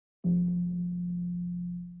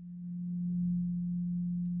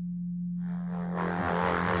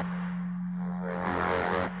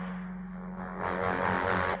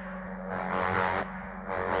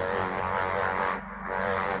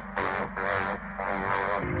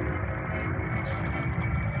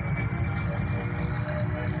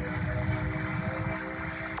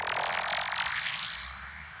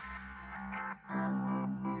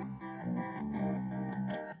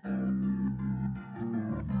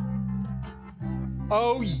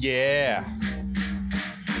Oh, yeah.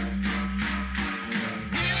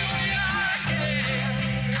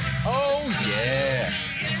 Oh, yeah.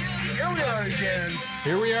 Here we are again.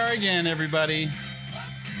 Here we are again, everybody.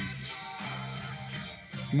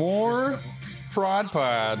 More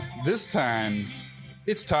ProdPod. This time,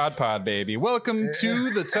 it's Todd Pod, baby. Welcome to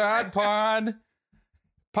the Todd Pod.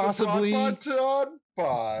 Possibly. Todd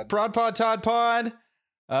Pod. ProdPod, Todd Pod.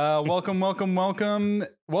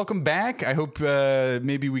 Welcome back. I hope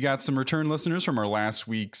maybe we got some return listeners from our last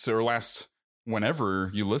whenever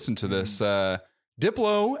you listen to this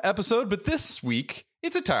Diplo episode. But this week,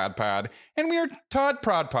 it's a Todd Pod, and we are Todd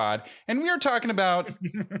ProdPod, and we are talking about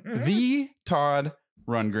the Todd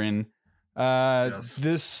Rundgren. Yes.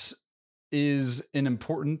 This is an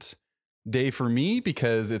important day for me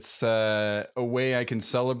because it's a way I can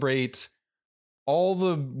celebrate all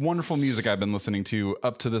the wonderful music I've been listening to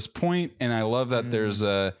up to this point, and I love that there's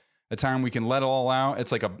a time we can let it all out.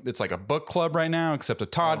 It's like a book club right now, except a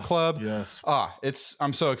Todd club. Yes.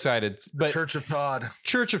 I'm so excited. But Church of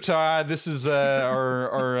Todd. This is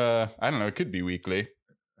our I don't know, it could be weekly.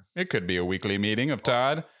 It could be a weekly meeting of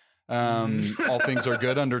Todd. All things are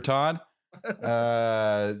good under Todd. We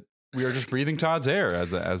are just breathing Todd's air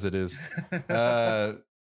as it is.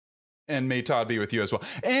 And may Todd be with you as well.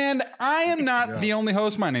 And I am not the only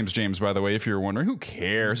host. My name's James, by the way, if you're wondering. Who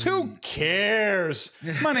cares? Who cares?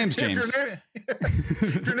 My name's James.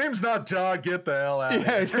 If your name's not Todd, get the hell out of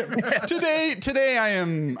here. Today I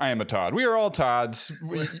am a Todd. We are all Todds.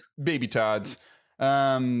 Baby Todds.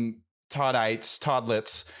 Toddites,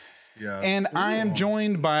 Toddlets. Yeah. And I am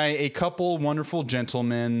joined by a couple wonderful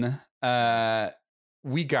gentlemen.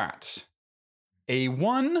 We got a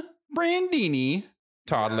one Brandini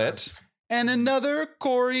Toddlet and another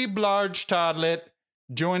Corey Blarge Toddlet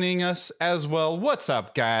joining us as well. What's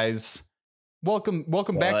up, guys? Welcome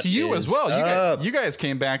back to you as well. You guys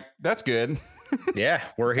came back. That's good. Yeah,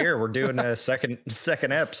 we're here. We're doing a second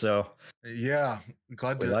ep. So yeah, I'm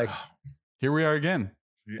glad to here we are again.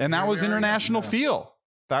 And that was International Feel.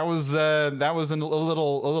 That was a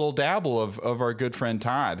little dabble of our good friend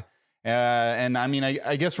Todd. And I mean,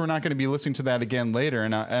 I guess we're not going to be listening to that again later.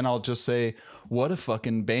 And I'll just say, what a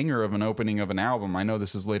fucking banger of an opening of an album. I know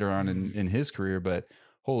this is later on in his career, but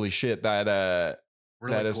holy shit, that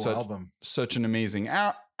is such an amazing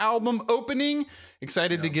album opening.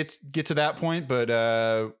 Excited to get to that point,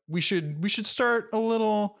 but we should start a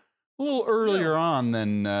little earlier on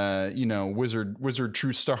than Wizard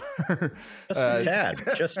True Star. Just a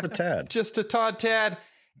tad. Just a Todd Tad.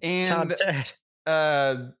 And Todd Tad.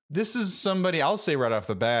 This is somebody I'll say right off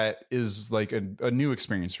the bat is like a new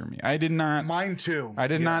experience for me. Mine too. I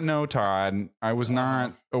did not know Todd. I was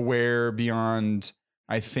not aware beyond.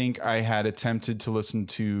 I think I had attempted to listen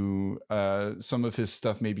to some of his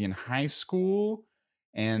stuff maybe in high school,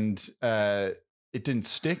 and it didn't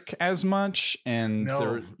stick as much. And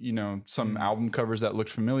there were, some album covers that looked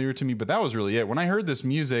familiar to me, but that was really it. When I heard this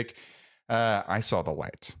music, I saw the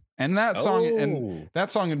light. And that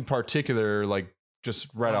song in particular, like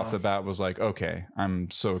just right off the bat was like, okay,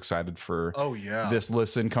 I'm so excited for this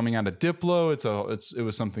listen coming out of Diplo. It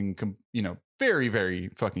was something, very, very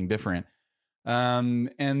fucking different.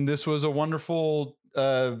 And this was a wonderful,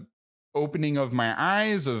 opening of my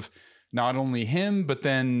eyes of not only him, but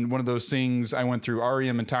then one of those things I went through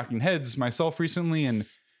REM and Talking Heads myself recently and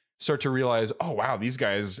start to realize, oh wow, these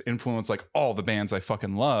guys influence like all the bands I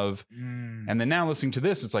fucking love. And then now listening to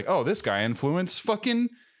this, it's like, oh, this guy influenced fucking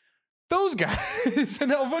those guys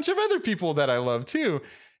and a bunch of other people that I love too.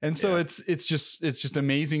 And so it's just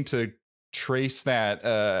amazing to trace that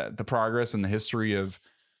the progress and the history of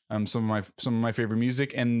some of my favorite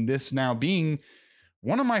music, and this now being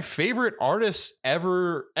one of my favorite artists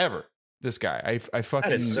ever. This guy, I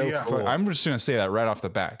fucking, so cool. I'm just gonna say that right off the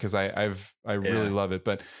bat because I really love it.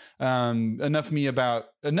 But enough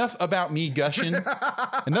about me gushing.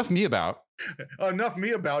 enough me about you. Enough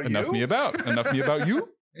me about you.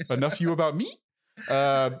 Enough you about me.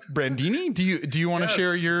 Brandini, do you want to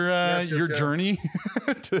share your journey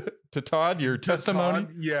to Todd, your testimony?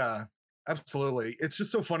 Todd, yeah, absolutely. It's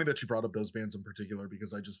just so funny that you brought up those bands in particular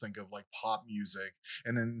because I just think of like pop music,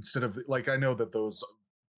 and then instead of like, I know that those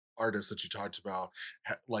artists that you talked about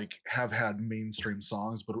have had mainstream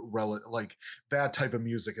songs, but like that type of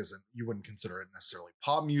music you wouldn't consider it necessarily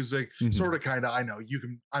pop music. Sort of, kind of. I know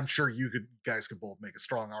I'm sure guys could both make a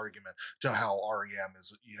strong argument to how REM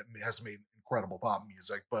has made incredible pop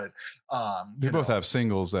music, but they both have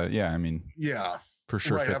singles that for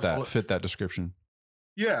sure fit that description.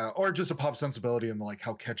 Yeah, or just a pop sensibility and like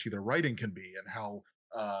how catchy their writing can be and how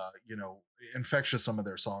infectious some of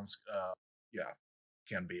their songs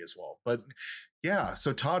can be as well. But yeah,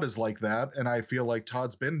 so Todd is like that, and I feel like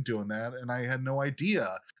Todd's been doing that, and I had no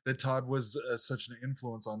idea that Todd was such an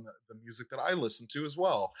influence on the music that I listen to as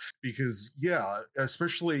well. Because yeah,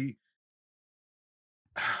 especially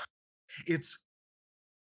it's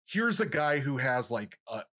here's a guy who has like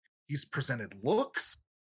he's presented looks,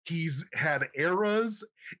 he's had eras,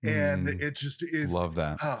 and it just is love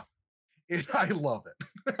that. I love it.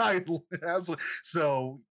 I absolutely.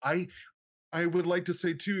 So I would like to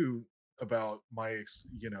say too about my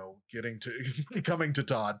getting to coming to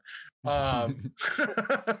Todd.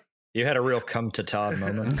 You had a real come to Todd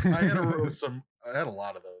moment. I had a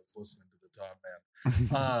lot of those listening to the Todd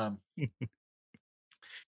man.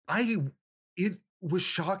 It was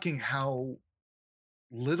shocking how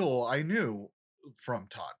little I knew from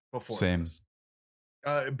Todd before this.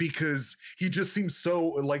 Because he just seems so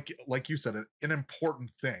like you said, an important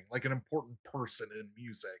thing, like an important person in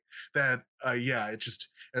music that it just,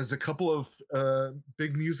 as a couple of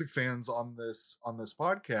big music fans on this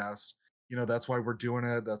podcast, that's why we're doing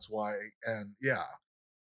it. That's why. And yeah,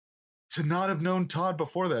 to not have known Todd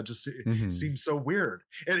before that just seems so weird.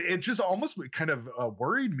 It just almost kind of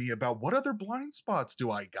worried me about what other blind spots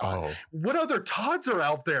do I got? What other Todds are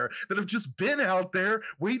out there that have just been out there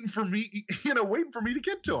waiting for me to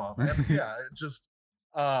get to them? And yeah, it just,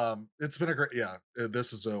 it's been a great,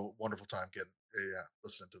 this is a wonderful time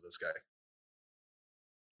listening to this guy.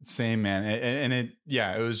 Same, man. And it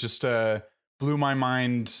was just, blew my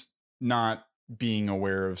mind not being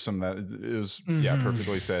aware of some of that. It was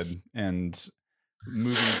perfectly said. And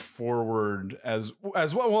moving forward as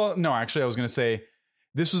well, no, actually I was going to say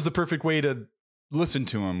this was the perfect way to listen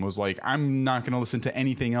to him, was like, I'm not going to listen to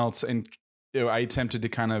anything else. And I attempted to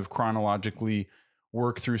kind of chronologically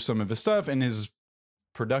work through some of his stuff, and his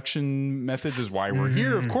production methods is why we're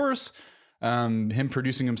here, of course. Him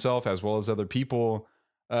producing himself as well as other people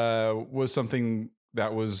was something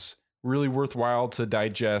that was really worthwhile to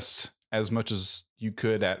digest as much as you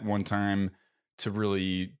could at one time, to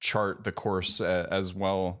really chart the course as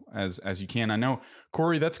well as you can. I know,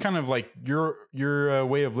 Corey, that's kind of like your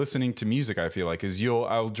way of listening to music. I feel like is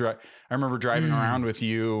I remember driving around with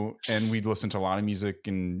you, and we'd listen to a lot of music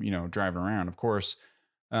and, driving around, of course.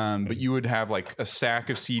 But you would have like a stack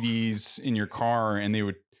of CDs in your car, and they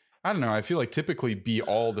would, I don't know, I feel like typically be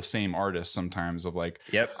all the same artists sometimes, of like,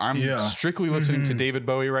 I'm strictly listening to David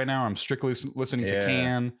Bowie right now. I'm strictly listening to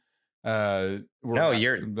Can. That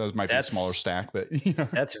might be a smaller stack, but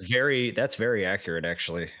that's very accurate,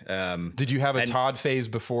 actually. Did you have a Todd phase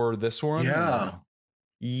before this one?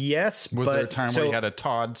 Yes. Was there a time where you had a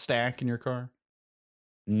Todd stack in your car?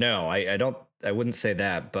 No, I wouldn't say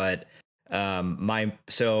that, but my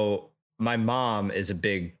mom is a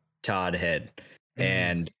big Todd head,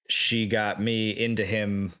 and she got me into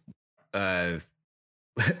him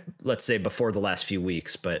let's say before the last few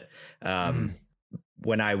weeks, but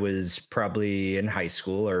when I was probably in high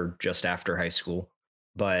school or just after high school.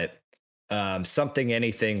 But Something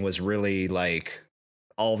Anything was really like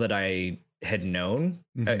all that I had known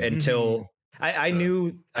until I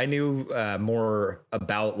knew more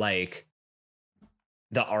about like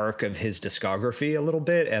the arc of his discography a little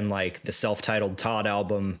bit, and like the self-titled Todd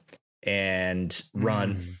album and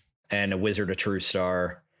Run and A Wizard, a True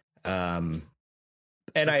Star.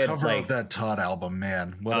 And the cover of that Todd album,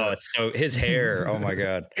 man. It's so, his hair. Oh my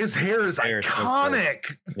God. His hair is iconic.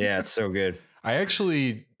 So yeah, it's so good. I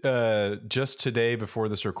actually just today before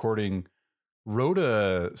this recording wrote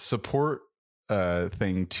a support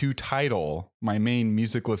thing to Tidal, my main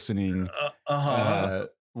music listening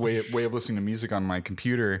way of listening to music on my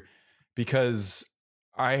computer, because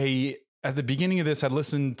I at the beginning of this had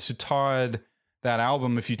listened to Todd, that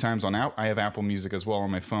album, a few times on I have Apple Music as well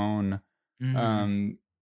on my phone. I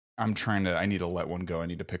need to let one go. I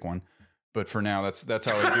need to pick one, but for now that's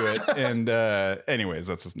how I do it. And anyways,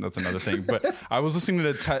 that's another thing. But I was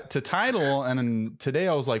listening to Tidal, and then today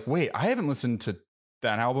I was like, wait, I haven't listened to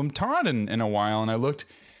that album Todd in a while. And I looked,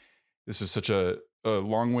 this is such a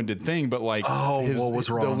long-winded thing, but like what was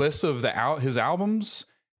wrong? The list of his albums,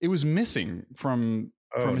 it was missing from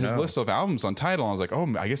his list of albums on Tidal. I was like,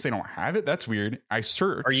 I guess they don't have it. That's weird. I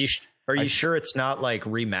searched. Are you sure it's not like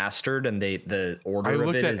remastered and the order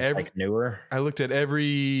of it is like newer? I looked at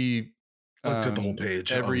every looked at the whole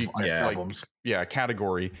page, every albums,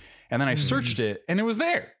 category, and then I searched it, and it was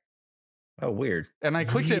there. Oh, weird! And I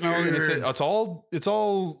clicked it, and it said it's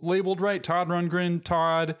all labeled right. Todd Rundgren,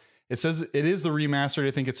 Todd. It says it is the remastered.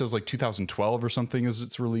 I think it says like 2012 or something is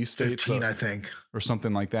its release date. 15, I think, or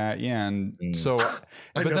something like that. Yeah, and so,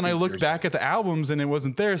 but then I looked back at the albums, and it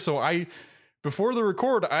wasn't there. So before the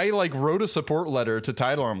record, I like wrote a support letter to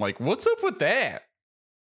Tidal. I'm like, what's up with that?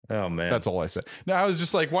 Oh man, That's all I said. No, I was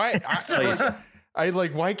just like, why?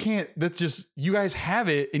 Why can't that just, you guys have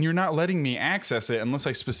it and you're not letting me access it unless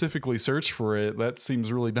I specifically search for it? That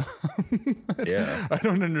seems really dumb. Yeah. I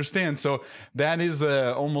don't understand. So that is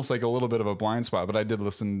almost like a little bit of a blind spot, but I did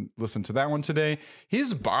listen to that one today.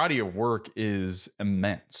 His body of work is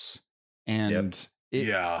immense. And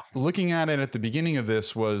looking at it at the beginning of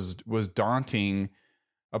this was daunting.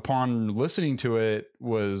 Upon listening to it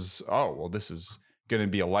was, oh, well, this is going to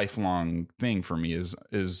be a lifelong thing for me, is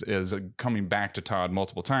coming back to Todd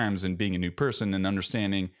multiple times and being a new person and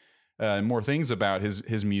understanding more things about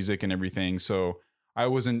his music and everything. So I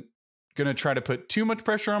wasn't going to try to put too much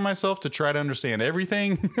pressure on myself to try to understand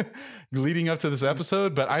everything leading up to this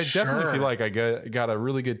episode. But I definitely feel like I got a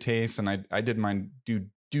really good taste, and I did my due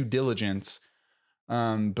diligence.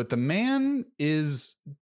 But the man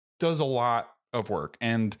does a lot of work,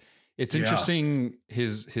 and it's interesting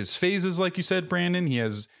his phases, like you said, Brandon. He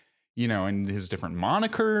has, and his different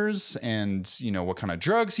monikers, and what kind of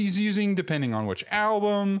drugs he's using depending on which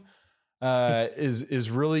album is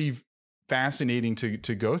really fascinating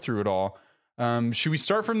to go through it all. Should we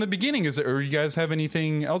start from the beginning? Or you guys have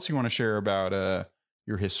anything else you want to share about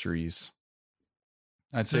your histories?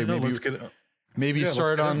 I'd say maybe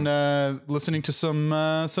start on listening to some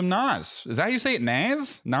Nas. Is that how you say it?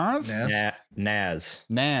 Nas? Nas.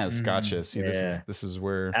 Gotcha. See, this is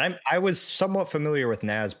where I was somewhat familiar with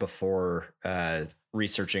Nas before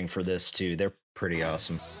researching for this too. They're pretty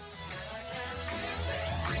awesome.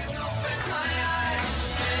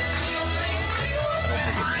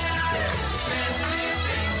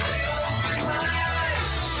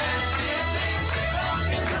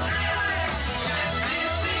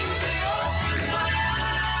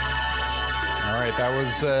 That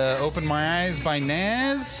was Open My Eyes by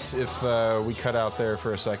Nas. If we cut out there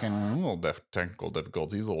for a second, a little technical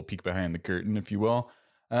difficulties, a little peek behind the curtain, if you will,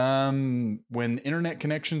 when internet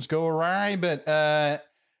connections go awry. But that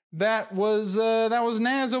was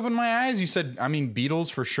Nas, Open My Eyes. You said, I mean,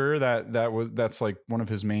 Beatles for sure. That's like one of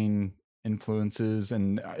his main influences.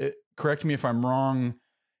 And correct me if I'm wrong.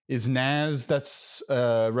 Is Nas, that's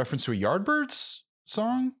reference to a Yardbirds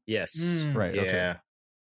song? Yes. Right. Yeah. Okay.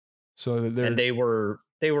 So and they were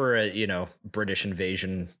a British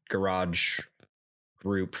invasion garage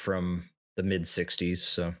group from the mid '60s.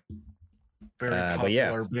 So very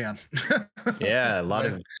popular band. Yeah, a lot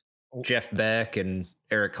of Jeff Beck and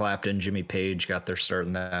Eric Clapton, Jimmy Page got their start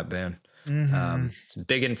in that band. Mm-hmm. It's a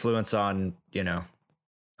big influence on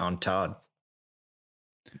on Todd.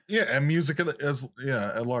 Yeah, and music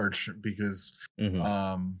at large, because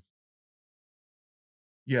there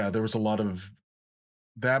was a lot of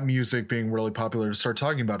that music being really popular to start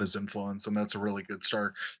talking about his influence. And that's a really good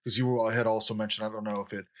start, because you had also mentioned, I don't know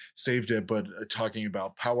if it saved it, but talking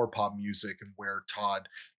about power pop music and where Todd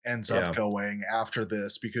ends up going after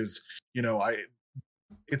this, because,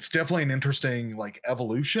 it's definitely an interesting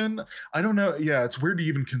evolution. I don't know. Yeah. It's weird to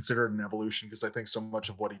even consider it an evolution, because I think so much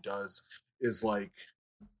of what he does is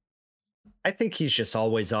I think he's just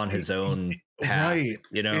always on his own path, right?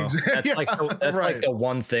 That's like the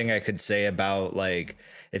one thing I could say about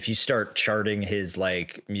if you start charting his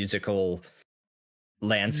musical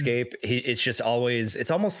landscape, it's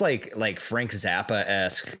almost like Frank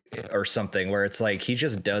Zappa-esque or something, where it's he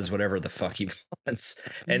just does whatever the fuck he wants,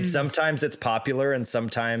 and sometimes it's popular, and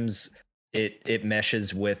sometimes it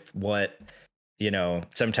meshes with what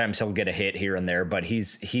sometimes he'll get a hit here and there, but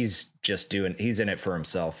he's in it for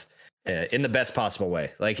himself. In the best possible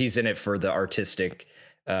way. He's in it for the artistic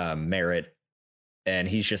merit, and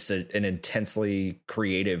he's just an intensely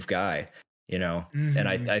creative guy, and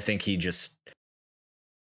I think he's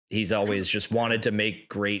always just wanted to make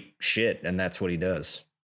great shit, and that's what he does.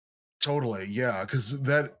 Totally. Yeah. Cause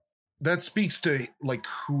that speaks to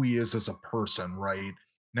who he is as a person, right?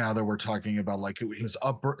 Now that we're talking about his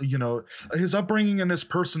upbringing and his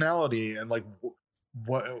personality, and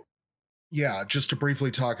what. Yeah, just to briefly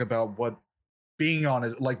talk about what being on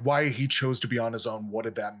it, why he chose to be on his own. What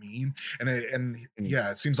did that mean? And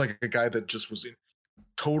it seems like a guy that just was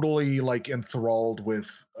totally enthralled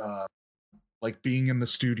with being in the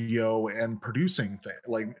studio and producing things.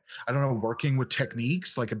 I don't know, working with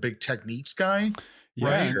techniques, a big techniques guy. Yeah,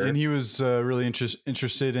 right? Sure. And he was really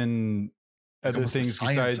interested in other things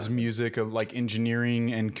besides music, of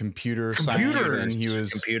engineering and computer science, and he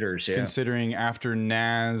was considering after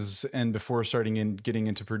Nas and before getting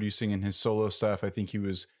into producing and his solo stuff. I think he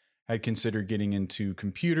had considered getting into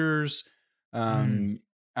computers. I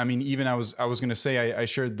mean, even I was going to say, I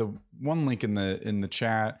shared the one link in the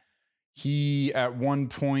chat. He at one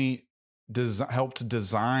point helped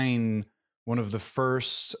design one of the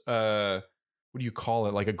first what do you call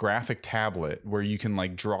it? Like a graphic tablet where you can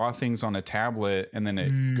like draw things on a tablet and then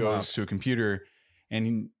it goes to a computer,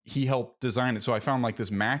 and he helped design it. So I found like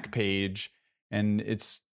this Mac page, and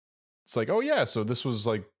it's like, oh yeah, so this was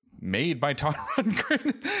like made by Todd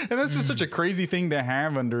Rundgren. And that's just such a crazy thing to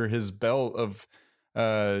have under his belt of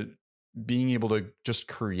being able to just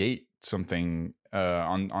create something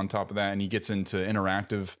on top of that. And he gets into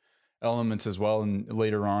interactive elements as well, and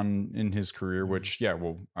later on in his career, which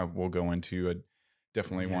we'll go into. I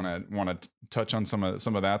definitely want to touch on some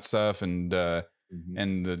of that stuff, and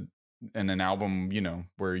and an album, you know,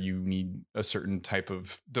 where you need a certain type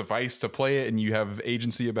of device to play it, and you have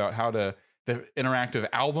agency about how to the interactive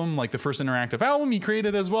album, like the first interactive album he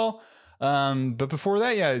created as well. But before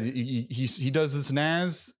that, he does this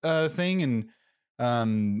NAS thing,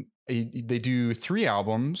 and they do 3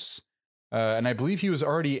 albums. And I believe he was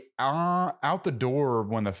already out the door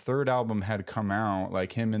when the 3rd album had come out.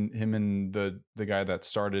 Like him and the guy that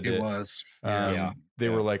started it. They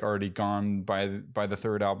were like already gone by the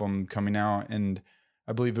 3rd album coming out, and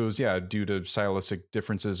I believe it was due to stylistic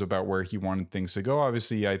differences about where he wanted things to go.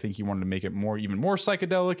 Obviously, I think he wanted to make it even more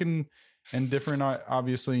psychedelic and different,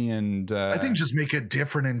 obviously, and I think just make it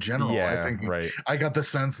different in general. I think right. I got the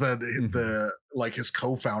sense that his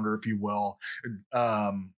co-founder, if you will,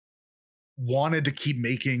 wanted to keep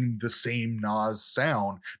making the same Nas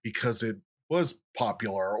sound because it was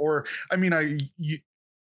popular. Or I mean,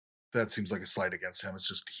 that seems like a slight against him. It's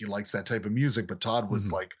just he likes that type of music. But Todd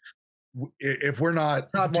was like, if we're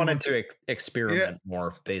not, Todd wanted to experiment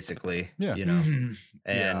more, basically. You know,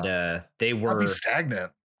 and they were be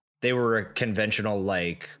stagnant. They were a conventional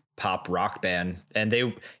like pop rock band,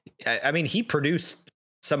 and I mean, he produced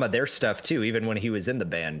some of their stuff too, even when he was in the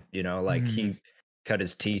band. You know, like he cut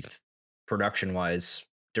his teeth production wise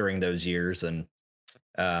during those years, and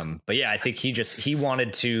but I think he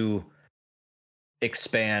wanted to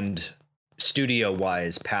expand studio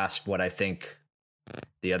wise past what I think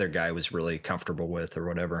the other guy was really comfortable with or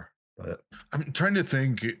whatever. But I'm trying to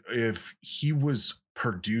think if he was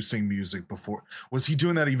producing music before. Was he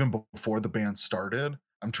doing that even before the band started?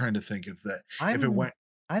 I'm trying to think if it went.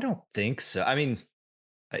 I don't think so. I mean,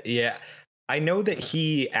 I know that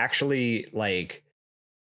he actually like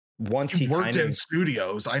once he worked in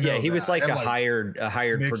studios. I know. Yeah, he was like a hired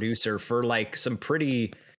producer for like some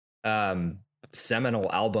pretty seminal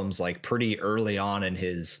albums, like pretty early on in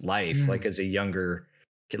his life, like as a younger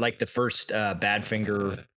kid. Like the first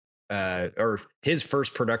Badfinger, or his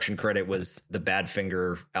first production credit was the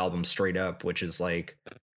Badfinger album Straight Up, which is like,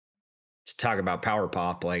 to talk about power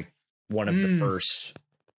pop, like one of the first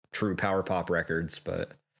true power pop records.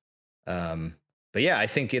 But I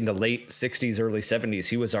think in the late 60s, early 70s,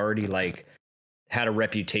 he was already like had a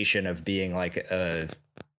reputation of being like a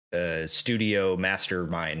studio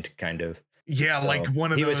mastermind kind of. Yeah, so like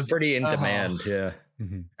one of those. He was pretty in demand. Yeah.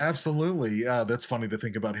 Absolutely. Yeah, that's funny to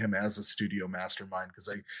think about him as a studio mastermind, because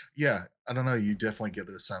I don't know, you definitely get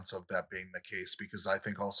the sense of that being the case, because I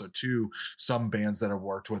think also too, some bands that have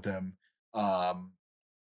worked with him,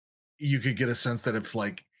 you could get a sense that if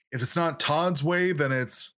it's not Todd's way, then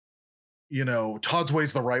it's, you know, Todd's way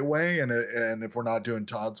is the right way, and if we're not doing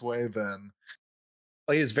Todd's way, then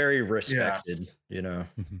he's very respected, you know.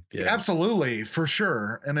 Absolutely, for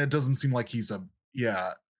sure. And it doesn't seem like he's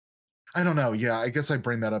I don't know. Yeah, I guess I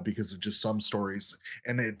bring that up because of just some stories.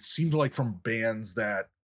 And it seemed like from bands that,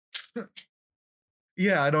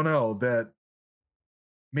 I don't know, that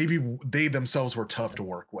maybe they themselves were tough to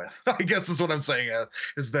work with. I guess is what I'm saying,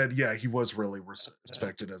 is that, he was really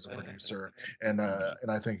respected as a producer. And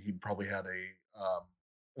I think he probably had a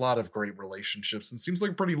lot of great relationships, and seems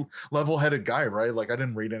like a pretty level-headed guy, right? Like I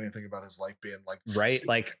didn't read anything about his life being like,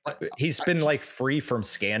 he's been like free from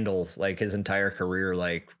scandal like his entire career.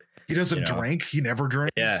 Like he doesn't drink. He never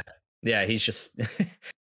drinks. Yeah. He's just,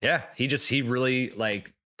 he really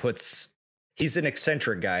like he's an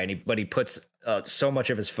eccentric guy, but he puts so much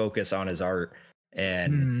of his focus on his art,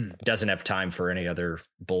 and doesn't have time for any other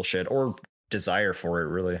bullshit or desire for it,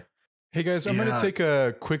 really. Hey guys, I'm going to take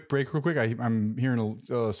a quick break real quick. I'm hearing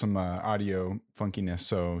some audio funkiness,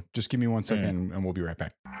 so just give me 1 second and we'll be right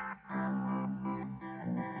back.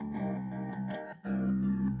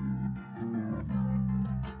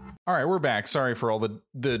 All right, we're back. Sorry for all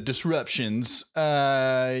the disruptions.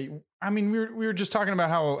 I mean, we were just talking about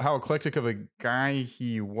how eclectic of a guy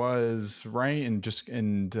he was, right? And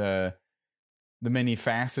the many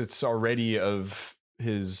facets already of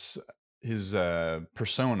his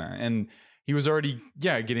persona, and he was already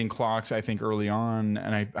getting clocks, I think, early on,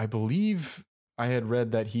 and I believe I had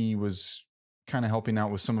read that he was kind of helping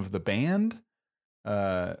out with some of the band,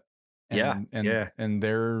 and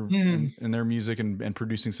their and their music and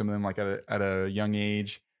producing some of them like at a young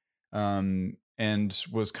age, and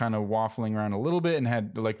was kind of waffling around a little bit and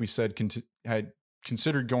had, like we said, had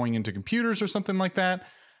considered going into computers or something like that,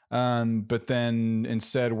 but then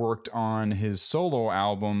instead worked on his solo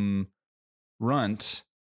album Runt,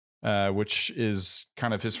 which is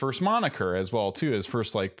kind of his first moniker as well too, his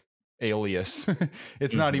first like alias.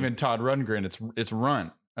 It's not even Todd Rundgren, it's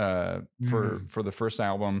Runt for the first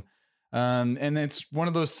album. And it's one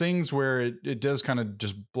of those things where it does kind of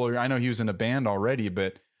just blow your, I know he was in a band already,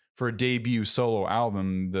 but for a debut solo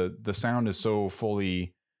album, the sound is so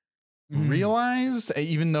fully realized,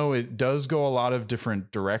 even though it does go a lot of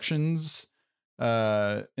different directions,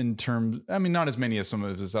 in terms, I mean, not as many as some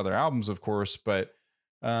of his other albums, of course, but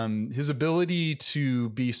his ability to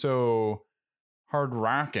be so hard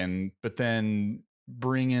rocking, but then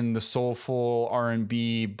bring in the soulful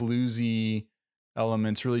R&B bluesy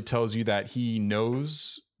elements really tells you that he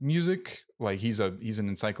knows music. Like he's an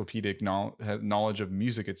encyclopedic knowledge of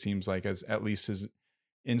music. It seems like, as at least his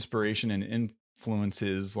inspiration and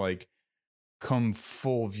influences like come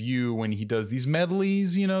full view when he does these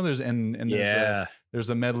medleys. You know, there's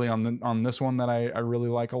a medley on this one that I really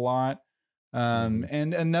like a lot. And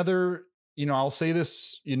another, you know, I'll say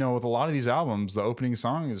this, you know, with a lot of these albums, the opening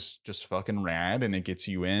song is just fucking rad and it gets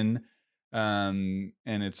you in. And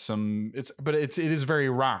it is very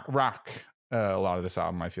rock. A lot of this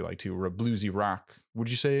album, I feel like too, or a bluesy rock. Would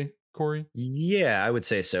you say, Corey? Yeah, I would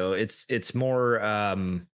say so. It's more, I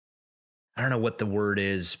don't know what the word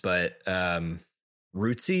is, but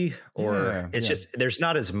rootsy, or it's just, there's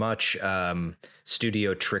not as much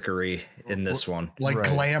studio trickery in this one, like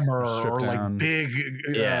glamour or like big.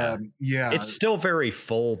 It's still very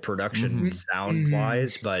full production sound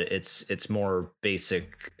wise, but it's more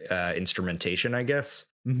basic instrumentation, I guess.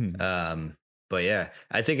 But yeah,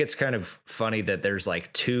 I think it's kind of funny that there's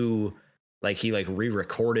like two, like he like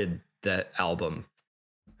re-recorded the album.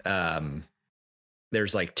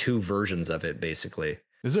 There's like two versions of it, basically.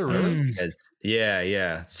 Is it really?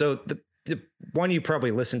 Yeah. So the one you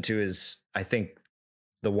probably listen to is, I think,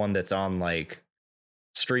 the one that's on like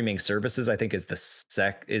streaming services. I think is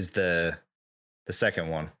the second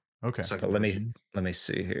one. Okay. But let me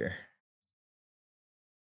see here.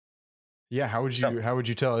 Yeah, how would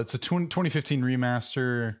you tell? It's a 2015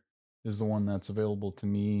 remaster is the one that's available to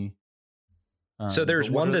me. So there's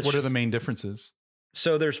one that's, what are the main differences?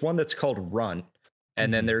 So there's one that's called Runt,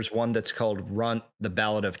 and then there's one that's called Runt, the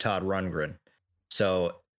Ballad of Todd Rundgren.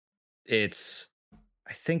 So it's,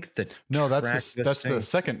 I think that's the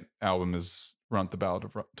second album is Runt, the Ballad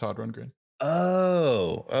of Todd Rundgren.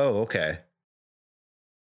 Oh, okay.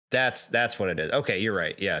 That's what it is. Okay, you're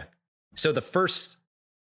right. Yeah. So the first,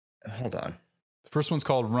 hold on. The first one's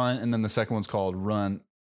called Runt, and then the second one's called Runt,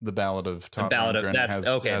 the Ballad of Todd Rundgren. That's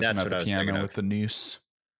what I was thinking of. With the noose.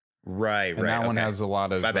 Right. And that one has a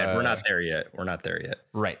lot of. My bad. We're not there yet.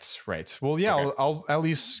 Right. Well, yeah, okay. I'll at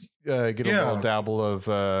least get a little dabble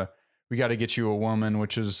of. We got to get you a woman,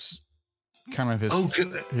 which is kind of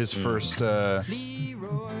his first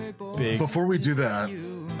big. Before we do that,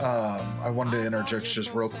 I wanted to interject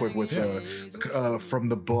just real quick with from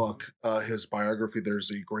the book, his biography.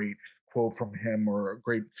 There's a great quote from him, or a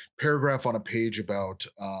great paragraph on a page about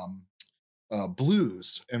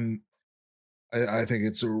blues, and I think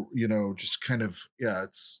it's just kind of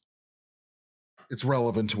it's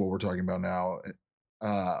relevant to what we're talking about now.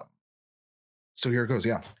 So here it goes.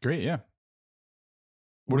 Yeah, great. Yeah.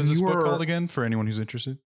 What is this book called again, for anyone who's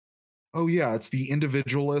interested? Oh yeah, it's The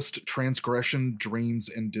Individualist: Transgression, Dreams,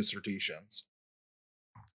 and Dissertations.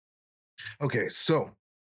 Okay, so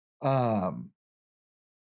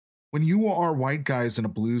when you are white guys in a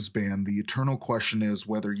blues band, the eternal question is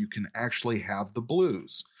whether you can actually have the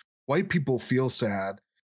blues. White people feel sad,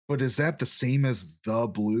 but is that the same as the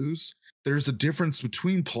blues? There's a difference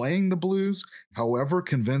between playing the blues, however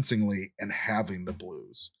convincingly, and having the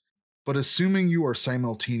blues. But assuming you are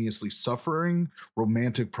simultaneously suffering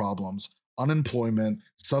romantic problems, unemployment,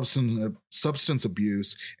 substance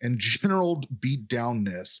abuse, and general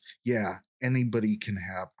beat-downness, yeah, anybody can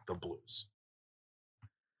have the blues.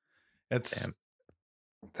 That's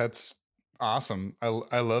awesome.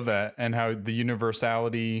 I love that, and how the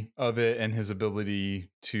universality of it and his ability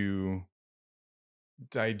to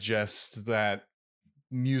digest that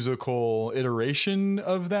musical iteration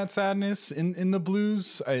of that sadness in the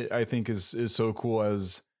blues, I think is so cool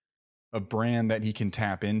as a brand that he can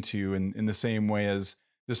tap into, in the same way as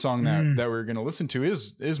the song that we're going to listen to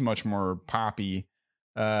is much more poppy,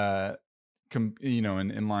 in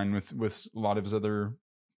line with a lot of his other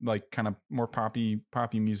like kind of more poppy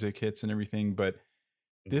music hits and everything. But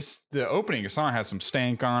the opening song has some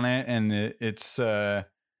stank on it, and it's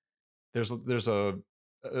there's a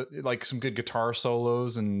like some good guitar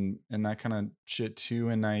solos and that kind of shit too.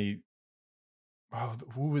 And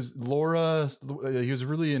who was Laura? He was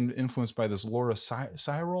really influenced by this Laura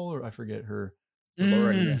Cyril, or I forget her.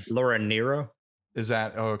 Laura Nero. Is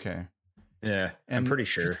that okay? Yeah, I'm pretty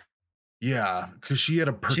sure. Yeah, because she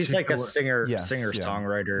had she's like a singer yeah.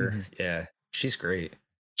 songwriter. Mm-hmm. Yeah, she's great.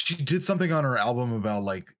 She did something on her album about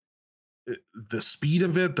like the speed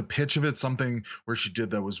of it, the pitch of it, something where she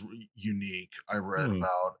did that was unique. I read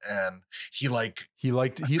about, and he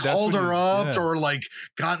called her up or like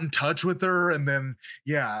got in touch with her, and then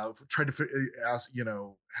tried to ask,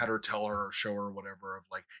 had her tell her or show her whatever of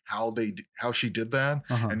like how she did that,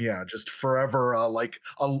 and just forever like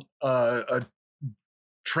a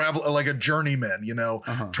travel, like a journeyman,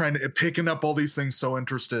 trying to picking up all these things, so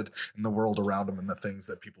interested in the world around him and the things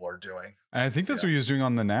that people are doing. And I think that's what he was doing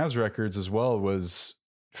on the Nas records as well, was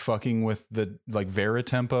fucking with the like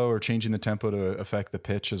Veritempo or changing the tempo to affect the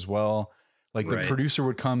pitch as well. Like the producer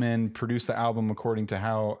would come in, produce the album according to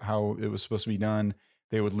how it was supposed to be done.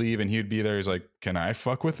 They would leave and he would be there. He's like, can I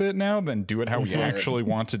fuck with it now? Then do it how we actually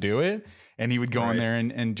want to do it. And he would go in there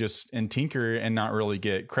and tinker and not really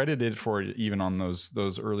get credited for it, even on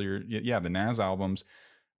those earlier, the Nas albums.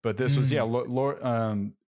 But this was,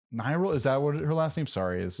 Niro, is that what her last name?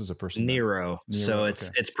 Sorry, this is a person. Nero. So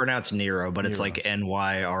it's pronounced Nero, but Nero. It's like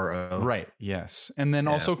Nyro. Right. Yes. And then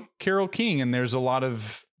also Carole King. And there's a lot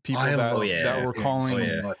of people that were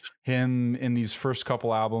calling him in these first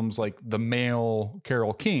couple albums like the male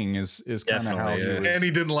Carole King is kind of how he was. And he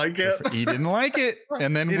didn't like it. He didn't like it,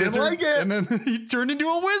 and then and then he turned into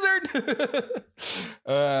a wizard.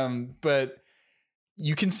 But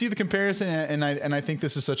you can see the comparison, and I think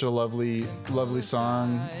this is such a lovely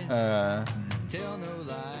song.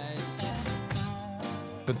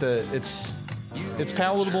 But it's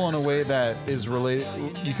palatable in a way that is related.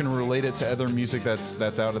 You can relate it to other music that's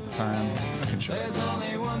out at the time. I can show you.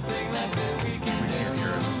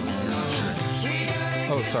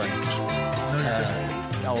 Oh, sorry.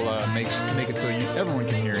 I'll make it so everyone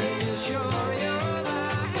can hear it.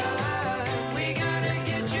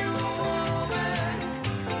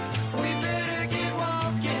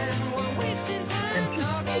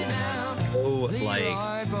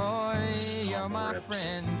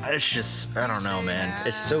 It's just, I don't know, man.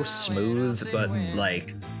 It's so smooth, but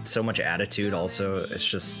like so much attitude also. It's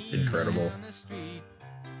just incredible.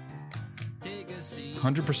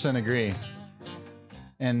 100% agree.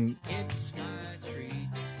 And it's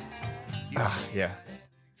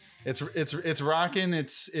rocking.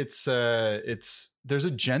 It's there's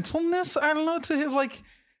a gentleness, I don't know, to his like.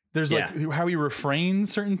 There's like how he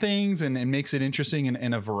refrains certain things and makes it interesting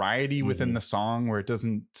and a variety within the song where it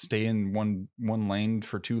doesn't stay in one lane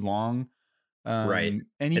for too long. And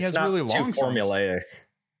he has really long songs. Formulaic.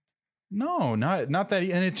 No, not that.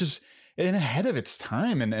 And it just ahead of its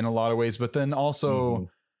time in a lot of ways, but then also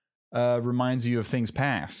reminds you of things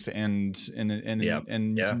past and you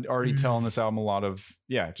can already tell in this album a lot of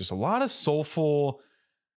just a lot of soulful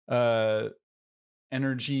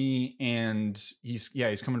energy, and he's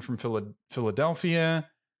coming from Philadelphia,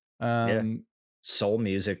 soul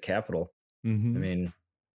music capital. I mean,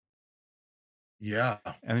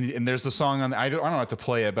 and there's the song on I don't know how to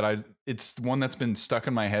play it, but it's one that's been stuck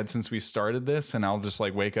in my head since we started this, and I'll just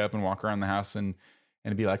like wake up and walk around the house and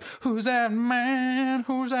be like, who's that man?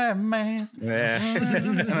 Who's that man?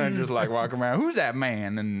 And I just like walk around, who's that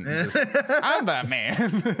man? And just, I'm that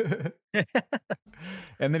man.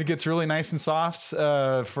 And then it gets really nice and soft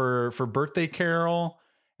for Birthday Carol.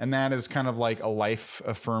 And that is kind of like a life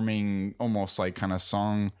affirming, almost like kind of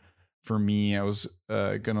song for me. I was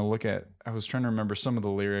I was trying to remember some of the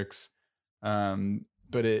lyrics.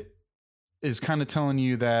 But it is kind of telling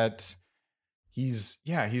you that he's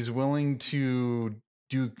willing to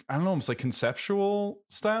do, I don't know, almost like conceptual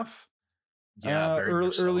stuff.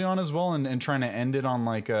 Early on as well, and trying to end it on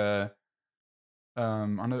like a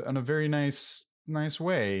on a very nice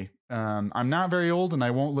way. I'm not very old and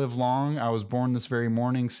I won't live long. I was born this very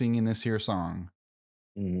morning singing this here song.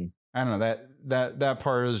 I don't know, that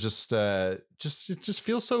part is just it just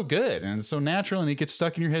feels so good and it's so natural, and it gets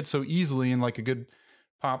stuck in your head so easily, and like a good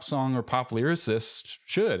pop song or pop lyricist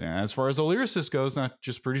should. And as far as a lyricist goes, not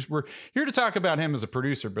just producer, we're here to talk about him as a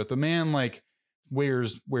producer, but the man like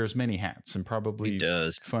wears many hats and probably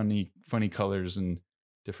does funny colors and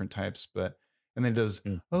different types. But and then it does,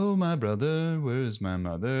 oh my brother, where's my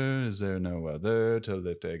mother? Is there no other to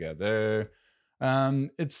live together?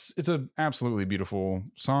 It's a absolutely beautiful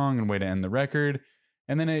song and way to end the record.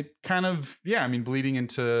 And then it kind of, bleeding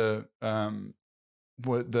into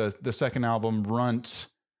what the second album, Runt,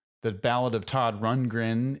 the Ballad of Todd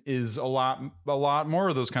Rundgren, is a lot more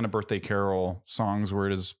of those kind of birthday carol songs where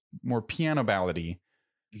it is more piano ballady.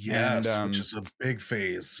 Yes, which is a big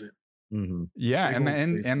phase. Mm-hmm. Yeah,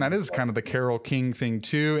 and that is kind of the Carole King thing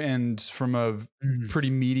too. And from a pretty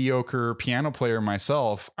mediocre piano player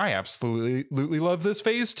myself, I absolutely love this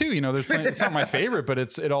phase too. You know, it's not my favorite, but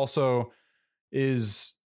it also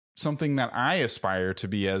is something that I aspire to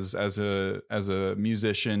be as a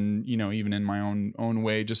musician. You know, even in my own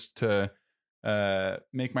way, just to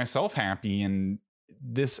make myself happy. And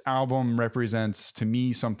this album represents to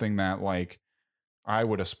me something that like I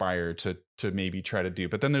would aspire to maybe try to do.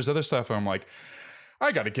 But then there's other stuff I'm like,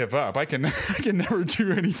 I got to give up. I can never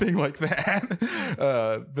do anything like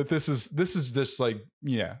that. But this is just like,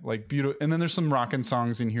 yeah, like beautiful. And then there's some rockin'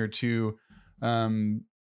 songs in here too.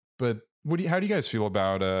 But how do you guys feel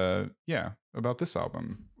about about this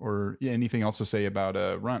album, or anything else to say about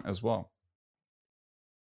Runt as well?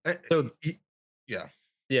 So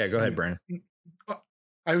yeah, go ahead, Brian.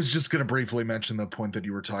 I was just going to briefly mention the point that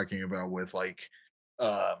you were talking about with like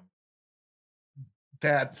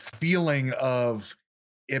that feeling of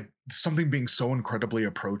it, something being so incredibly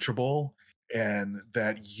approachable, and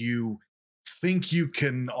that you think you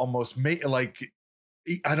can almost make, like,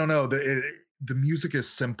 I don't know, the music is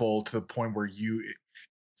simple to the point where you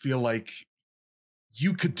feel like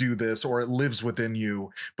you could do this, or it lives within you,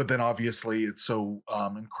 but then obviously it's so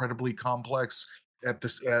incredibly complex at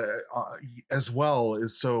this as well,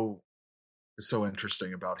 is so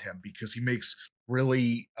interesting about him, because he makes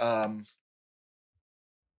really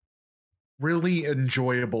really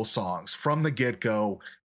enjoyable songs from the get-go,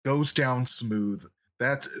 goes down smooth.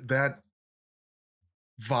 That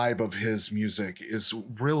vibe of his music is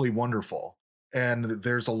really wonderful, and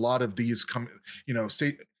there's a lot of these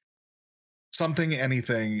say something,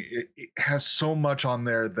 anything, it has so much on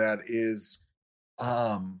there that is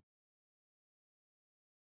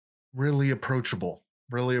really approachable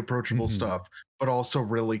stuff, but also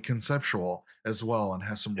really conceptual as well, and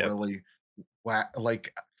has some really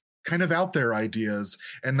like kind of out there ideas.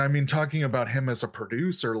 And I mean, talking about him as a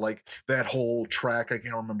producer, like that whole track, I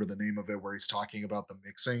can't remember the name of it, where he's talking about the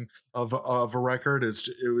mixing of a record, it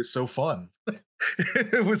was so fun.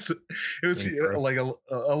 it was like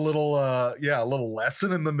a little a little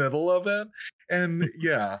lesson in the middle of it. And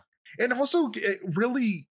and also it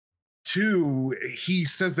really too, he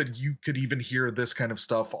says that you could even hear this kind of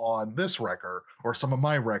stuff on this record or some of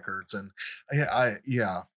my records. And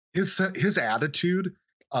his attitude.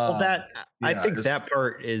 I think that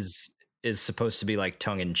part is supposed to be like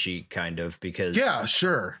tongue in cheek, kind of, because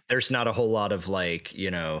there's not a whole lot of like,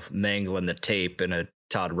 mangling the tape in a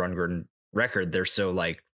Todd Rundgren record. They're so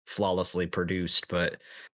like flawlessly produced. But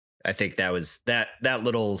I think that was the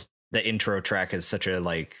intro track is such a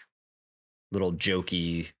like little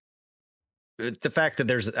jokey. The fact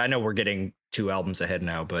that I know we're getting 2 albums ahead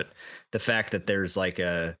now, but the fact that there's like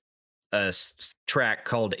a track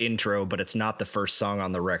called Intro, but it's not the first song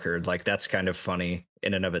on the record, like that's kind of funny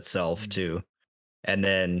in and of itself too. And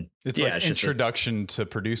then it's like introduction to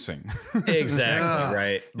producing. Exactly.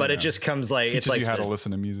 Right. But it just comes like, teaches it's like you how to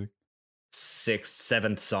listen to music. 6th,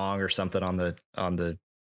 7th song or something on the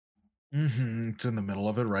it's in the middle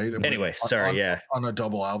of it, right? Anyway, on a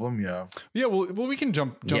double album. Well, we can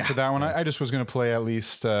jump to that one. I just was going to play at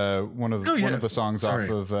least one of the songs off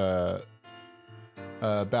of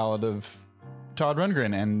Ballad of Todd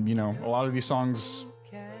Rundgren, and a lot of these songs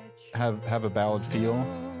have a ballad feel.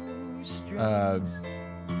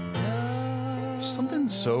 Something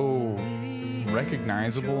so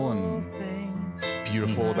recognizable and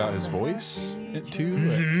beautiful about his voice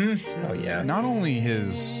too. Oh yeah, not only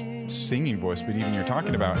his singing voice, but even you're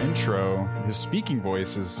talking about Intro, his speaking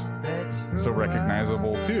voice is so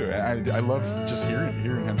recognizable too. I love just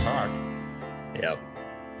hearing him talk. Yep.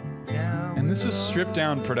 And this is stripped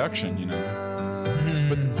down production,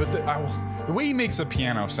 but the way he makes a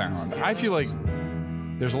piano sound, I feel like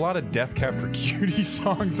there's a lot of Death Cab for Cutie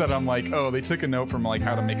songs that I'm like, oh, they took a note from like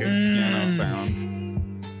how to make a piano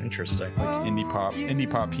sound. Interesting. Like indie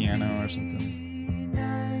pop piano or something.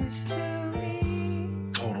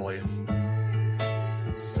 Totally.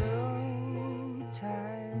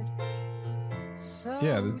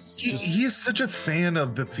 Yeah, he is such a fan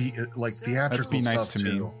of the theatrical That's Be Nice stuff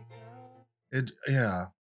to too.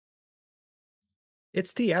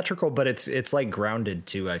 It's theatrical, but it's like grounded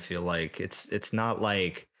too. I feel like it's not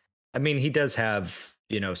like, I mean, he does have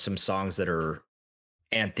some songs that are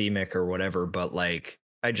anthemic or whatever, but like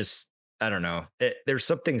I don't know. There's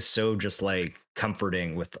something so just like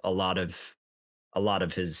comforting with a lot of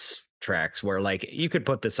his tracks where like you could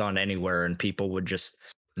put this on anywhere and people would just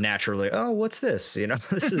naturally, oh, what's this?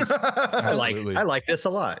 This is I like this a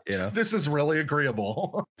lot. This is really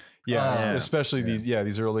agreeable. Yeah, especially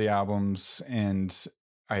these early albums, and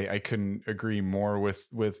I couldn't agree more with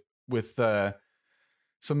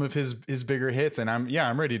some of his bigger hits, and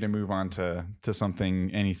I'm ready to move on to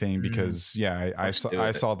anything because I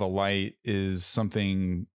saw the light is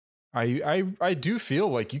something I do feel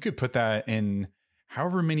like you could put that in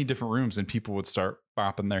however many different rooms and people would start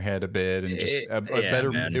bopping their head a bit and just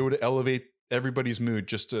it would elevate everybody's mood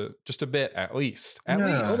just a bit at least.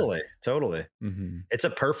 Totally. Mm-hmm. It's a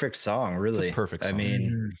perfect song, really. It's a perfect song. I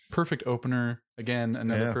mean, perfect opener. Again,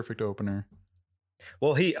 another perfect opener.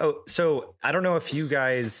 Well, so I don't know if you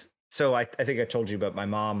guys, so I think I told you, but my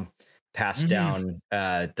mom passed down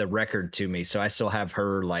the record to me. So I still have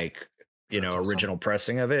her like, That's original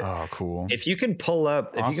pressing of it. Oh, cool. If you can pull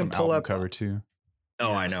up, cover too.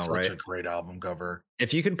 Oh, I know, right? Such a great album cover.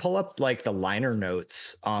 If you can pull up like the liner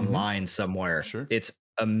notes online somewhere, sure. It's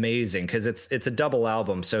amazing because it's a double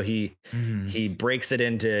album. So he breaks it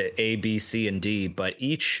into A, B, C, and D, but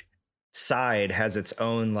each side has its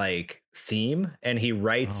own like theme, and he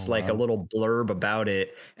writes a little blurb about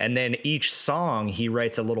it, and then each song he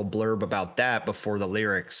writes a little blurb about that before the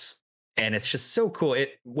lyrics, and it's just so cool.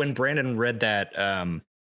 When Brandon read that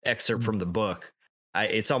excerpt from the book,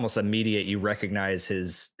 it's almost immediate. You recognize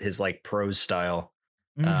his like prose style.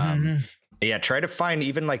 Try to find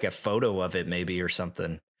even like a photo of it maybe or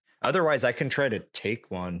something. Otherwise, I can try to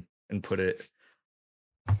take one and put it.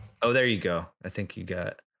 Oh, there you go. I think you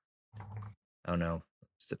got. Oh no,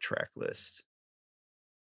 it's the track list.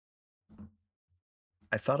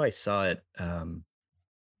 I thought I saw it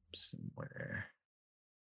somewhere.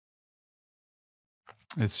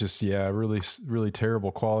 It's just really really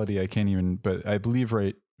terrible quality. I can't even. But I believe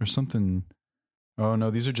or something. Oh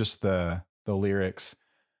no, these are just the lyrics.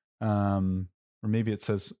 Or maybe it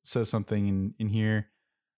says something in here.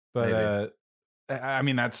 But I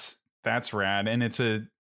mean that's rad, and it's a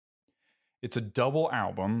double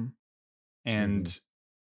album, and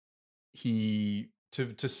he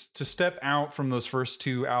to step out from those first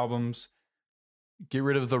two albums, get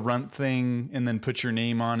rid of the runt thing, and then put your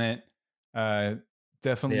name on it.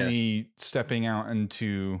 Definitely stepping out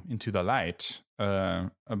into the light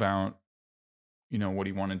about what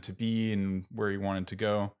he wanted to be and where he wanted to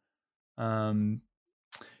go. I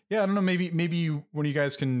don't know. Maybe one of you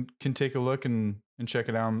guys can take a look and check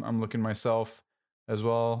it out. I'm looking myself as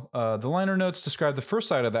well. The liner notes describe the first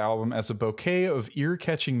side of the album as a bouquet of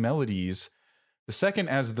ear-catching melodies. The second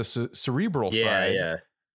as the cerebral side. Yeah.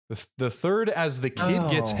 The third as the kid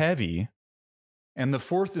gets heavy, and the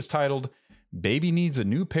fourth is titled "Baby Needs a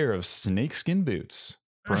New Pair of Snakeskin Boots."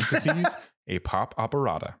 Parentheses, a pop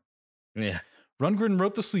operetta. Yeah. Rundgren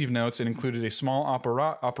wrote the sleeve notes and included a small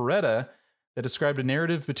operetta that described a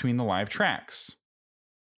narrative between the live tracks.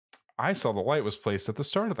 I Saw the Light was placed at the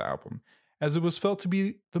start of the album, as it was felt to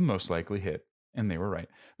be the most likely hit, and they were right.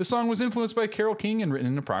 The song was influenced by Carole King and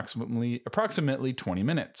written in approximately 20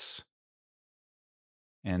 minutes.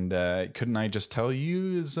 And Couldn't I Just Tell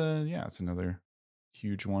You is it's another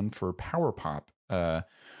huge one for power pop.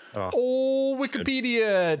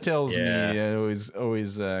 Wikipedia tells me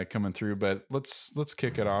always coming through, but let's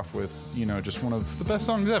kick it off with just one of the best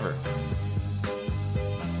songs ever.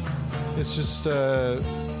 It's just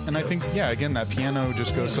and I think again that piano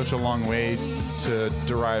just goes such a long way to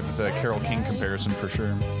derive the Carole King comparison for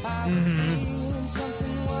sure.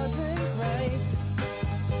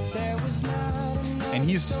 And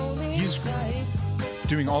he's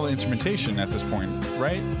doing all the instrumentation at this point,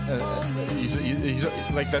 right? He's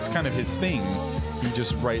like, that's kind of his thing. He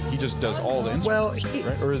just does all the instruments,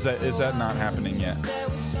 right? Or is that not happening yet?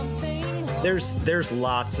 There's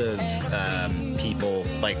lots of people,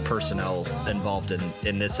 like personnel involved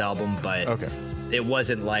in this album, but it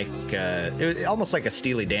wasn't like it was almost like a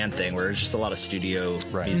Steely Dan thing where it's just a lot of studio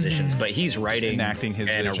musicians, but he's writing, enacting his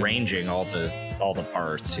and vision. Arranging all the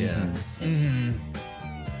parts.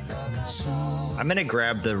 I'm gonna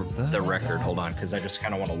grab the record. Hold on, because I just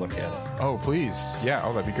kind of want to look at it. Oh, please. Yeah.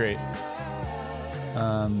 Oh, that'd be great.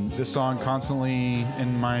 This song constantly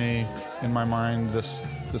in my mind this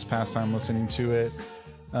past time listening to it.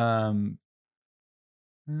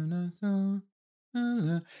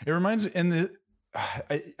 It reminds me, and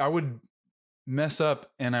I would mess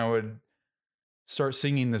up and I would start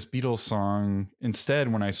singing this Beatles song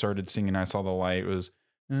instead. When I started singing I Saw the Light, it was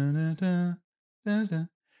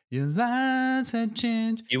your lies had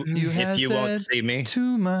changed. You have said won't see me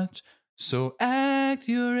too much, so act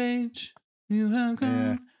your age. You have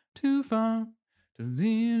gone too far to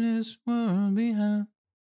leave this world behind.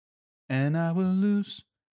 and I will lose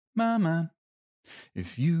my mind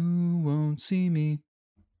if you won't see me.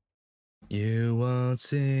 You won't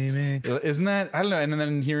see me. Isn't that, I don't know. And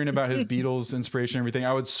then hearing about his Beatles inspiration and everything,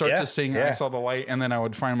 I would start to sing I Saw the Light, and then I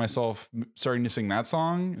would find myself starting to sing that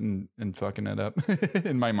song and fucking it up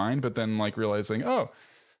in my mind, but then like realizing, oh,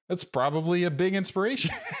 that's probably a big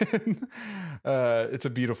inspiration. It's a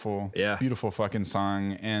beautiful fucking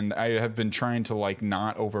song. And I have been trying to like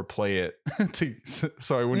not overplay it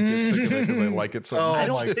so I wouldn't get sick of it because I like it so much. I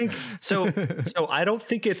don't think so. I don't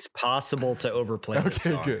think it's possible to overplay this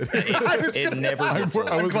song. Good. It never. I'm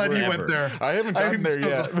glad you went there. I haven't gotten there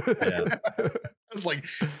yet. I was like,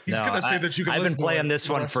 he's gonna say that you can. I've been playing this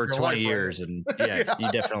one for 20 years, right? and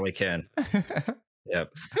you definitely can.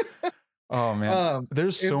 Yep. Oh man,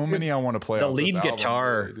 there's so many I want to play. The off lead this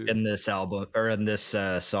guitar album, in this album or in this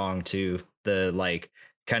song too. The like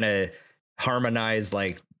kind of harmonized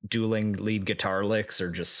like dueling lead guitar licks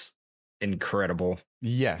are just incredible.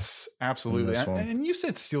 Yes, absolutely. And you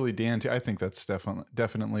said Steely Dan too. I think that's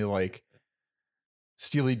definitely like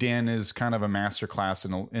Steely Dan is kind of a masterclass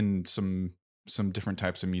in some different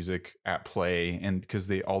types of music at play, and because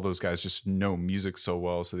all those guys just know music so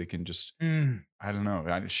well, so they can just I don't know,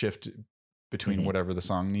 shift between whatever the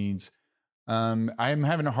song needs. I'm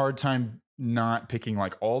having a hard time not picking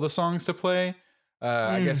like all the songs to play.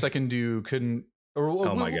 I guess I can do I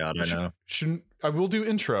know. I will do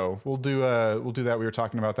intro. We'll do that. We were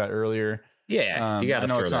talking about that earlier. Yeah, you got to. I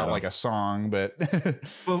know it's not like a song, but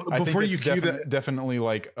before you cue that, definitely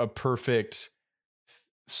like a perfect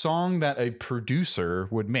song that a producer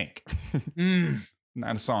would make.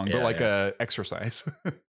 Not a song, but like a exercise.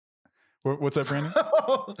 What's that, Brandon?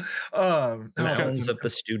 Sounds of the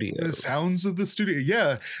studio. The sounds of the studio.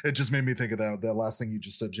 Yeah, it just made me think of that last thing you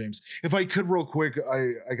just said, James. If I could real quick,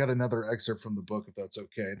 I got another excerpt from the book, if that's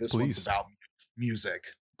okay. This one's about music.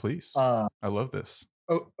 Please. I love this.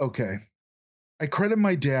 Oh, okay. I credit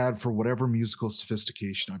my dad for whatever musical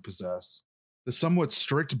sophistication I possess. The somewhat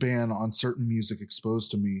strict ban on certain music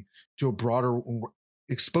exposed me to a broader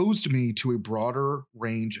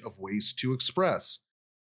range of ways to express.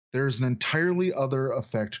 There is an entirely other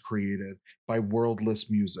effect created by wordless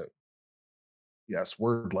music. Yes,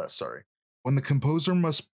 wordless, sorry. When the composer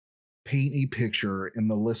must paint a picture in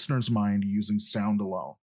the listener's mind using sound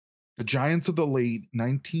alone. The giants of the late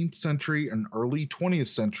 19th century and early 20th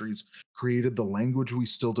centuries created the language we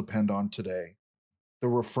still depend on today. The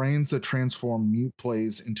refrains that transform mute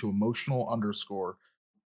plays into emotionally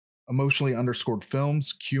underscored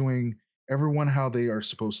films, cueing everyone how they are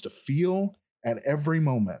supposed to feel at every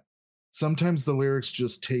moment. Sometimes the lyric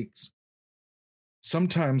just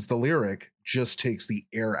takes the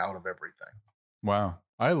air out of everything. Wow.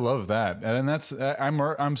 I love that. And that's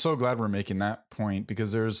I'm so glad we're making that point,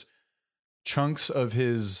 because there's chunks of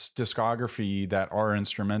his discography that are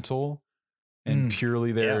instrumental and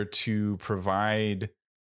purely there to provide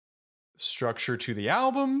structure to the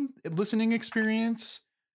album, listening experience,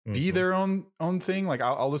 be their own thing. Like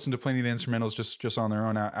I'll listen to plenty of the instrumentals just on their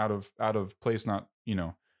own, out of place, not,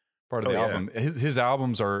 part of the album. His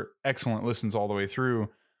albums are excellent listens all the way through.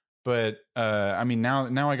 But I mean,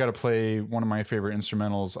 now I got to play one of my favorite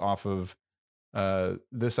instrumentals off of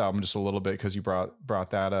this album just a little bit, because you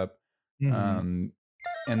brought that up. And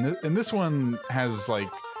this one has like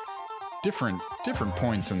different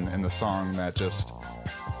points in the song that just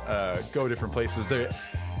go different places. There,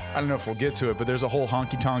 I don't know if we'll get to it, but there's a whole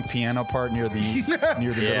honky tonk piano part near the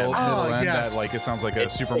middle end that like it sounds like a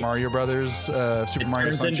Super Mario Brothers Super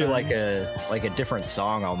Mario Sunshine. Into like a different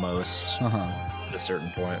song almost at a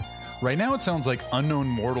certain point. Right now it sounds like Unknown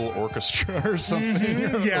Mortal Orchestra or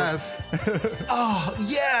something. Yes. Oh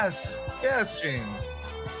yes, James.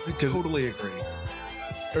 I totally agree.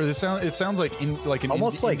 Or it sounds like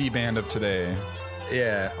almost like indie band of today.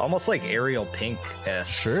 Yeah, almost like Ariel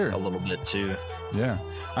Pink-esque a little bit too. Yeah.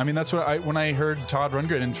 I mean, that's what when I heard Todd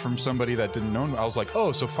Rundgren from somebody that didn't know him, I was like,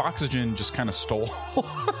 oh, so Foxygen just kind of stole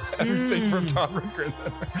everything from Todd Rundgren.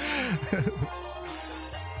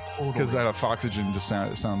 Because that Foxygen just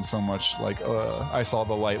sounds so much like I Saw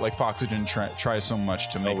the Light. Like Foxygen tries so much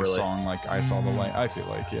to make a song like I Saw the Light, I feel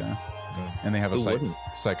like, and they have a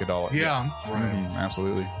psychedelic. Yeah. Right.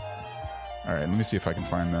 Absolutely. All right, let me see if I can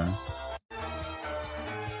find the...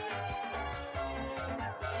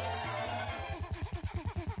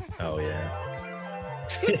 Oh, yeah.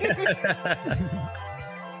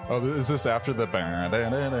 Oh, is this after the...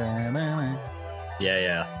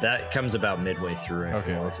 Yeah. That comes about midway through.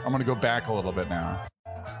 Okay, I'm going to go back a little bit now.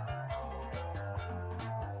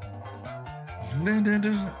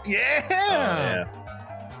 Yeah! Oh, yeah.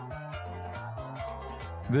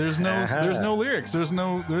 There's no lyrics. There's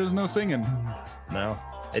no singing. No,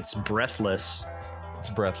 it's breathless. It's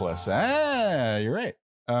breathless. Ah, you're right.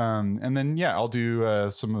 And then I'll do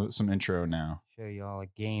some intro now. Show you all a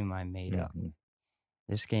game I made up.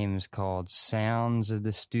 This game is called Sounds of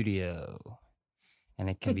the Studio, and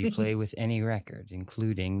it can be played with any record,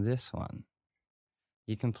 including this one.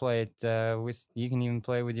 You can play it you can even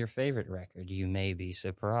play with your favorite record. You may be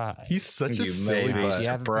surprised. He's such a silly butt. If you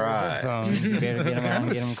have a pair of headphones, you better get them on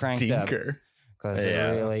and get them cranked up, because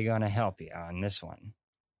they're really going to help you on this one.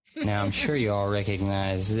 Now, I'm sure you all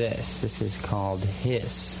recognize this. This is called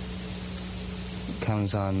Hiss. It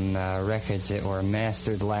comes on records that were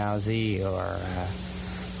mastered lousy or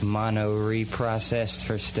mono reprocessed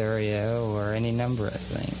for stereo or any number of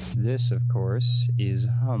things. This, of course, is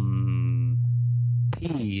hum.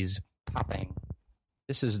 Peas popping.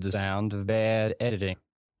 This is the sound of bad editing.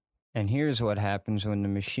 And here's what happens when the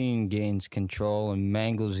machine gains control and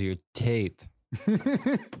mangles your tape.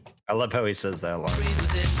 I love how he says that line.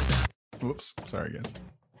 Whoops. Sorry, guys.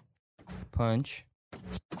 Punch.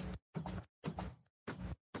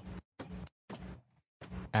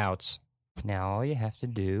 Outs. Now all you have to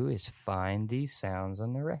do is find these sounds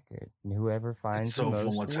on the record. And whoever finds It's so the most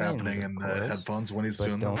fun what's wins, happening in the headphones when he's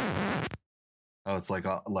doing don't. that. Oh, it's like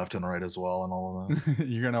left and right as well and all of that.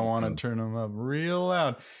 You're going to want to turn them up real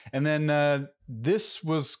loud. And then this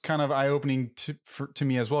was kind of eye-opening to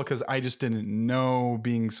me as well, because I just didn't know,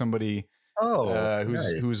 being somebody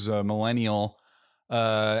who's a millennial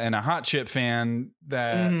and a Hot Chip fan,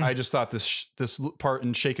 that I just thought this part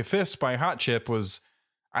in Shake a Fist by Hot Chip was...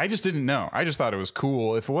 I just didn't know. I just thought it was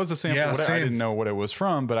cool. If it was a sample, I didn't know what it was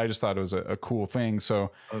from, but I just thought it was a cool thing.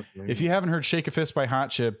 So if you haven't heard Shake a Fist by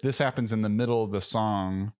Hot Chip, this happens in the middle of the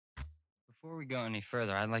song. Before we go any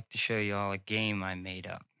further, I'd like to show you all a game I made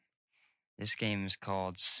up. This game is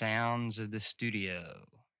called Sounds of the Studio.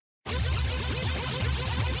 And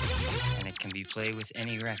it can be played with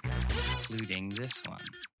any record, including this one.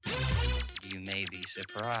 You may be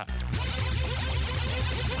surprised.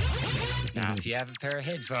 Now, if you have a pair of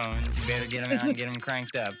headphones, you better get them out and get them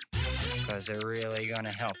cranked up, because they're really going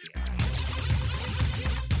to help you.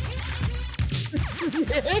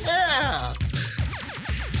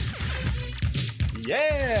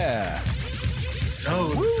 Yeah!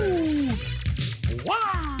 So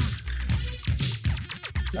Wow!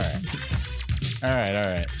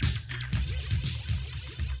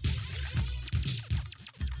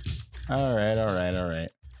 All right.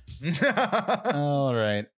 All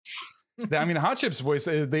right. I mean, Hot Chip's voice,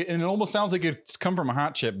 and it almost sounds like it's come from a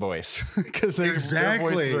Hot Chip voice, because their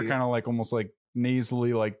voices are kind of like almost like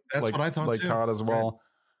nasally, like what I thought like too. Todd as well.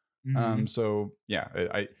 So yeah,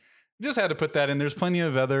 I just had to put that in. There's plenty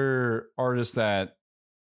of other artists that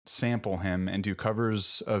sample him and do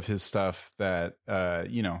covers of his stuff that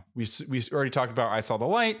we already talked about. I Saw the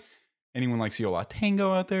Light. Anyone likes Yola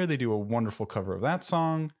Tango out there, they do a wonderful cover of that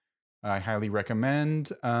song. I highly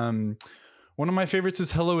recommend. One of my favorites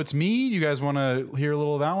is Hello, It's Me. You guys want to hear a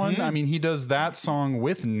little of that one? I mean, he does that song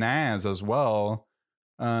with Nas as well.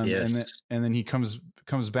 Yes. And then he comes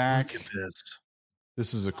back. Look at this.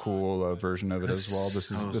 This is a cool version of it as well.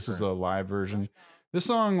 This is a live version. This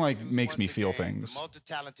song makes me feel things.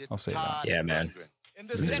 I'll say that. Yeah, man. In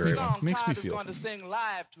this This is next great. song, Makes me Todd is feel going to things. sing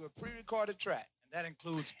live to a pre-recorded track, and that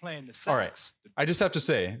includes playing the sax. All right. I just have to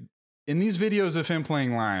say, in these videos of him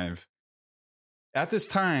playing live, at this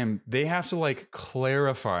time, they have to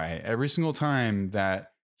clarify every single time that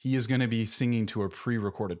he is going to be singing to a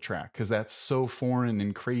pre-recorded track, because that's so foreign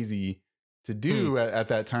and crazy to do at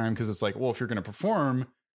that time. Because it's like, well, if you're going to perform,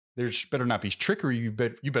 there better not be trickery. You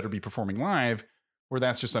better be performing live, where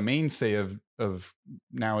that's just a mainstay of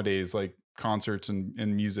nowadays, like concerts and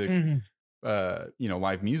music,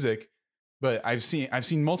 live music. But I've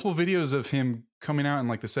seen multiple videos of him coming out in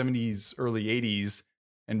the 70s, early 80s,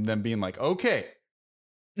 and them being like, okay,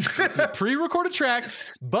 it's a pre-recorded track,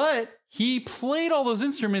 but he played all those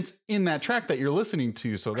instruments in that track that you're listening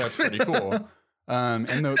to, so that's pretty cool. And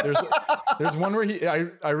there's one where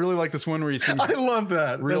I really like this one where he sings. I love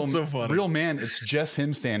that. That's so funny. Real Man. It's just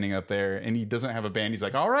him standing up there, and he doesn't have a band. He's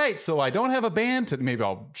like, all right, so I don't have a band. Maybe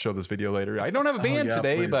I'll show this video later. I don't have a band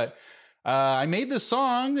today, please. but I made this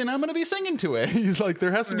song, and I'm going to be singing to it. He's like,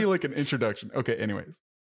 there has to be an introduction. Okay, anyways,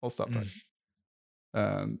 I'll stop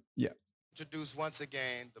talking. Yeah. Introduce once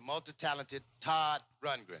again the multi-talented Todd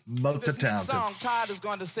Rundgren. Multi-talented. This next song, Todd is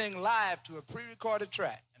going to sing live to a pre-recorded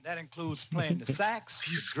track, and that includes playing the sax,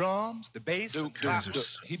 the drums, the bass.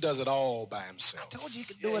 He does it all by himself. I told you he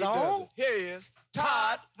could do it all. Here he is,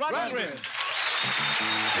 Todd Rundgren.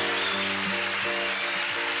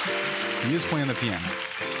 He is playing the piano.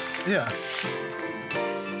 Yeah.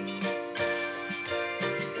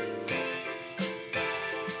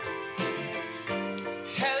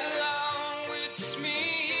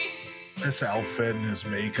 This outfit and his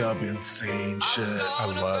makeup, insane shit. I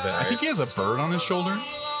love it. I think he has a bird on his shoulder.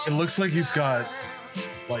 It looks like he's got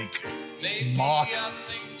like moth.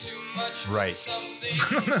 Right.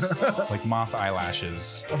 Like moth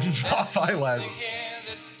eyelashes. Moth eyelashes.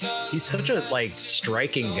 He's such a like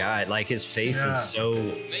striking guy. Like his face is so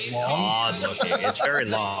odd looking. It's very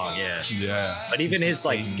long, yeah. Yeah. But even his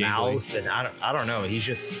like giggly. mouth and I don't know. He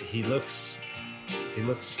looks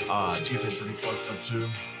odd. His teeth are pretty fucked up too.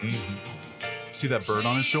 Mm-hmm. See that bird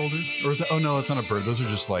on his shoulder? Or is that? Oh no, it's not a bird. Those are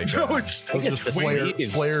just like No, it's the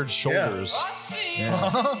flared shoulders. Yeah.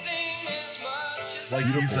 Yeah. Like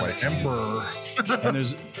he's an emperor.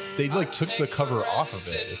 And they like took the cover off of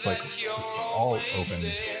it. It's like all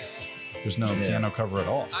open. There's no piano cover at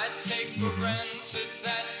all. Mm-hmm.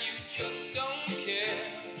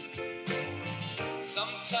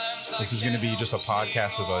 This is going to be just a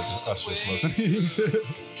podcast of us just listening to.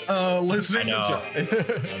 Listening. I know.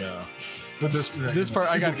 To. I know. But this part,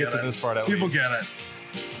 I got to get to this part at People least. get it.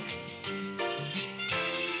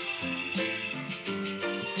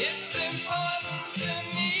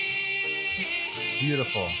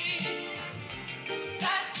 Beautiful.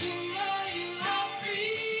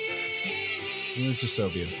 It was just so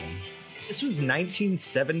beautiful. This was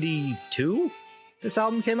 1972. This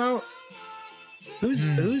album came out.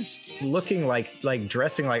 Who's looking like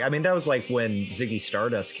dressing like? I mean, that was like when Ziggy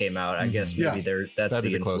Stardust came out. I guess maybe that's That'd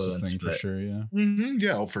the be the closest influence thing for sure. Yeah. Mm-hmm.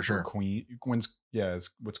 Yeah, for sure. Or Queen. What's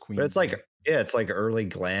Queen? But it's like it's like early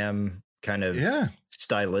glam kind of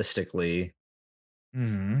stylistically.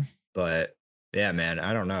 Mm-hmm. But yeah, man,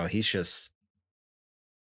 I don't know. He's just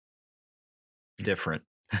different.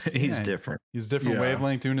 He's different. He's different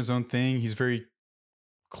wavelength, doing his own thing. He's very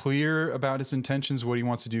clear about his intentions, what he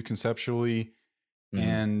wants to do conceptually. Mm-hmm.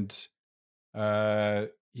 And I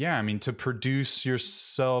mean, to produce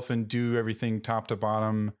yourself and do everything top to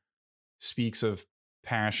bottom speaks of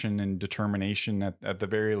passion and determination at the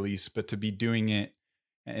very least, but to be doing it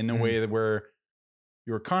in a way that where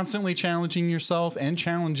you're constantly challenging yourself and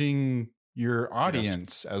challenging your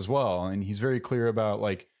audience as well. And he's very clear about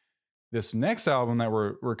like this next album that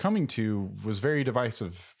we're coming to was very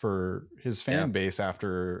divisive for his fan base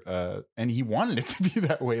after, and he wanted it to be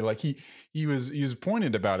that way. Like he was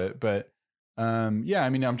pointed about it, but I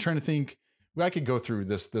mean, I'm trying to think. I could go through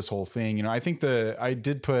this whole thing. You know, I think I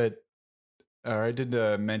did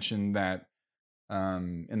mention that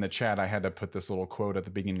in the chat. I had to put this little quote at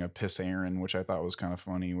the beginning of "Piss Aaron," which I thought was kind of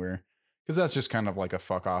funny, because that's just kind of like a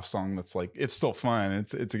fuck off song. That's like it's still fun.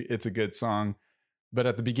 It's a good song. But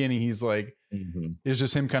at the beginning, he's like, it's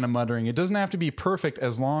just him kind of muttering, it doesn't have to be perfect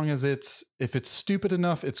as long as if it's stupid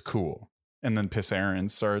enough, it's cool. And then Piss Aaron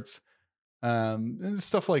starts. And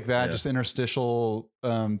stuff like that, just interstitial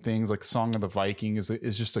things like the Song of the Viking is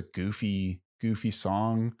just a goofy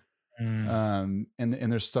song. And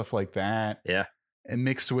there's stuff like that. Yeah. And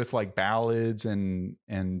mixed with like ballads and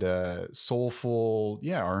soulful,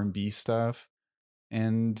 R&B stuff.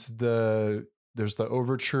 And there's the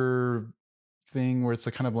overture thing where it's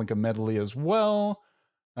kind of like a medley as well.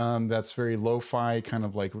 That's very lo-fi, kind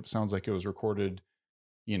of like sounds like it was recorded,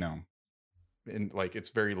 you know, in like it's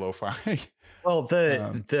very lo-fi. Well,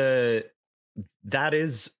 that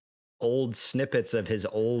is old snippets of his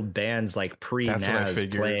old bands like pre-Nas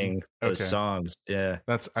playing those songs. Yeah,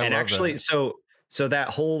 actually that. So that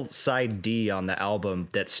whole side D on the album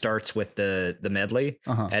that starts with the medley,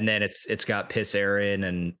 and then it's got Piss Aaron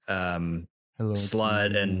and Hello,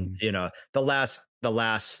 Slut, and you know the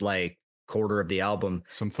last like quarter of the album.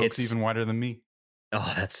 Some folks even wider than me.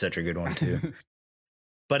 Oh, that's such a good one too.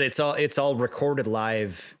 But it's all recorded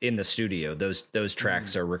live in the studio. Those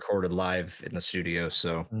tracks are recorded live in the studio,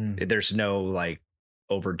 so there's no like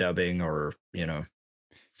overdubbing or you know.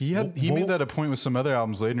 He made that a point with some other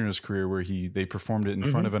albums later in his career where they performed it in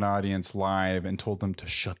front of an audience live and told them to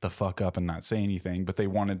shut the fuck up and not say anything, but they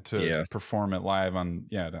wanted to perform it live on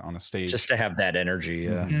a stage just to have that energy.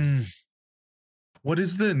 Yeah. What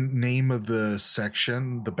is the name of the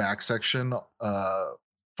section, the back section,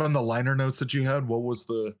 from the liner notes that you had? What was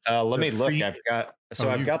the? Let me look. I've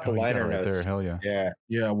got the liner notes there. Hell yeah.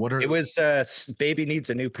 Yeah. What are? It was "Baby Needs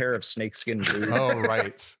a New Pair of Snakeskin Boots." Oh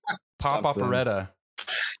right, Pop Operetta.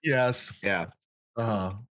 Yes. Yeah.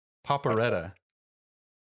 Poparetta.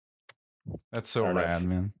 That's so rad,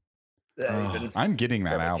 man. I'm getting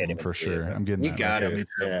that album for sure. I'm getting that. You got it.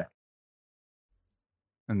 Yeah.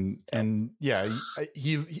 And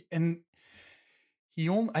he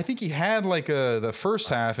only, I think he had like the first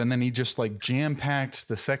half, and then he just like jam packed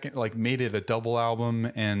the second, like made it a double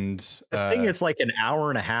album. And the thing is like an hour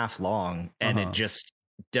and a half long, and it just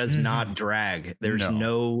does not drag. There's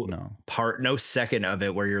no second of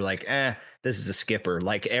it where you're like, this is a skipper.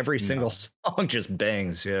 Like every single song just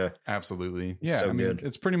bangs. Yeah, absolutely. Yeah, so I mean, good.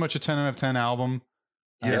 it's pretty much a 10 out of 10 album.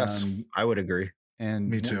 Yes, I would agree. And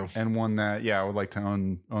me too. And one that, I would like to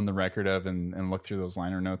own the record of and look through those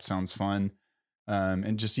liner notes. Sounds fun.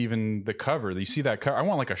 And just even the cover, you see that cover. I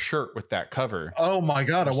want like a shirt with that cover. Oh my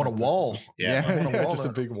God. I want a wall. Yeah, just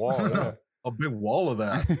a big wall. Yeah. A big wall of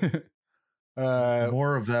that.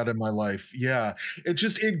 More of that in my life. Yeah. It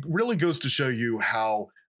really goes to show you how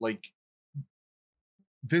like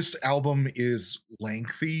this album is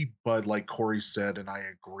lengthy, but like Corey said, and I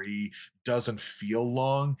agree, doesn't feel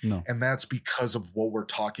long. No. And that's because of what we're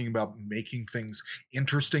talking about, making things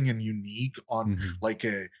interesting and unique on like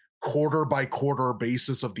a quarter by quarter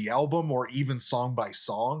basis of the album, or even song by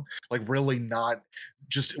song, like really not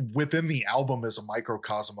just within the album as a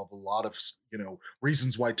microcosm of a lot of,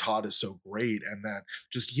 reasons why Todd is so great. And that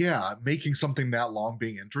just, making something that long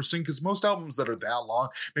being interesting, because most albums that are that long,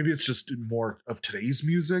 maybe it's just more of today's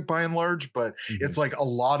music by and large, but it's like a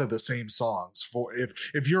lot of the same songs. For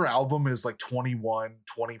if your album is like 21,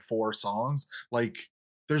 24 songs, like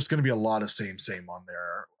there's going to be a lot of same on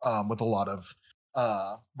there, with a lot of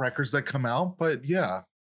records that come out. But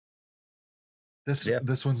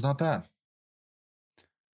this one's not that.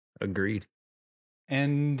 Agreed.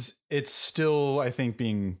 And it's still, I think,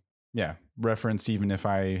 being referenced, even if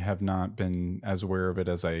I have not been as aware of it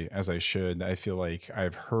as I should. I feel like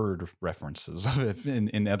I've heard references of it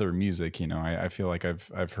in other music. I feel like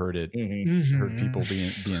I've heard it, heard people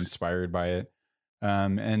be inspired by it.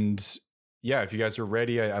 And if you guys are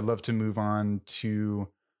ready, I'd love to move on to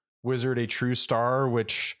Wizard, A True Star,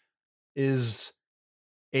 which is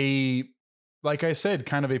like I said,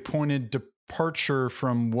 kind of a pointed departure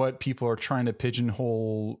from what people are trying to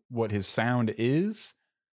pigeonhole what his sound is,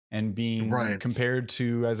 and being compared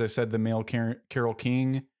to, as I said, the male Carole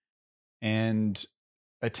King, and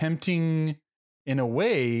attempting in a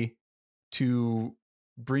way to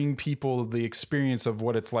bring people the experience of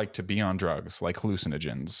what it's like to be on drugs, like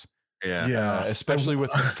hallucinogens. Especially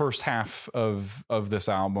with the first half of this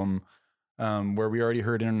album, where we already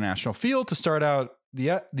heard International Feel to start out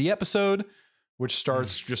the episode, which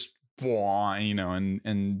starts just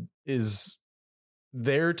and is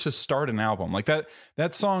there to start an album. Like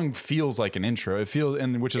that song feels like an intro. It feels,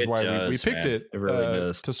 and which is why we picked it. It really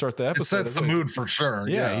does to start the episode. It sets the mood for sure.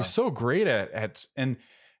 Yeah, he's so great at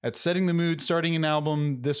setting the mood, starting an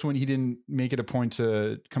album. This one, he didn't make it a point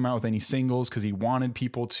to come out with any singles because he wanted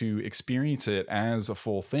people to experience it as a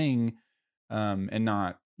full thing, and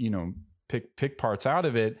not, pick parts out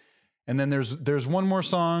of it. And then there's one more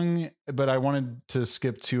song, but I wanted to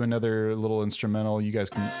skip to another little instrumental. You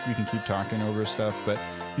can keep talking over stuff, but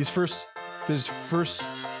these first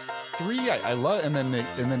three I love, and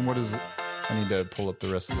then what is it? I need to pull up the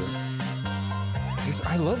rest of it.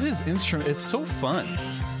 I love his instrument. It's so fun.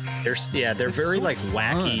 They're very so like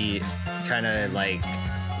wacky, kind of like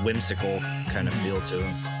whimsical kind of feel to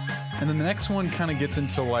them. And then the next one kind of gets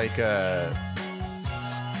into like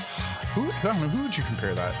who would you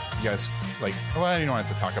compare that? You guys like? Well, I don't have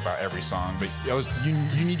to talk about every song, but you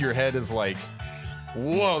need your head is like,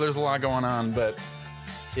 whoa, there's a lot going on, but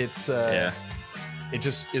it's it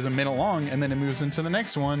just is a minute long, and then it moves into the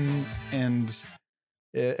next one, and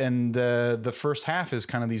the first half is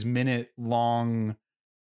kind of these minute long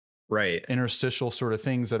interstitial sort of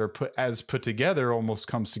things that are put together, almost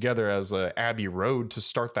comes together as a Abbey Road to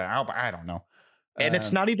start the album. I don't know. And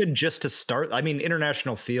it's not even just to start. I mean,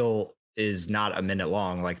 International Feel is not a minute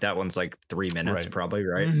long. Like that one's like 3 minutes probably,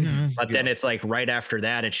 right? But then it's like right after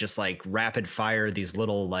that, it's just like rapid fire, these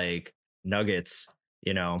little like nuggets,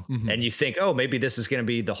 and you think, oh, maybe this is going to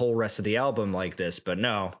be the whole rest of the album like this, but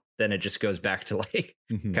no, then it just goes back to like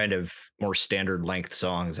kind of more standard length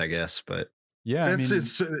songs, I guess. But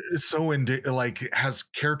it's so like has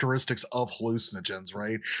characteristics of hallucinogens,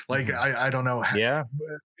 right? Like I don't know how,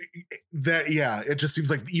 it just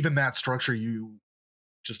seems like even that structure you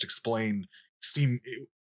just explained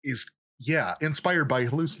is inspired by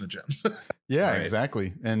hallucinogens.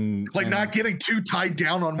 Exactly. And like not getting too tied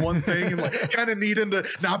down on one thing, and like kind of needing to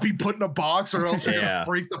not be put in a box or else you're gonna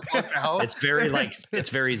freak the fuck out. It's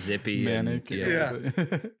very zippy, manic,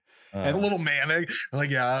 and a little manic,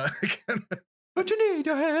 like but you need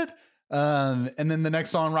your head. And then the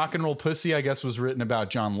next song, Rock and Roll Pussy, I guess was written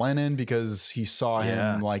about John Lennon because he saw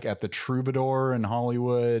him like at the Troubadour in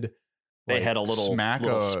Hollywood. They had a little smack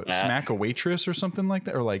a waitress or something like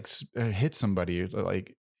that, or like hit somebody,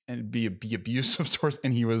 like, and be abusive towards.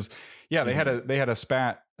 And he was, they had a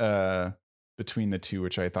spat between the two,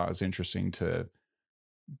 which I thought was interesting to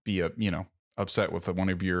be upset with one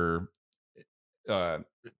of your people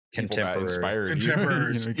that inspired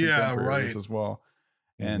contemporaries. you, contemporaries as well.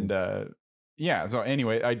 And so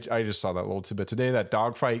anyway, I just saw that little tidbit today, that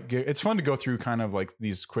Dogfight. It's fun to go through kind of like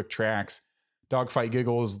these quick tracks. Dogfight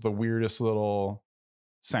Giggle is the weirdest little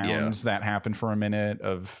sounds that happen for a minute.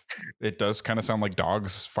 It does kind of sound like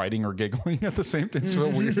dogs fighting or giggling at the same time. It's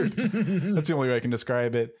real weird. That's the only way I can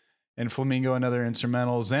describe it. And Flamingo, another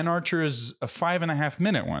instrumental. Zen Archer is a 5.5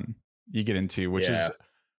 minute one you get into, which is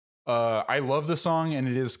I love the song, and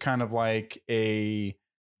it is kind of like a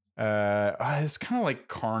it's kind of like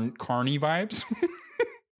Carney vibes.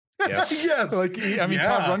 Yeah. Yes. Like, I mean,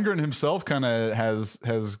 Todd Rundgren himself kind of has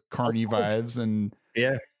Carney vibes, and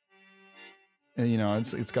you know,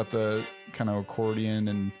 it's got the kind of accordion,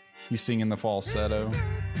 and he's singing the falsetto.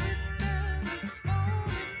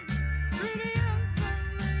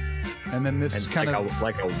 And then this is kind of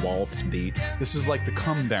like a waltz beat. This is like the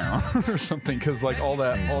come down or something, because like all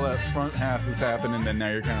that front half is happening, and then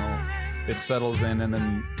now you're kind of, it settles in, and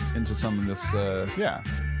then into some of this. The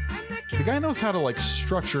guy knows how to like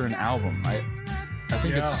structure an album. I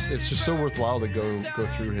think it's just so worthwhile to go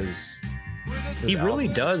through his he really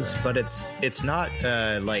does, but it's not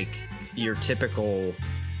like your typical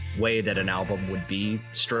way that an album would be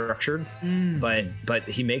structured, but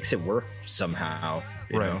he makes it work somehow.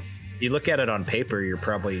 You know? You look at it on paper, you're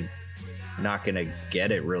probably not going to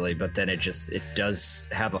get it really, but then it does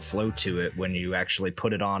have a flow to it when you actually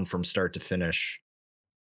put it on from start to finish.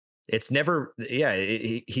 It's never,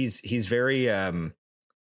 he's very,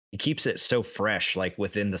 he keeps it so fresh, like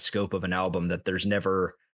within the scope of an album, that there's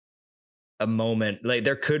never a moment, like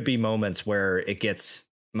there could be moments where it gets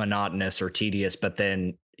monotonous or tedious, but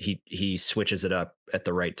then he switches it up at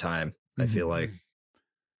the right time. I feel like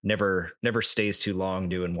never stays too long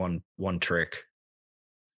doing one trick.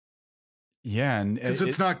 Yeah, and because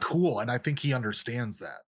it's not cool, and I think he understands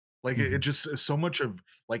that. Like it just is so much of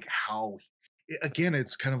like how, again,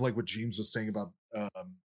 it's kind of like what James was saying about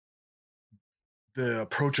the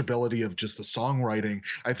approachability of just the songwriting.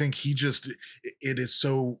 I think he just, it is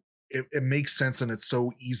so, it makes sense, and it's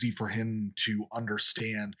so easy for him to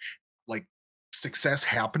understand like success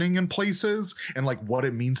happening in places, and like what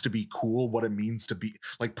it means to be cool, what it means to be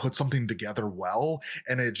like put something together well.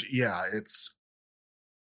 And he's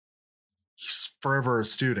forever a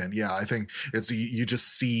student. Yeah, I think it's, you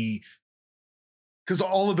just see, because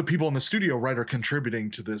all of the people in the studio, right, are contributing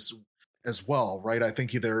to this as well, right? I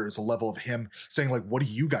think there is a level of him saying like, what do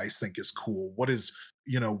you guys think is cool? What is,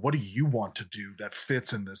 what do you want to do that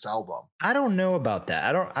fits in this album? I don't know about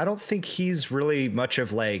that. I don't think he's really much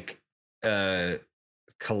of like a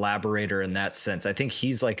collaborator in that sense. I think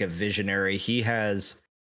he's like a visionary. He has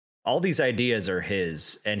all these ideas are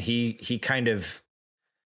his, and he kind of,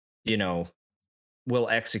 will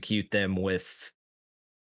execute them with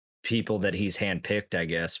people that he's handpicked, I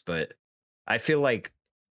guess. But I feel like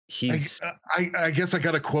he's, I guess I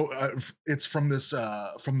got a quote. It's from this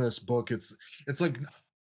book. It's like,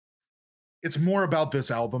 it's more about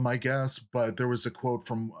this album, I guess. But there was a quote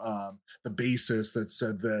from the bassist that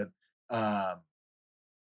said that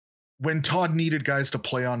when Todd needed guys to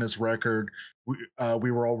play on his record,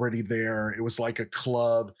 we were already there. It was like a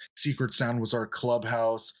club. Secret Sound was our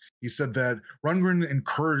clubhouse. He said that Rundgren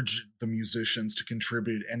encouraged the musicians to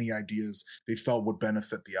contribute any ideas they felt would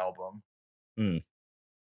benefit the album.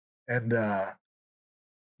 And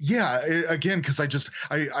again, because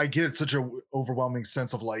I get such an overwhelming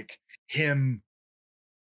sense of like him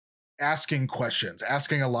asking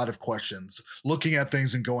a lot of questions, looking at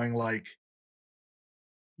things and going like,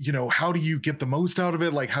 how do you get the most out of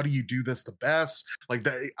it? Like, how do you do this the best? Like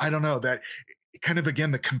that, I don't know, that kind of, again,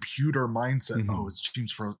 the computer mindset. Oh, it's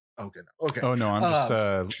James for okay. Oh no, I'm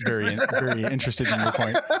just very, very interested in your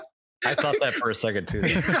point. I thought that for a second too.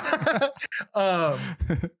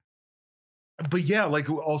 But yeah, like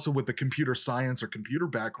also with the computer science or computer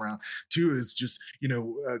background too, is just,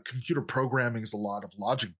 computer programming is a lot of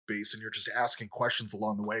logic based, and you're just asking questions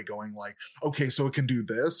along the way going like, okay, so it can do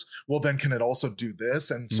this. Well, then can it also do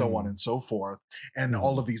this? And so on and so forth. And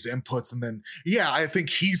all of these inputs. And then, I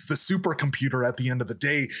think he's the supercomputer at the end of the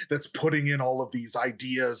day that's putting in all of these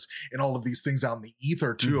ideas and all of these things out in the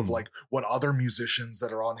ether too, of like what other musicians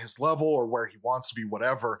that are on his level or where he wants to be,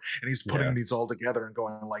 whatever. And he's putting these all together and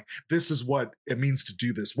going like, this is what it means to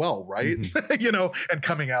do this well, right? And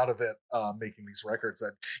coming out of it, making these records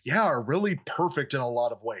that are really perfect in a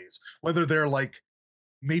lot of ways, whether they're like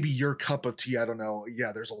maybe your cup of tea. I don't know.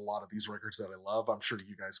 There's a lot of these records that I love. I'm sure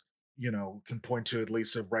you guys can point to at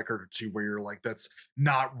least a record or two where you're like, that's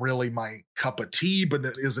not really my cup of tea, but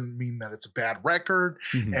it doesn't mean that it's a bad record.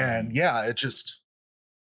 And it just,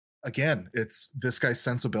 again, it's this guy's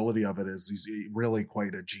sensibility of it is he's really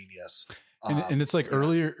quite a genius. And it's like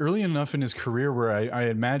early enough in his career where I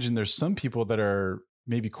imagine there's some people that are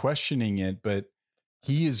maybe questioning it, but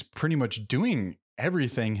he is pretty much doing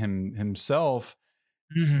everything himself.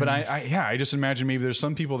 Mm-hmm. But I just imagine maybe there's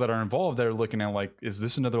some people that are involved that are looking at like, is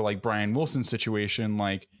this another like Brian Wilson situation?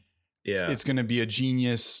 Like, it's going to be a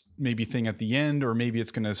genius maybe thing at the end, or maybe is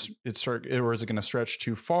it going to stretch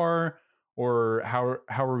too far? Or how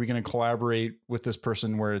are we going to collaborate with this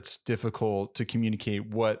person where it's difficult to communicate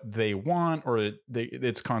what they want, or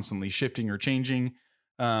it's constantly shifting or changing.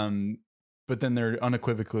 But then they're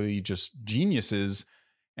unequivocally just geniuses.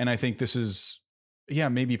 And I think this is,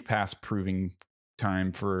 maybe past proving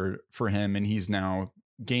time for him. And he's now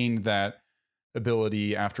gained that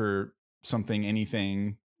ability after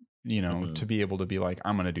anything, to be able to be like,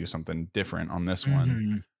 I'm going to do something different on this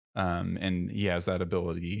one. And he has that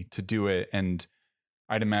ability to do it. And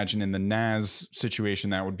I'd imagine in the Nas situation,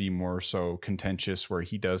 that would be more so contentious, where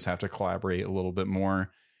he does have to collaborate a little bit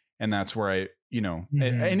more. And that's where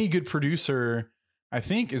any good producer, I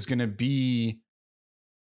think, is going to be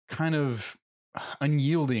kind of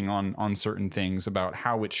unyielding on certain things about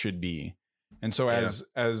how it should be. And so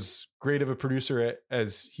as great of a producer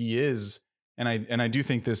as he is, and I do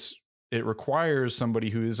think it requires somebody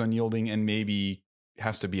who is unyielding and maybe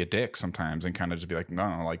has to be a dick sometimes and kind of just be like,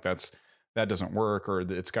 no, like that doesn't work, or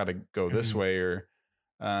it's got to go this way, or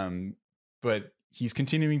but he's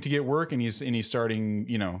continuing to get work, and he's starting,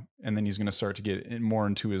 and then he's going to start to get more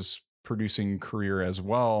into his producing career as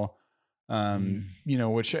well.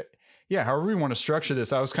 Which however we want to structure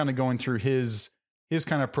this, I was kind of going through his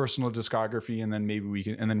kind of personal discography, and then maybe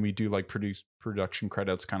we do like production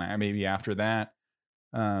credits kind of maybe after that.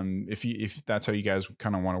 If that's how you guys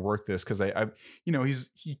kind of want to work this, because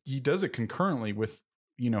he does it concurrently with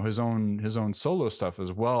his own solo stuff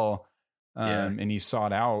as well, and he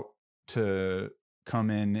sought out to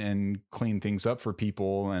come in and clean things up for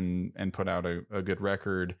people and put out a good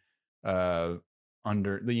record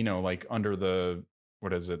under the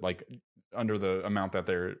what is it, like under the amount that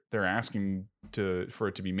they're asking for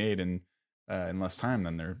it to be made in less time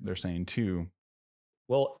than they're saying too.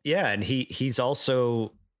 Well, yeah, and he's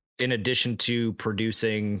also, in addition to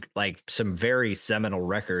producing like some very seminal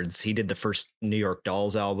records, he did the first New York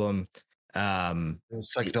Dolls album,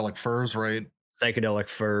 Psychedelic Furs, right? Psychedelic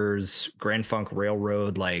Furs, Grand Funk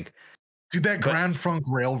Railroad, like. Dude, that Grand Funk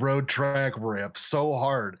Railroad track rips so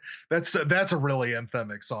hard. That's a really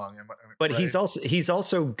anthemic song. But right? he's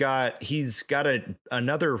also got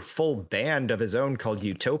another full band of his own called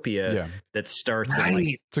Utopia that starts. Right. In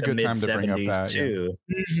like it's a good time to bring up that too.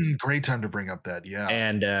 Yeah. Great time to bring up that. Yeah.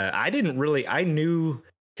 And I knew,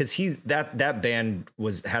 because that band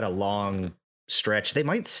had a long stretch. They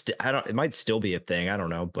might it might still be a thing, I don't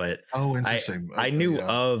know, but interesting. I knew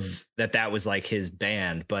of that was like his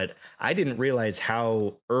band, but I didn't realize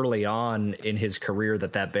how early on in his career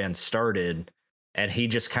that band started, and he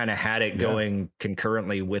just kind of had it going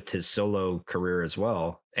concurrently with his solo career as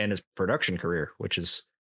well, and his production career, which is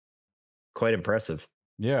quite impressive.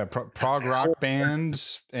 Prog rock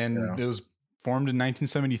band, and it was formed in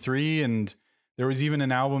 1973, and there was even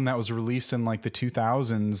an album that was released in like the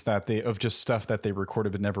 2000s of just stuff that they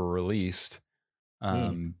recorded but never released.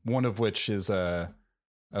 One of which is a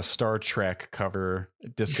Star Trek cover,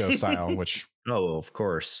 disco style, which of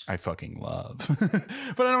course I fucking love.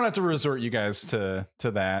 But I don't have to resort you guys to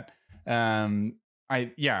that. That's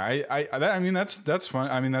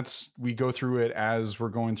fun. I mean, we go through it as we're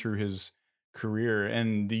going through his career,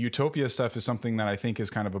 and the Utopia stuff is something that I think is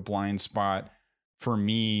kind of a blind spot for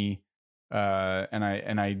me. And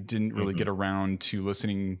I didn't really get around to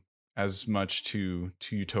listening as much to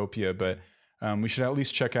Utopia, but we should at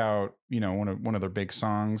least check out, one of their big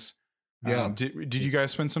songs. Yeah. Did you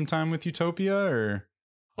guys spend some time with Utopia, or?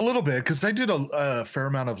 A little bit, because I did a fair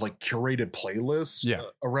amount of like curated playlists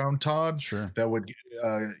around Todd. Sure. That would,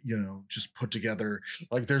 just put together,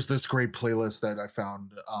 like there's this great playlist that I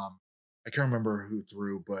found. I can't remember who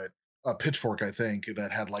threw, but Pitchfork, I think,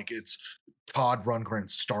 that had like it's Todd Rundgren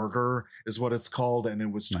Starter is what it's called, and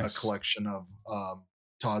it was a collection of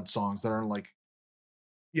Todd songs that are like,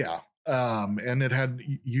 and it had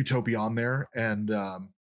Utopia on there, and there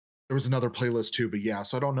was another playlist too. But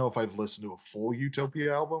so I don't know if I've listened to a full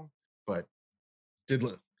Utopia album, but did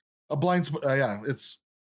a blind spot. It's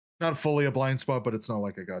not fully a blind spot, but it's not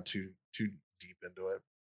like I got too deep into it.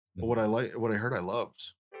 But what I heard, I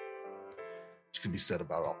loved. Which can be said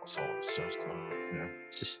about almost all of his stuff. So, yeah.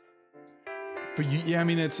 But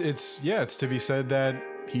it's to be said that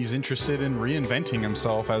he's interested in reinventing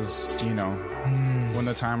himself, as when when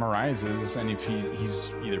the time arises, and if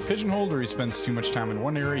he's either pigeonholed or he spends too much time in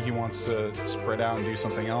one area, he wants to spread out and do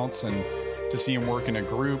something else. And to see him work in a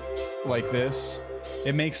group like this,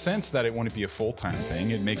 it makes sense that it wouldn't be a full-time thing.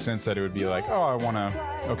 It makes sense that it would be like, oh, I'm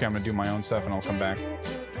gonna do my own stuff and I'll come back.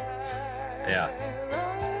 Yeah.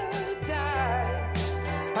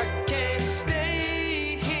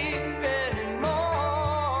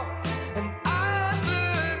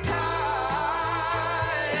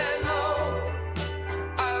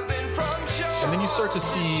 And then you start to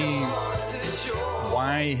see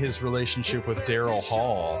why his relationship with Daryl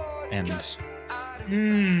Hall and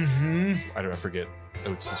I forget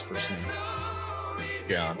what's his first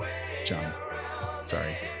name. John.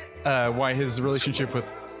 Sorry. Why his relationship with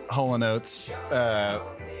Hall & Oates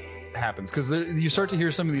happens, because you start to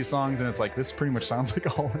hear some of these songs and it's like, this pretty much sounds like a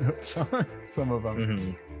Hall & Oates song. Some of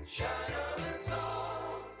them.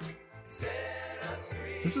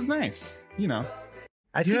 This is nice, you know.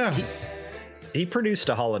 I think he produced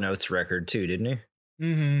a Hall & Oates record too, didn't he?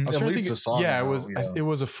 At least a song. Yeah, it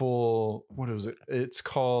was a full. What was it? It's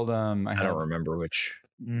called. I don't remember which.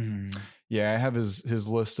 Yeah, I have his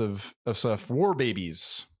list of stuff. War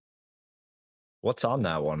Babies. What's on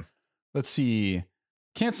that one? Let's see.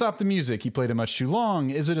 Can't Stop the Music. He played it much too long.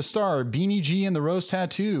 Is It a Star? Beanie G and the Rose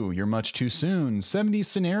Tattoo. You're Much Too Soon. 70s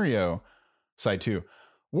Scenario. Side 2.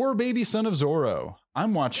 War Baby, Son of Zorro.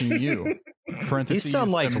 I'm Watching You. Parentheses. These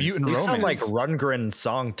sound like Mutant Romance. Sound like Rundgren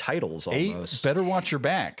song titles almost. 8. Better Watch Your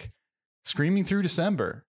Back. Screaming Through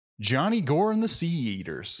December. Johnny Gore and the Sea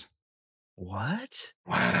Eaters. What?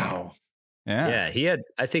 Wow. Yeah.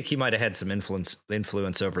 I think he might have had some influence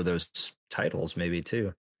over those titles, maybe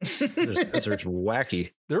too. Those are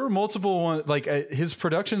wacky. There were multiple ones. Like his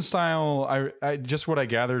production style. I just what I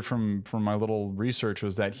gathered from my little research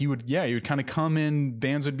was that he would kind of come in.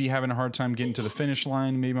 Bands would be having a hard time getting to the finish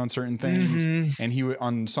line, maybe on certain things, and he would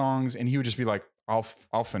on songs, and he would just be like, "I'll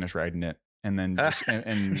finish writing it." And then just,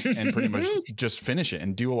 and pretty much just finish it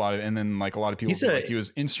and do a lot of it. And then like a lot of people he was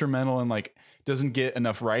instrumental and like doesn't get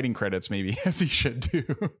enough writing credits maybe as he should do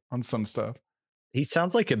on some stuff. He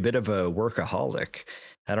sounds like a bit of a workaholic.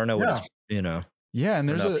 I don't know what Yeah, and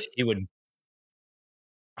there's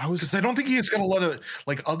because I don't think he's got a lot of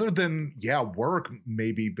like other than work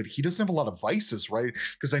maybe, but he doesn't have a lot of vices, right?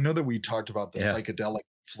 Because I know that we talked about the psychedelic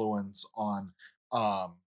influence on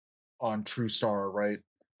True Star, right?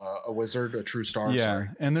 A Wizard, a True Star. Yeah, sorry.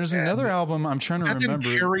 And there's another album I'm trying to remember.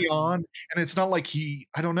 Didn't carry on, and it's not like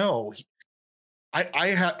I don't know.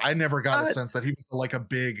 I never got a sense that he was like a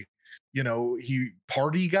big, he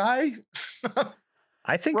party guy.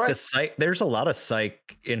 I think there's a lot of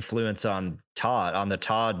psych influence on the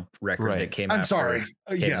Todd record that came out. I'm sorry.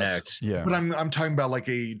 Yes. Next. Yeah. But I'm talking about like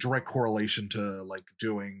a direct correlation to like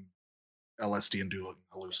doing LSD and doing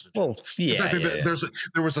hallucinogens. Well, I think that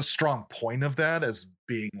there was a strong point of that as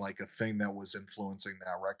being like a thing that was influencing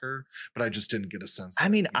that record, but I just didn't get a sense. I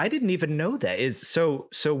mean, I didn't even know that. So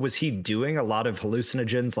was he doing a lot of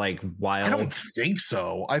hallucinogens like while? I don't think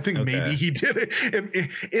so. I think maybe he did it.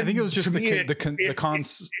 I think it was just the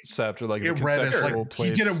concept or like the conceptual place.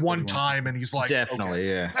 He did it one time and he's like,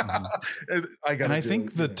 definitely, I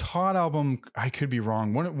think the Todd album, I could be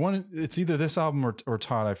wrong. One, it's either this album or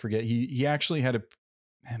Todd. I forget. He actually had it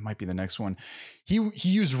might be the next one. He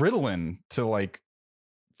used Ritalin to like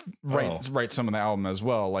write some of the album as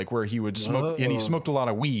well, like where he would smoke, and he smoked a lot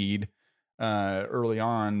of weed early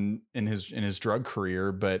on in his drug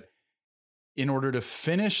career, but in order to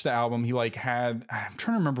finish the album he I'm trying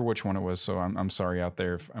to remember which one it was, so I'm sorry out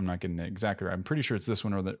there if I'm not getting it exactly right. I'm pretty sure it's this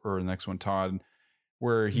one or the next one, Todd,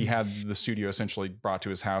 where he had the studio essentially brought to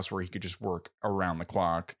his house where he could just work around the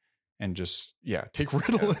clock and just take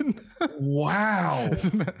Ritalin. Wow.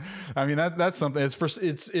 I mean that's something.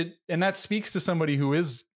 And that speaks to somebody who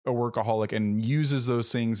is a workaholic and uses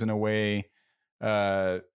those things in a way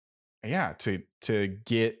to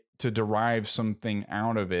get to derive something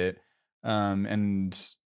out of it. And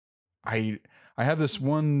I have this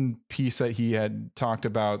one piece that he had talked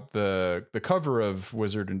about the cover of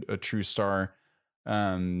Wizard and a True Star.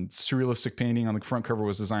 Surrealistic painting on the front cover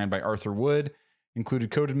was designed by Arthur Wood.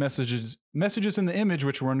 Included coded messages in the image,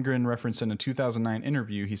 which Rundgren referenced in a 2009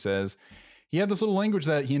 interview. He says he had this little language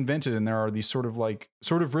that he invented, and there are these sort of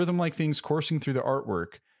rhythm-like things coursing through the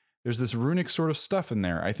artwork. There's this runic sort of stuff in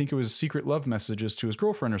there. I think it was secret love messages to his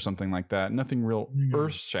girlfriend or something like that. Nothing real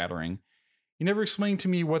earth-shattering. He never explained to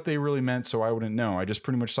me what they really meant, so I wouldn't know. I just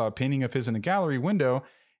pretty much saw a painting of his in a gallery window,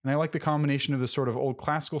 and I like the combination of this sort of old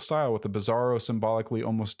classical style with the bizarro, symbolically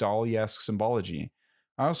almost Dali-esque symbology.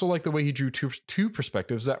 I also like the way he drew two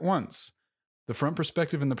perspectives at once. The front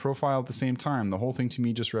perspective and the profile at the same time. The whole thing to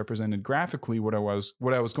me just represented graphically what I was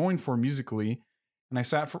going for musically. And I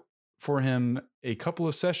sat for him a couple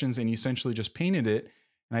of sessions and he essentially just painted it.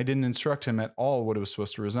 And I didn't instruct him at all what it was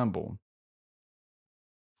supposed to resemble.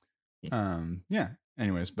 Yeah.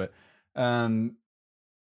 Anyways, but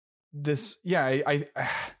this, yeah,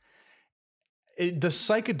 the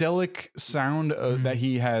psychedelic sound that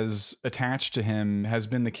he has attached to him has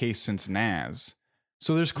been the case since Nas.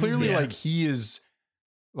 So there's clearly like he is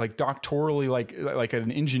like doctorally like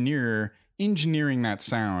an engineer engineering that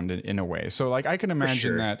sound in a way. So like I can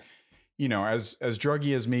imagine that, you know, as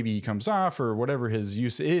druggy as maybe he comes off or whatever his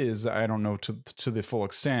use is, I don't know to the full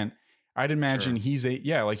extent. I'd imagine he's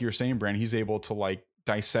like you're saying, Brand, he's able to like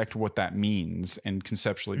dissect what that means and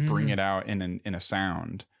conceptually bring it out in a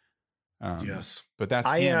sound. Yes, but that's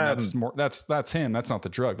him. That's more. That's him. That's not the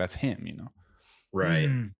drug. That's him. You know. Right.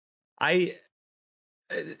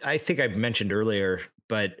 I think I mentioned earlier,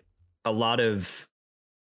 but a lot of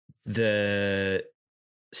the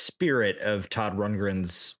spirit of Todd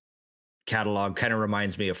Rundgren's catalog kind of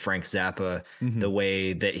reminds me of Frank Zappa, the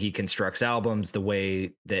way that he constructs albums, the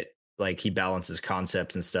way that like he balances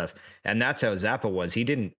concepts and stuff. And that's how Zappa was. He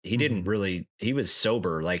didn't really, he was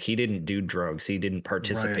sober. Like he didn't do drugs. He didn't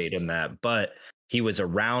participate in that, but he was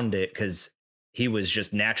around it because he was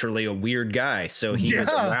just naturally a weird guy. So he was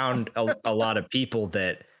around a lot of people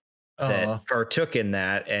that partook in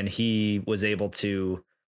that. And he was able to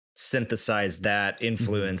synthesize that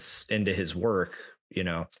influence into his work, you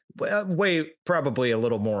know, way probably a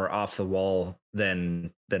little more off the wall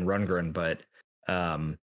than Rundgren, but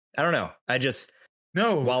I don't know. I just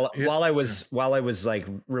while I was like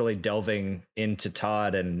really delving into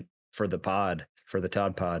Todd and for the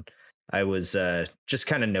Todd Pod, I was just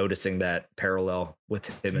kind of noticing that parallel with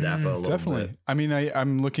him and Appa a little definitely bit. I mean,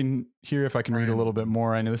 I'm looking here if I can read a little bit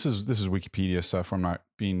more. I know this is Wikipedia stuff. I'm not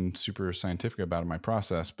being super scientific about it in my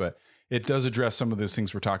process, but it does address some of those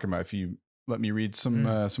things we're talking about. If you let me read some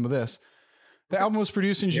of this. The album was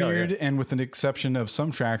produced, engineered, and with an exception of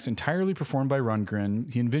some tracks, entirely performed by Rundgren.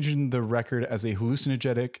 He envisioned the record as a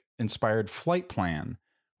hallucinogenic-inspired flight plan,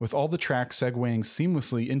 with all the tracks segueing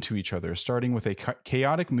seamlessly into each other, starting with a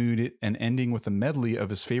chaotic mood and ending with a medley of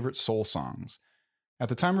his favorite soul songs. At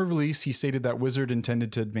the time of release, he stated that Wizard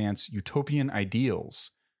intended to advance utopian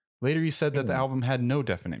ideals. Later, he said that the album had no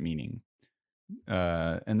definite meaning.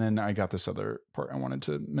 And then I got this other part I wanted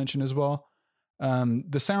to mention as well.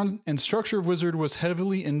 The sound and structure of Wizard was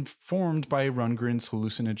heavily informed by Rundgren's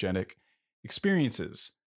hallucinogenic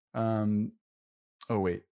experiences. He did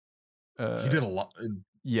a lot.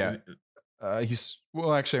 Yeah.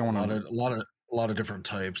 Actually, I want to a lot of different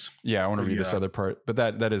types. Yeah, I want to read this other part, but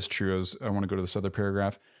that is true. I want to go to this other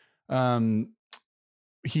paragraph.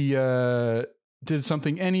 He did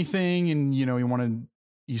something, anything, and you know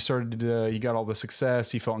he got all the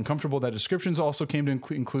success. He felt uncomfortable. That descriptions also came to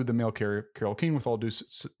include the male Carole King. With all due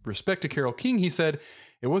respect to Carole King, he said,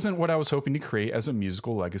 "It wasn't what I was hoping to create as a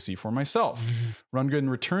musical legacy for myself." Rundgren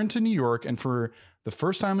returned to New York and for the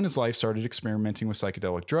first time in his life started experimenting with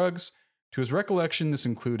psychedelic drugs. To his recollection, this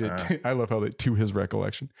included, I love how to his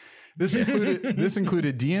recollection. This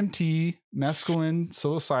included DMT, mescaline,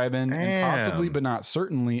 psilocybin, and possibly, but not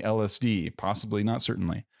certainly LSD. Possibly, not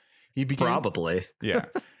certainly. He began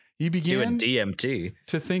doing DMT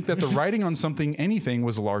to think that the writing on something, anything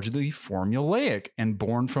was largely formulaic and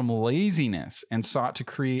born from laziness, and sought to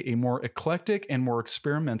create a more eclectic and more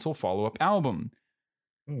experimental follow-up album.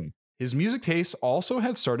 His music tastes also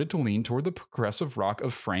had started to lean toward the progressive rock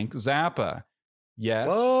of Frank Zappa. Yes.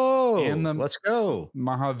 And the let's go.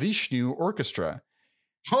 Mahavishnu Orchestra.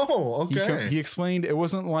 Oh, okay. He explained it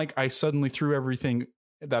wasn't like I suddenly threw everything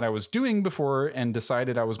that I was doing before and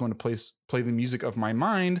decided I was going to play the music of my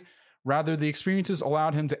mind. Rather, the experiences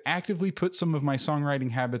allowed him to actively put some of my songwriting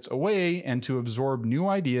habits away and to absorb new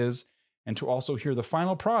ideas and to also hear the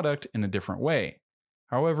final product in a different way.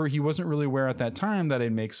 However, he wasn't really aware at that time that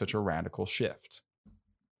I'd make such a radical shift.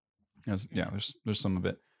 There's some of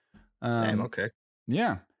it. Okay.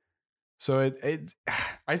 Yeah. So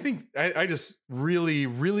I think I just really,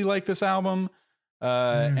 really like this album.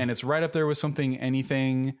 And it's right up there with Something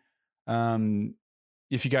Anything.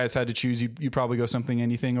 If you guys had to choose, you'd probably go Something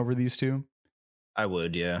Anything over these two. I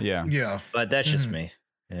would, yeah. Yeah. But that's just me.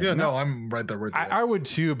 Yeah, no, I'm right there with you. I would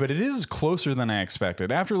too, but it is closer than I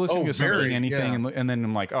expected. After listening to Something Anything, and then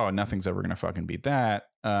I'm like, oh, nothing's ever gonna fucking beat that.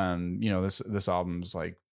 This album's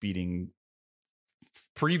like beating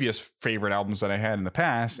previous favorite albums that I had in the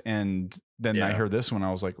past, and then I heard this one,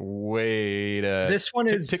 I was like, wait, this one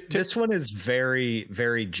is very,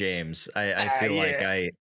 very James. I feel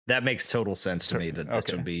like that makes total sense to me that this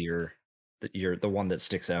would be your you're the one that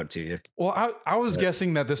sticks out to you. Well, I was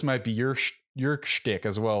guessing that this might be your shtick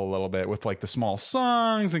as well, a little bit, with like the small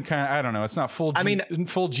songs and kind of, I don't know, it's not full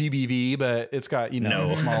full GBV, but it's got,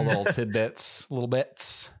 small little tidbits, little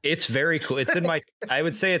bits. It's very cool. It's in my I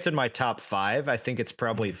would say it's in my top 5. I think it's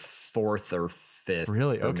probably 4th or 5th.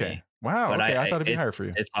 Really? Okay. Me. Wow. But okay. I thought it'd be higher for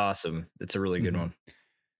you. It's awesome. It's a really good one.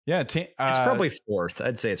 Yeah, it's probably 4th.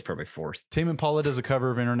 I'd say it's probably 4th. Tame Impala does a cover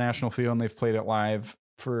of International Feel, and they've played it live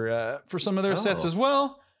for some of their sets as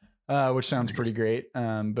well, which sounds pretty great.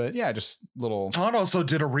 But yeah, just little. Todd also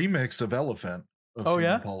did a remix of Elephant. Of Tame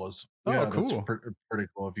Impala's. Yeah, cool. That's pretty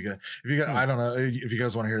cool. If you got, I don't know if you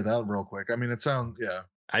guys want to hear that real quick. I mean, it sounds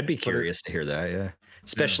I'd be curious to hear that. Yeah,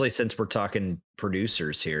 especially since we're talking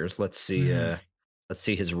producers here. Let's see. Let's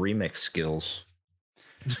see his remix skills.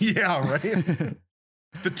 Yeah, right.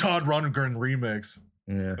 The Todd Rundgren remix.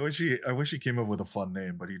 Yeah. I wish he came up with a fun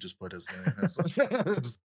name, but he just put his name.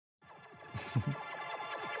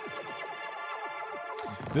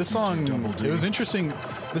 This song, it was interesting.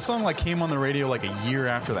 This song like came on the radio like a year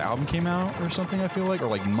after the album came out or something, I feel like, or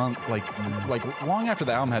like long after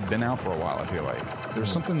the album had been out for a while, I feel like. There's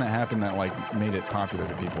something that happened that like made it popular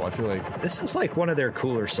to people. I feel like this is like one of their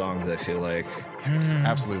cooler songs, I feel like.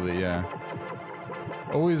 Absolutely, yeah.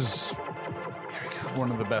 Always one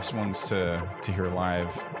of the best ones to hear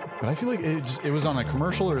live. But I feel like it was on a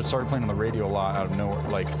commercial, or it started playing on the radio a lot out of nowhere,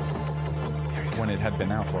 like when it had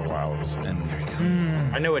been out for a while.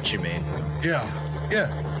 I know what you mean. Yeah.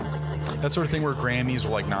 That sort of thing where Grammys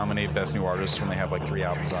will like nominate Best New Artists when they have like 3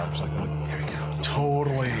 albums out or something.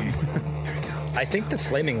 Totally. I think the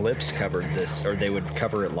Flaming Lips covered this, or they would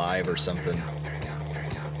cover it live or something.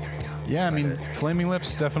 Yeah, I mean, Flaming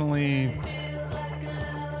Lips definitely.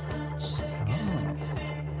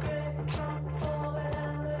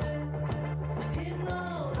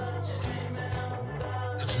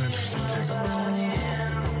 Such an interesting take on this one.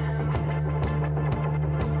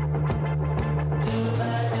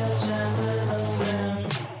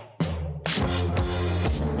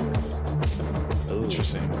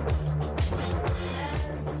 Interesting.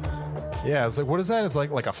 Yeah, it's like, what is that? It's like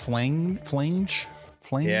a flange.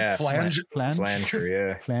 Yeah, flanger.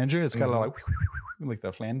 Yeah, flanger. It's got a lot like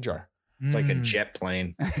the flanger. It's like a jet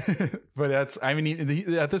plane. But that's, I mean,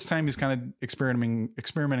 at this time he's kind of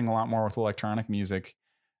experimenting a lot more with electronic music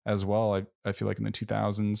as well. I feel like in the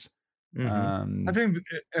 2000s. I think,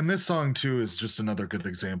 and this song too is just another good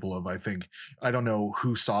example of, I don't know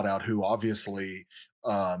who sought out who. Obviously,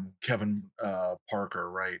 Kevin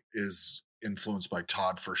Parker, right, is influenced by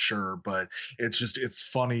Todd for sure, but it's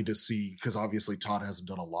funny to see, because obviously Todd hasn't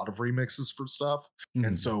done a lot of remixes for stuff,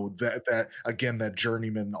 and so that again, that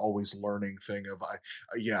journeyman always learning thing of I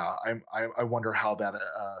wonder how that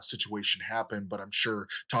situation happened, but I'm sure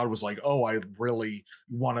Todd was like, oh, I really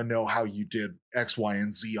want to know how you did X, Y,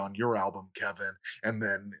 and Z on your album, Kevin, and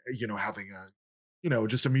then having a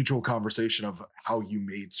just a mutual conversation of how you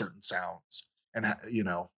made certain sounds, and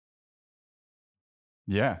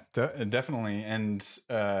Yeah, definitely. And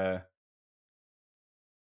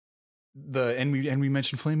we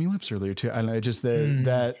mentioned Flaming Lips earlier too. And I just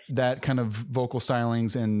that kind of vocal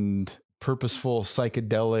stylings and purposeful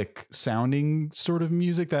psychedelic sounding sort of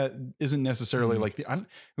music that isn't necessarily like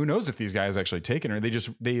who knows if these guys actually take it, or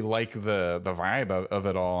they like the vibe of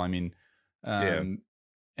it all. I mean, and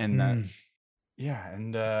that,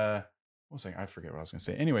 and what was I forget what I was gonna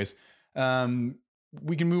say. Anyways,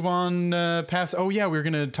 we can move on past. Oh yeah, we were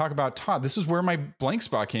going to talk about Todd. This is where my blank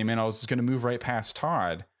spot came in. I was going to move right past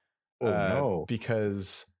Todd. No,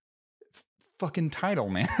 because fucking title,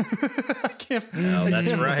 man. I can't. No,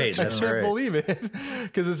 that's right. I can't believe it,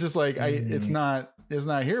 because it's just like it's not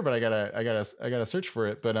here, but I gotta search for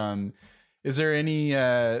it. But is there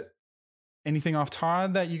anything off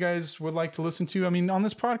Todd that you guys would like to listen to? I mean, on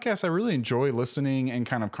this podcast, I really enjoy listening and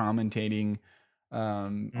kind of commentating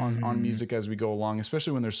on music as we go along,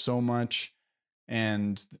 especially when there's so much.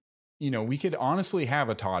 And we could honestly have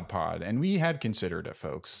a Todd pod, and we had considered it,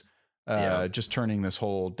 folks, just turning this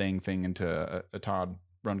whole dang thing into a Todd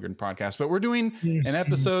Rundgren podcast. But we're doing an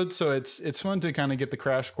episode, so it's fun to kind of get the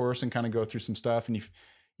crash course and kind of go through some stuff. And if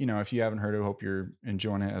you haven't heard it, I hope you're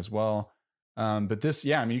enjoying it as well. But this,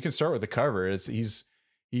 I mean, you can start with the cover. He's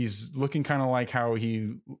looking kind of like how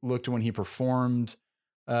he looked when he performed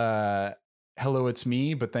Hello, It's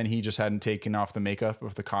Me, but then he just hadn't taken off the makeup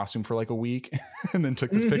of the costume for like a week and then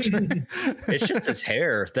took this picture. It's just his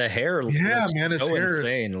hair. The hair his so hair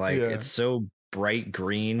insane. Like it's so bright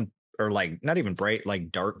green, or like not even bright,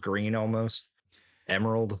 like dark green almost.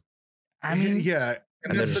 Emerald. I mean, yeah.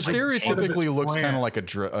 And then stereotypically looks kind of like a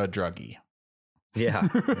druggie. Yeah.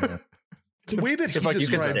 The way that he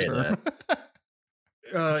described her.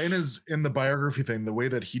 in the biography thing, the way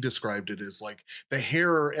that he described it is like the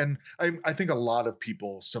hair, and I think a lot of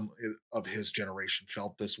people, some of his generation,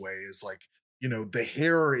 felt this way, is like, the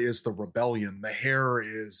hair is the rebellion. The hair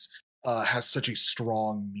is has such a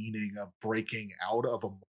strong meaning of breaking out of a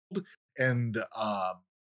mold, and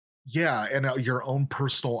your own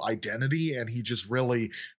personal identity. And he just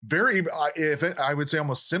really I would say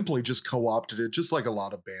almost simply just co-opted it, just like a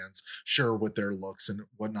lot of bands, sure, with their looks and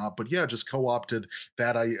whatnot, but yeah, just co-opted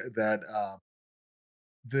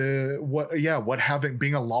what having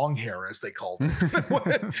being a long hair, as they called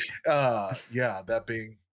it.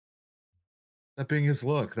 That being his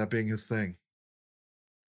look, that being his thing.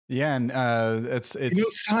 Yeah, and it's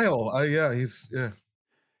style. He's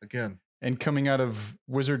again. And coming out of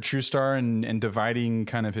Wizard True Star and dividing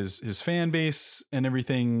kind of his fan base and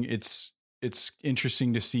everything, it's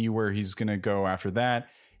interesting to see where he's going to go after that.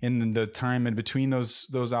 And then the time in between those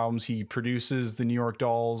albums, he produces the New York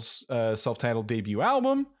Dolls self-titled debut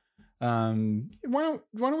album. Why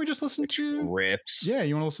don't we just listen to rips? Yeah,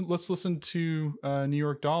 you want to listen? Let's listen to New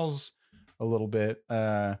York Dolls a little bit.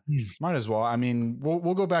 Might as well. I mean,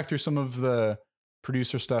 we'll go back through some of the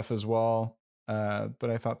producer stuff as well. But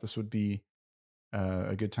I thought this would be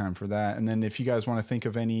a good time for that. And then if you guys want to think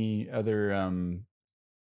of any other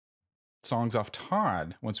songs off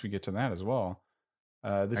Todd, once we get to that as well.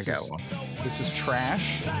 This is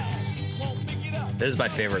Trash. This is my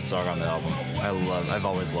favorite song on the album. I've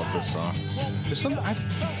always loved this song. There's something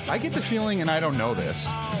I get the feeling, and I don't know this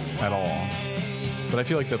at all, but I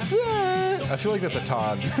feel like that's a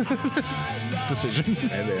Todd decision.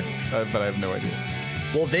 But I have no idea.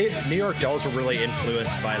 Well, New York Dolls were really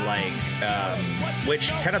influenced by which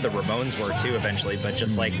kind of the Ramones were too eventually, but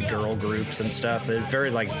just like girl groups and stuff. They're very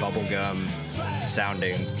like bubblegum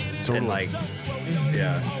sounding. Totally. And like,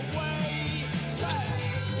 yeah.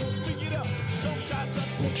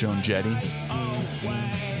 Joan Jett.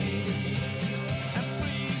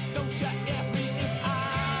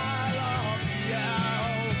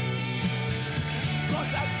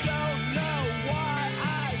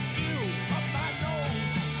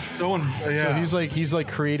 So he's like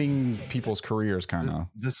creating people's careers, kind of.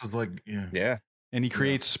 This is like yeah. And he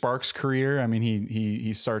creates Sparks' career. I mean,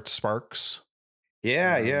 he starts Sparks.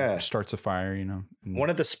 Yeah. Starts a fire,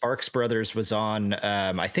 One of the Sparks brothers was on,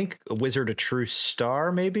 I think, Wizard of True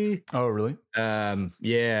Star, maybe. Oh, really?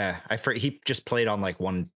 Yeah. He just played on like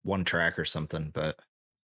one track or something. But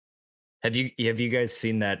have you guys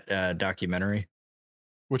seen that documentary?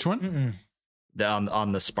 Which one?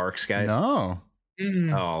 On the Sparks guys? No.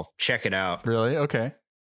 Oh, check it out. Really? Okay.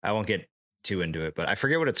 I won't get too into it, but I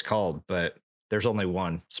forget what it's called, but there's only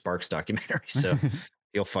one Sparks documentary, so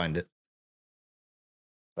you'll find it.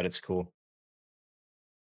 But it's cool.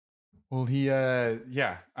 Well, he's a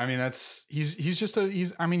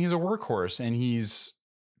workhorse, and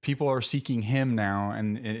people are seeking him now.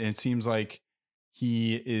 And it seems like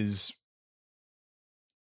he is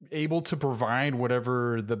able to provide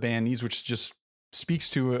whatever the band needs, which just speaks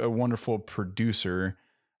to a wonderful producer.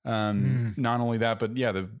 Not only that, but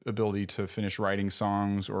the ability to finish writing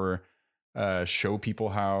songs or show people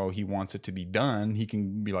how he wants it to be done. He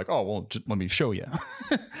can be like, oh, well, just let me show you.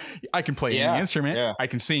 I can play any instrument. Yeah. I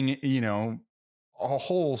can sing, a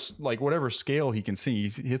whole, like whatever scale he can sing. He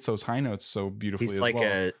hits those high notes so beautifully.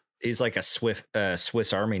 He's like a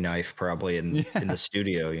Swiss Army knife, probably in the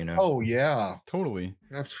studio, Oh yeah, totally,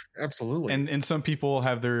 absolutely. And some people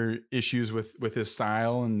have their issues with his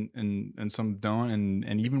style, and some don't.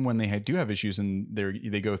 And even when they do have issues, and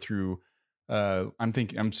they go through.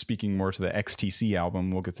 I'm speaking more to the XTC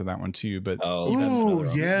album. We'll get to that one too. But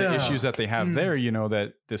the issues that they have there,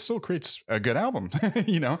 that this still creates a good album,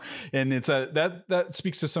 and it's that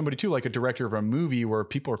speaks to somebody too, like a director of a movie where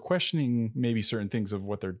people are questioning maybe certain things of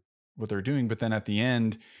what they're doing. But then at the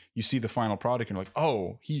end you see the final product and you're like,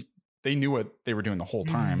 oh, they knew what they were doing the whole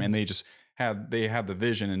time. And they just had the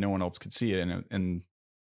vision and no one else could see it. And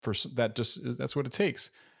for that, that's what it takes.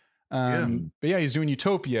 But he's doing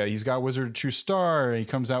Utopia. He's got Wizard of True Star. He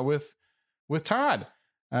comes out with Todd.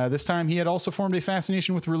 This time he had also formed a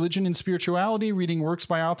fascination with religion and spirituality, reading works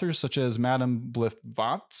by authors such as Madame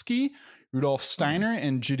Blavatsky, Rudolf Steiner,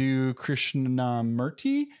 and Jiddu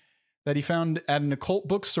Krishnamurti that he found at an occult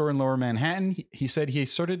bookstore in Lower Manhattan. He said he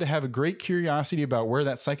started to have a great curiosity about where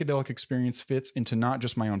that psychedelic experience fits into not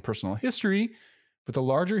just my own personal history, but the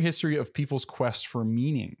larger history of people's quest for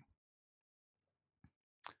meaning.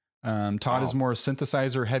 Todd is more a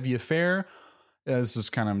synthesizer heavy affair. This is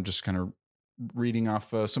I'm just kind of reading off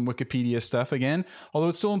some Wikipedia stuff again, although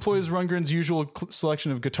it still employs Rundgren's usual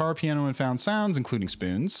selection of guitar, piano, and found sounds, including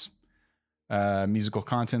spoons. Musical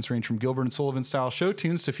contents range from Gilbert and Sullivan style show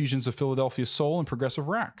tunes to fusions of Philadelphia soul and progressive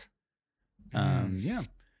rock. Yeah.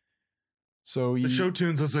 So the show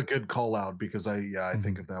tunes is a good call out because I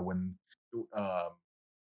think of that when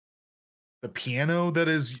the piano that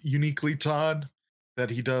is uniquely Todd that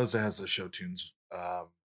he does has a show tunes.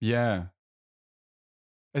 Yeah.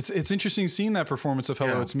 It's interesting seeing that performance of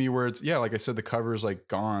Hello It's Me where it's like I said, the cover is like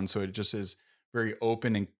gone, so it just is very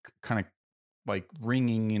open and kind of like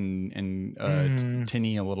ringing and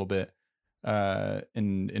tinny a little bit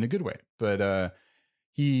in a good way. But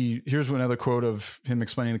here's another quote of him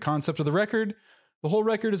explaining the concept of the record. The whole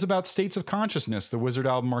record is about states of consciousness. The Wizard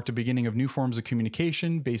album marked a beginning of new forms of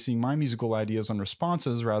communication, basing my musical ideas on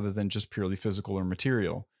responses rather than just purely physical or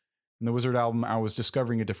material. In the Wizard album, I was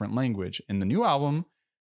discovering a different language. In the new album,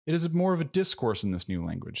 it is more of a discourse in this new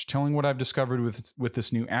language, telling what I've discovered with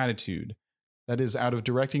this new attitude. That is, out of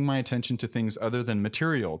directing my attention to things other than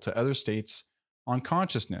material, to other states on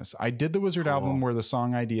consciousness. I did the Wizard album where the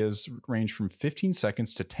song ideas range from 15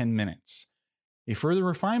 seconds to 10 minutes. A further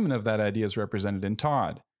refinement of that idea is represented in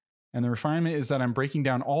Todd. And the refinement is that I'm breaking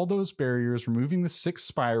down all those barriers, removing the 6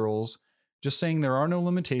 spirals, just saying there are no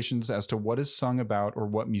limitations as to what is sung about or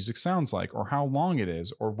what music sounds like or how long it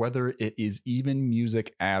is or whether it is even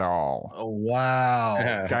music at all. Oh,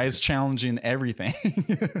 wow. Guys challenging everything,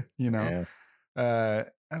 you know? Yeah.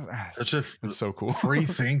 That's so cool. Free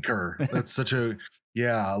thinker. That's such a,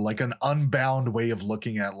 like an unbound way of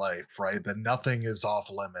looking at life, right? That nothing is off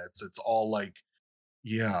limits. It's all like,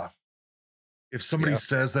 if somebody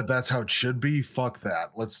says that that's how it should be, fuck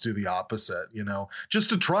that. Let's do the opposite, just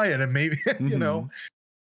to try it. And maybe,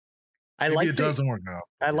 I like it doesn't work out.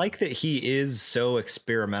 I like that he is so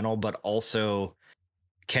experimental, but also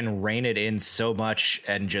can rein it in so much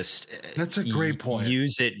and just that's a great point.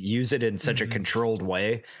 Use it in such a controlled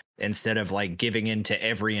way instead of like giving into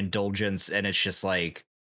every indulgence. And it's just like,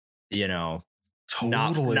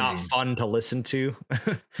 totally not fun to listen to.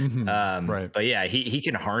 Right. But yeah, he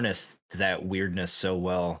can harness that weirdness so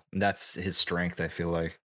well. That's his strength, I feel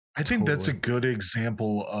like. I think that's a good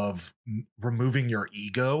example of removing your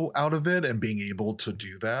ego out of it and being able to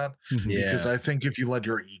do that. Because I think if you let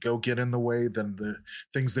your ego get in the way, then the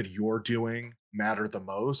things that you're doing matter the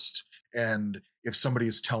most. And if somebody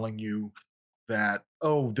is telling you that,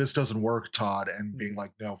 oh, this doesn't work, Todd, and being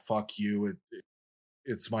like, no, fuck you,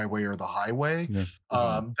 it's my way or the highway.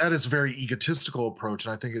 That is a very egotistical approach.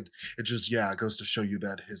 And I think it just, goes to show you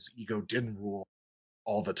that his ego didn't rule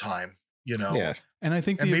all the time, And I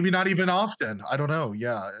think maybe not even often. I don't know.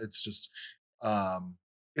 Yeah. It's just,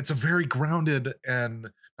 it's a very grounded and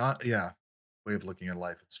way of looking at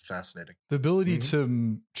life. It's fascinating. The ability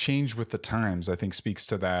to change with the times, I think, speaks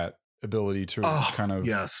to that ability to kind of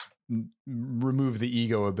remove the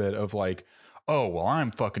ego a bit of like, oh, well,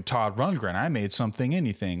 I'm fucking Todd Rundgren. I made something,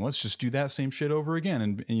 anything. Let's just do that same shit over again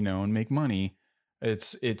and and make money.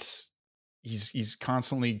 He's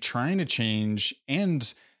constantly trying to change,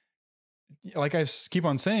 and like I keep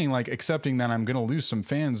on saying, like accepting that I'm going to lose some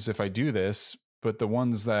fans if I do this, but the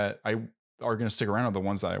ones that are going to stick around are the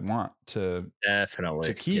ones that I want to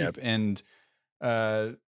keep. Yep. And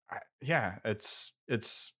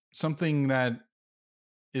it's something that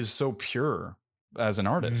is so pure as an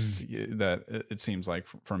artist that it seems like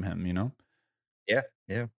from him, Yeah.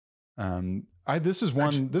 This is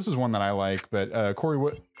one that I like, but Corey,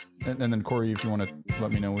 what? And then Corey, if you want to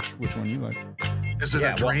let me know which one you like. Is it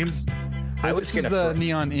a dream? This is the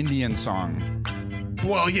Neon Indian song.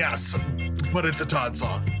 Well, yes, but it's a Todd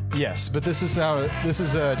song. Yes, but this is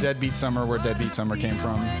a Deadbeat Summer, where Deadbeat Summer came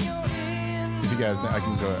from. If you guys, I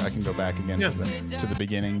can go back again to the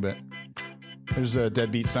beginning, but there's a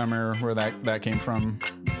Deadbeat Summer where that came from.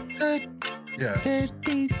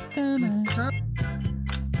 Deadbeat Summer.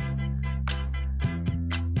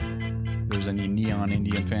 There's any Neon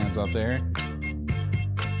Indian fans out there?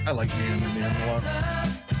 I like Neon Indian a lot.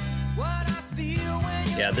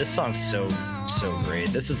 Yeah, this song's so great.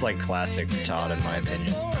 This is like classic Todd, in my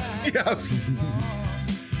opinion. Yes.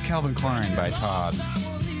 Calvin Klein by Todd.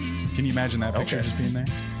 Can you imagine that picture just being there?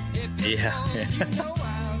 Yeah.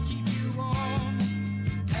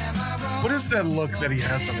 What is that look that he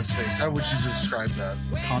has on his face? How would you describe that?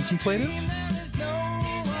 Contemplative?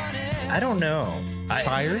 I don't know.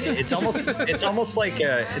 Tired? It's almost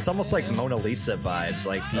like Mona Lisa vibes.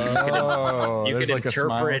 Like you could like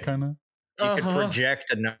interpret, kind of. You could project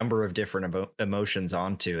a number of different emotions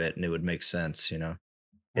onto it, and it would make sense.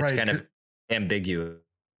 It's kind of ambiguous.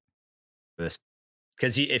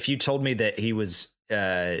 Because if you told me that he was,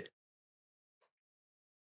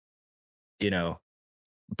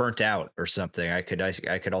 burnt out or something, I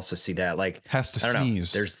could also see that. Like, has to I don't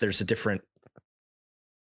sneeze. know. There's a different.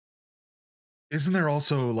 Isn't there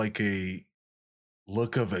also like a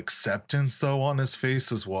look of acceptance though on his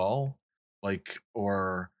face as well? Like,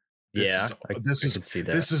 or I could see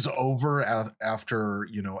that. this is over after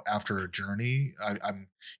after a journey. I'm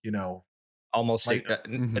Almost like,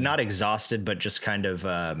 not exhausted, but just kind of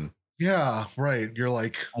yeah, right. You're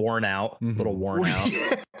like worn out, a little worn out.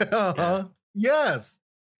 Yeah. Yes.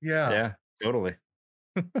 Yeah, totally.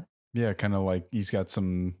 Yeah, kind of like he's got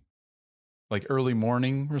some like early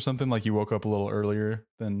morning or something, like you woke up a little earlier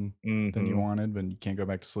than you wanted, but you can't go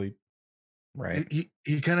back to sleep. Right.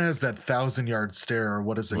 He kind of has that 1,000-yard stare. Or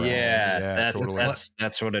what is it? Yeah, totally.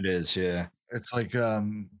 that's what it is. Yeah. It's like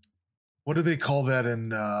what do they call that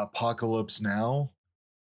in Apocalypse Now?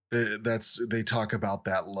 They talk about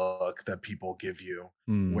that look that people give you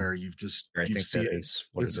where you've just I think see that is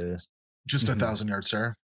what it is. Just a 1,000-yard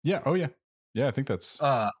stare. Yeah. Oh yeah. Yeah, I think that's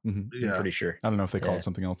Yeah, I'm pretty sure. I don't know if they call it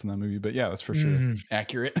something else in that movie, but yeah, that's for sure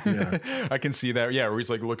accurate. Yeah. I can see that. Yeah, where he's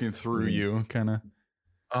like looking through you, kind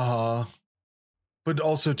of. But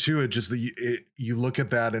also too, it just you look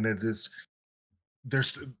at that and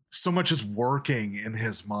there's so much is working in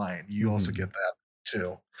his mind. You also get that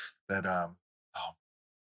too. That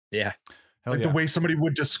yeah, like the way somebody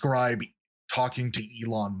would describe talking to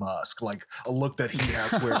Elon Musk, like a look that he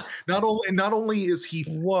has where not only is he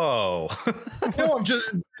whoa no, I'm just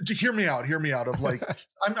hear me out of like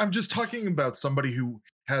I'm just talking about somebody who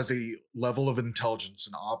has a level of intelligence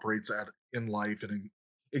and operates in life and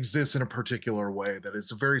exists in a particular way, that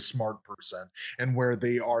is a very smart person, and where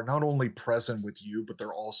they are not only present with you, but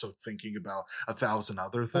they're also thinking about 1,000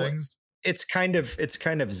 other things. It's kind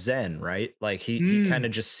of Zen, right? Like he kind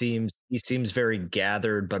of just seems very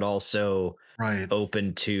gathered, but also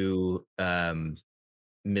open to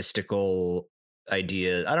mystical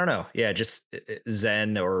ideas. I don't know. Yeah, just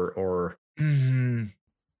Zen or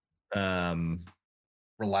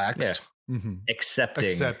relaxed,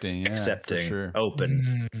 accepting, for sure.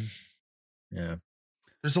 Open. Yeah.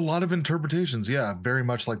 There's a lot of interpretations. Yeah, very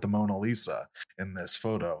much like the Mona Lisa in this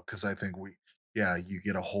photo, because I think you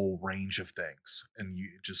get a whole range of things, and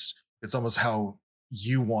it's almost how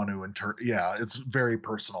you want to interpret. Yeah, it's very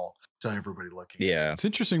personal to everybody looking. Yeah, it's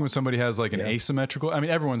interesting when somebody has like an asymmetrical. I mean,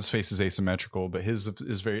 everyone's face is asymmetrical, but his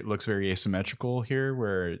looks very asymmetrical here.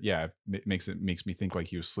 Where it makes me think like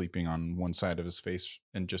he was sleeping on one side of his face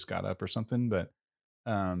and just got up or something. But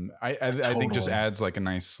I think just adds like a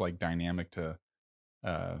nice like dynamic to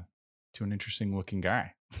an interesting looking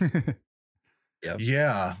guy. Yep.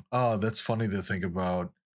 Yeah. Oh, that's funny to think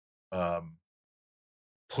about.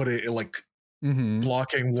 Put it like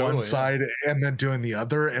blocking one side and then doing the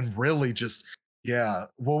other, and really just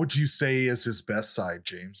what would you say is his best side,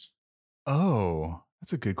 James? Oh,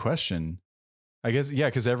 that's a good question. I guess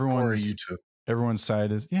because everyone's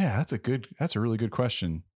side is that's a really good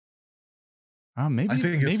question. Maybe I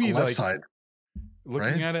think it's the left like, side.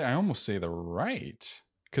 Looking at it, I almost say the right,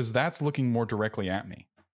 because that's looking more directly at me.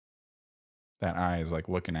 That eye is like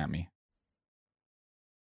looking at me.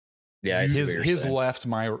 Yeah, his left,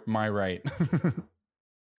 my right.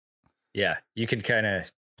 Yeah, you can kind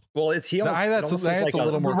of. Well, the eye that's a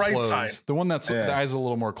little more right closed. Side. The one that's the eye's a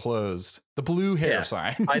little more closed. The blue hair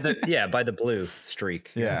side. by the blue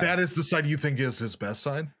streak. Yeah, that is the side you think is his best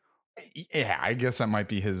side. Yeah, I guess that might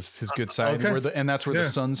be his good side. Okay. And that's where the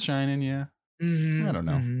sun's shining. Yeah, I don't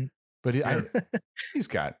know. But he's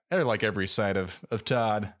got like every side of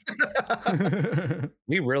Todd.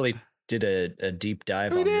 We really did a deep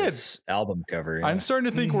dive on this album cover. Yeah. I'm starting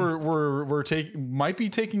to think we're might be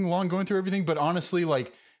taking long going through everything, but honestly,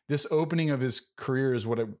 like this opening of his career is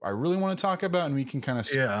what I really want to talk about, and we can kind of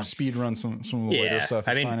speed run some of the later stuff.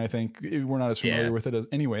 It's fine. I think we're not as familiar with it as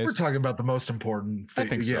anyways. We're talking about the most important thing. I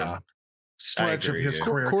think so. Stretch of his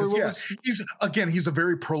career. He's a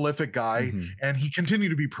very prolific guy, and he continued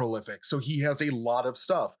to be prolific. So he has a lot of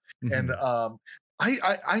stuff. And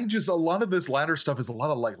I just, a lot of this latter stuff is a lot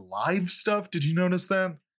of like live stuff. Did you notice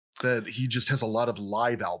that he just has a lot of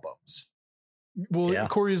live albums? Well,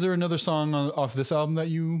 Corey, is there another song off this album that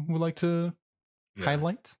you would like to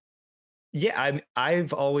highlight? Yeah,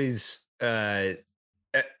 I've always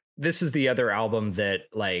this is the other album that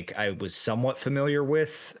like I was somewhat familiar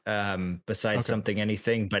with, besides Something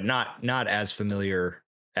Anything, but not as familiar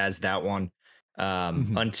as that one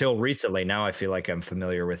until recently. Now I feel like I'm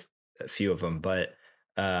familiar with a few of them, but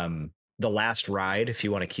The Last Ride, if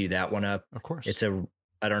you want to cue that one up, of course.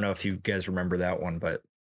 I don't know if you guys remember that one, but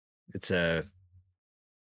it's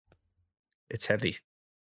heavy.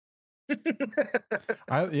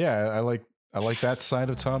 I like that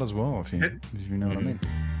side of Todd as well, if you know what I mean.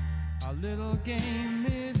 Our little game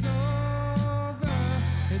is over.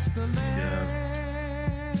 It's the last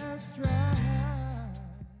ride.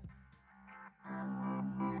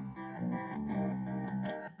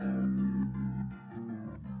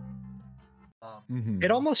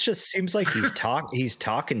 It almost just seems like he's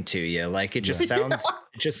talking to you. Like it just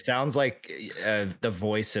sounds like the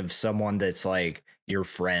voice of someone that's like your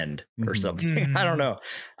friend or something. I don't know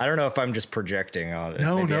if I'm just projecting on it.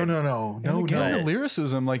 No. The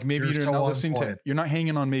lyricism, like maybe you're so not on listening point. to, you're not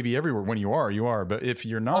hanging on maybe everywhere. When you are, but if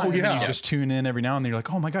you're not, Oh, yeah. you just tune in every now and then. You're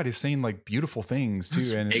like, oh my God, he's saying like beautiful things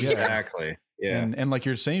too. And Exactly. Yeah. And like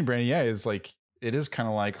you're saying, Brandon, is like, it is kind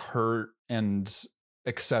of like hurt and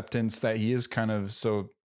acceptance that he is kind of, so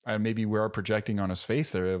maybe we are projecting on his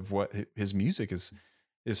face there of what his music is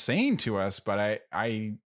saying to us. But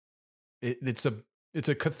it's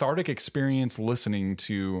a cathartic experience listening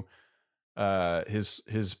to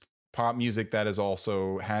his pop music that is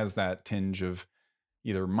also has that tinge of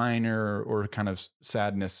either minor or kind of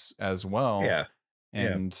sadness as well. Yeah.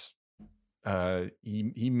 And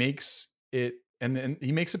he makes it, and then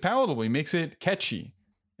he makes it palatable. He makes it catchy.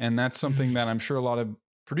 And that's something that I'm sure a lot of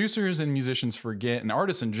producers and musicians forget, and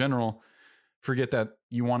artists in general forget, that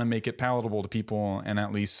you want to make it palatable to people and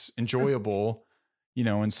at least enjoyable,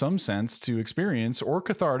 in some sense to experience, or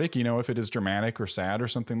cathartic, if it is dramatic or sad or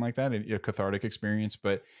something like that, a cathartic experience.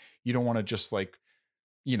 But you don't want to just like,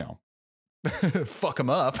 fuck them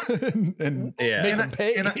up and make them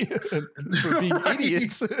pay for being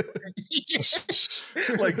idiots.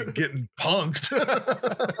 Like getting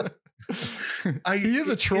punked. He is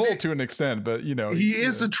a troll to an extent, but he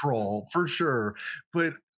is a troll for sure.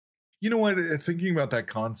 But you know what? Thinking about that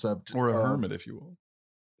concept, or a hermit, if you will.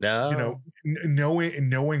 No.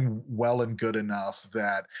 Knowing well and good enough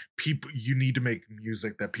that you need to make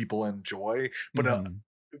music that people enjoy,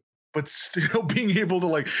 but still being able to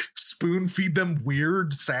like spoon feed them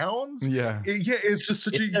weird sounds. It's just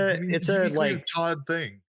such a like Todd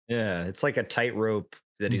thing. Yeah, it's like a tightrope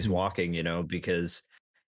that he's walking, because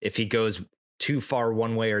if he goes too far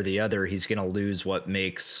one way or the other, he's going to lose what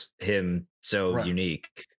makes him so unique,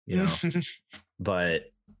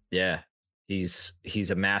 But yeah, he's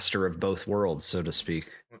a master of both worlds, so to speak.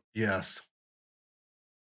 Yes.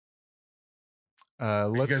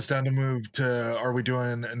 Let's, you guys down to move to, are we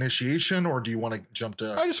doing Initiation, or do you want to jump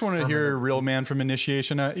to? I just want to hear Real Man from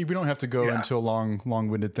Initiation. We don't have to go into a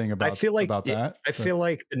long-winded thing about, that. I feel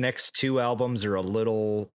like the next two albums are a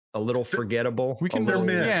little forgettable. We can,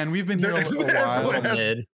 and we've been here a while.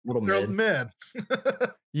 Little mid.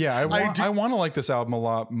 Yeah, I want to like this album a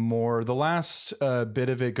lot more. The last bit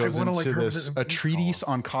of it goes into a treatise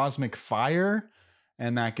on cosmic fire.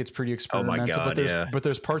 And that gets pretty experimental. Oh my God, but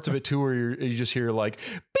there's parts of it too where you just hear like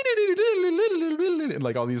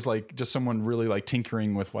all these, like, just someone really like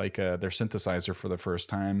tinkering with like their synthesizer for the first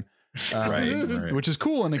time, right, which is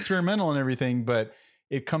cool and experimental and everything. But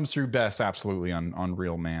it comes through best absolutely on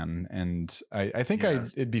Real Man, and I think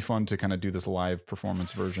it'd be fun to kind of do this live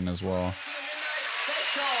performance version as well.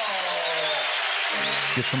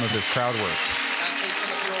 Get some of his crowd work. In case some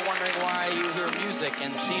of you are wondering why you hear music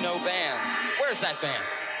and see no band. Where's that band?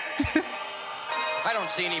 I don't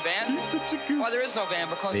see any band. He's such a goof. Why, there is no band,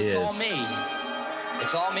 because it's all me.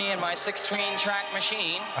 It's all me and my 16-track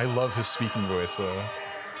machine. I love his speaking voice, though.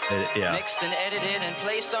 Mixed and edited and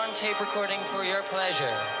placed on tape recording for your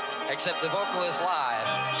pleasure. Except the vocal is live,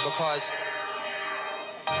 because...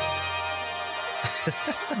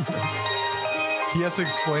 He has to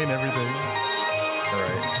explain everything. All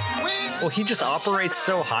right. Well, he just operates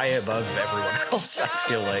so high above everyone else, I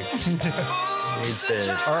feel like.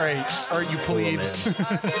 All right, you plebes.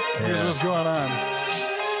 Here's what's going on.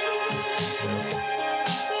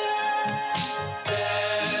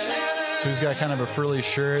 So he's got kind of a frilly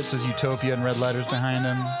shirt, says Utopia in red letters behind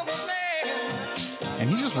him. And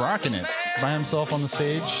he's just rocking it by himself on the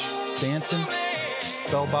stage, dancing,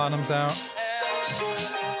 bell bottoms out.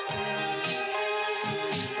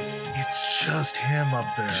 It's just him up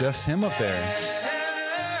there. Just him up there.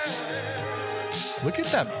 Look at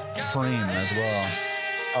that frame as well.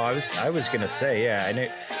 Oh, I was gonna say,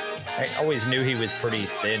 I always knew he was pretty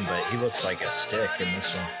thin, but he looks like a stick in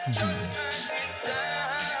this one.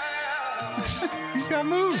 He's got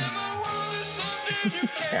moves.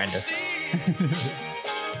 Kind of.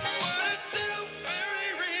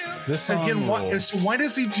 This song again, why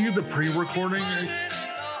does he do the pre-recording?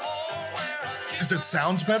 Because it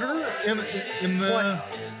sounds better in the. What?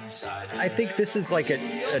 I think this is like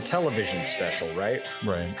a television special, right?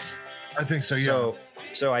 Right. I think so. Yeah.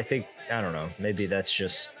 So I think, I don't know. Maybe that's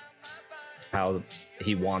just how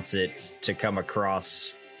he wants it to come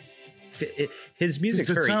across. His music's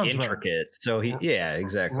very intricate, so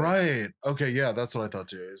exactly. Right. Okay. Yeah, that's what I thought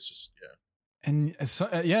too. It's just And so,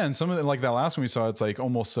 and some of it, like that last one we saw, it's like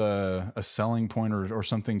almost a selling point or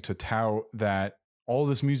something to tout that all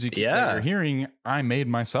this music that you're hearing, I made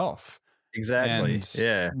myself. Exactly.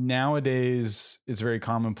 And nowadays it's very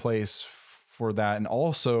commonplace for that. And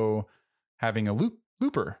also having a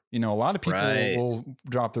looper, a lot of people will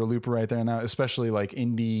drop their looper right there. And that, especially like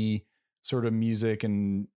indie sort of music.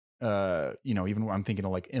 And, even I'm thinking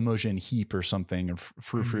of like Imogen Heap or something, or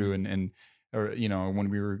Frou Frou and or, when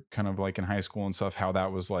we were kind of like in high school and stuff, how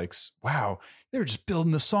that was like, wow, they're just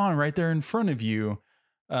building the song right there in front of you.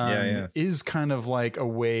 Is kind of like a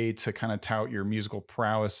way to kind of tout your musical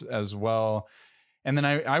prowess as well. And then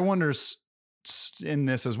I wonder in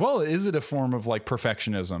this as well, is it a form of like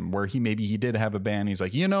perfectionism where he did have a band? He's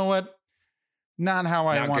like, you know what? Not how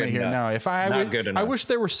I want to hear now. If I wish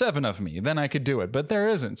there were 7 of me, then I could do it, but there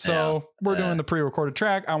isn't. So we're doing the pre-recorded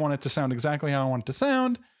track. I want it to sound exactly how I want it to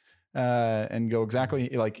sound. And go exactly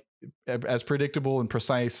like as predictable and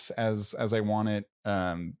precise as I want it.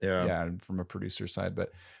 From a producer side,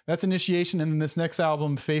 but that's Initiation. And then this next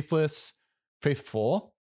album,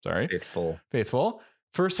 Faithful.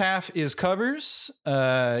 First half is covers.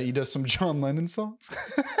 He does some John Lennon songs.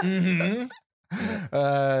 He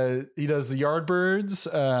does the Yardbirds.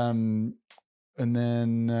 And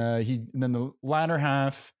then the latter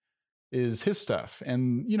half is his stuff.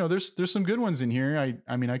 And there's some good ones in here.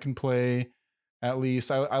 I mean I can play at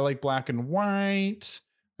least. I like Black and White.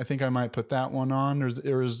 I think I might put that one on. Do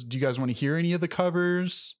you guys want to hear any of the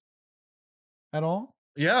covers at all?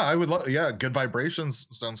 Yeah, I would love. Yeah, Good Vibrations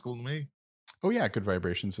sounds cool to me. Oh yeah, Good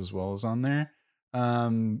Vibrations as well is on there.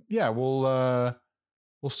 We'll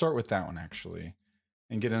start with that one actually,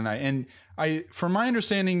 and get an eye. And from my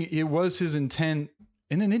understanding, it was his intent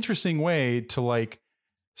in an interesting way to like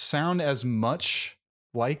sound as much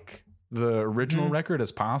like the original record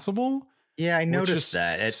as possible. Yeah, I noticed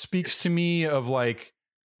that. It speaks to me of like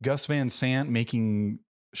Gus Van Sant making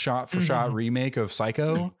shot for shot remake of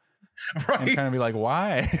Psycho. Right. And kind of be like,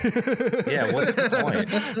 why? Yeah, what's the point?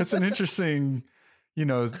 That's an interesting,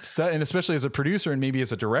 and especially as a producer and maybe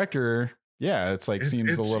as a director, it's like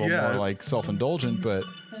seems a little more like self-indulgent, but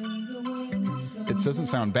it doesn't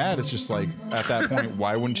sound bad. It's just like at that point,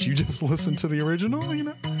 why wouldn't you just listen to the original?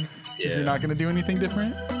 If you're not going to do anything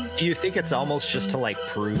different. Do you think it's almost just to like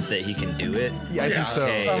prove that he can do it? Yeah, I think so.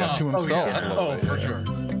 To himself. For sure.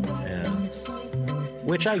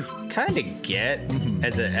 Which I kind of get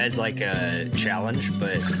as like a challenge,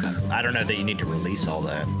 but I don't know that you need to release all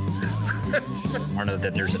that. I don't know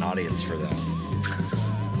that there's an audience for that.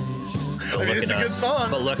 It's a good song.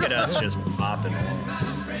 But look at us just popping along.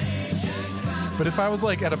 But if I was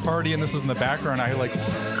like at a party and this was in the background,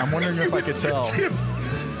 I'm wondering if I could tell.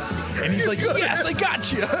 And he's like, yes, I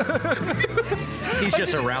got you. He's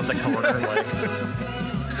just around the corner like...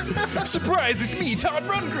 Surprise, it's me, Todd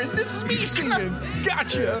Rundgren. This is me singing.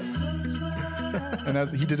 Gotcha. And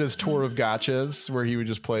he did his tour of gotchas where he would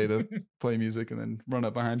just play music and then run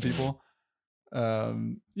up behind people.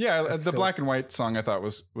 The Black and White song I thought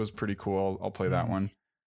was pretty cool. I'll play that one.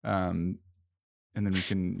 And then we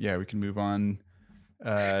can move on.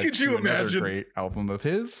 Could you imagine another great album of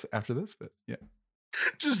his after this? But yeah.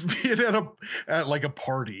 Just being at like a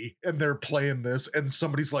party and they're playing this and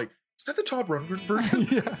somebody's like, is that the Todd Rundgren version?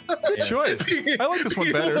 Good choice. I like this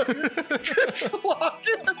one better.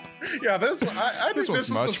 Yeah, this one, I think this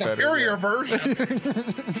is the superior version.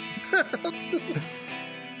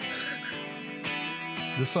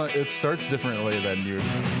 This song, it starts differently than you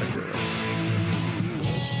expected.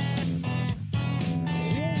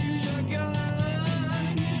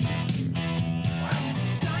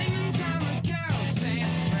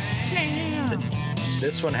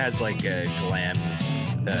 This one has like a glam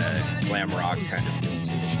rock kind of feel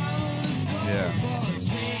to it. Yeah.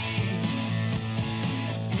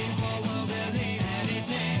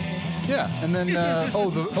 Yeah, and then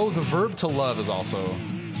the Verb to Love is also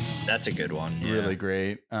that's a good one. Really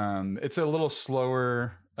great. It's a little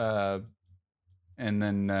slower, and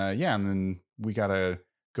then we gotta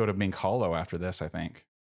go to Mink Hollow after this, I think.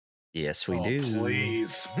 Yes, we do.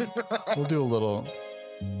 Please. We'll do a little.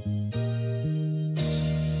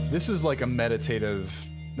 This is like a meditative.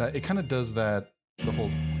 It kind of does that. The whole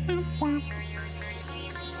kind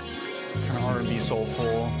of R&B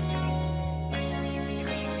soulful.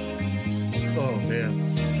 Oh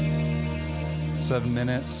man. 7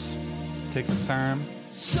 minutes. Takes its time.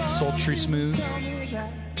 Sultry smooth.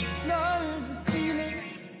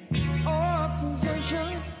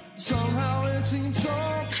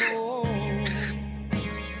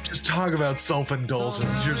 Just talk about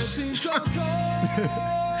self-indulgence. You're just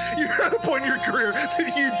you're at a point in your career that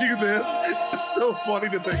you do this. It's so funny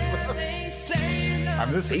to think about.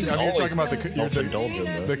 You're talking about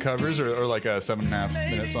the covers or like a 7.5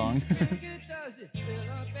 minute song.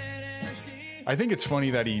 I think it's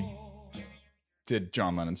funny that did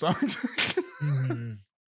John Lennon songs.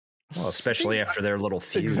 Well, especially after their little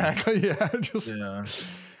feud. Exactly. Yeah.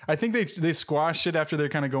 I think they squashed it after they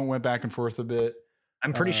kind of went back and forth a bit.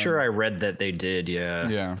 I'm pretty sure I read that they did.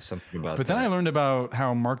 Yeah. Something about But that. then I learned about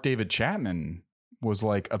how Mark David Chapman was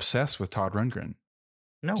like obsessed with Todd Rundgren.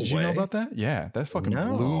 No way. Did you know about that? Yeah. That fucking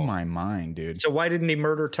blew my mind, dude. So why didn't he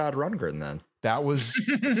murder Todd Rundgren then? That was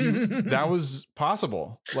that was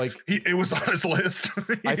possible. Like it was on his list.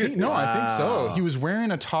 I think so. He was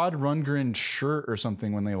wearing a Todd Rundgren shirt or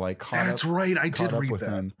something when they like caught That's up. right. I did read with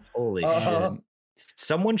that. him. Holy shit.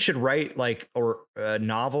 Someone should write like or a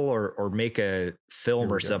novel or make a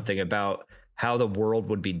film or something about how the world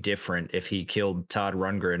would be different if he killed Todd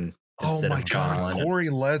Rundgren. Oh my God,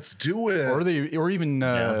 Corey, let's do it. Or even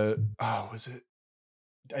was it?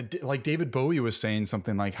 Like David Bowie was saying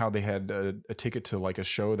something like how they had a ticket to like a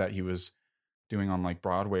show that he was doing on like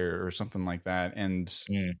Broadway or something like that, and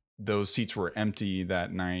those seats were empty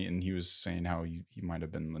that night, and he was saying how he might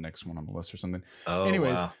have been the next one on the list or something.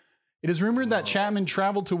 Anyways, it is rumored that Chapman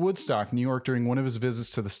traveled to Woodstock, New York during one of his visits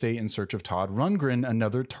to the state in search of Todd Rundgren,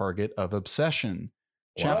 another target of obsession.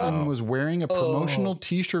 Chapman was wearing a promotional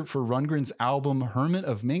t-shirt for Rundgren's album Hermit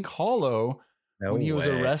of Mink Hollow when he was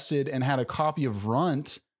arrested, and had a copy of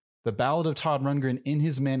Runt, the Ballad of Todd Rundgren, in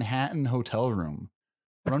his Manhattan hotel room.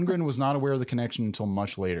 Rundgren was not aware of the connection until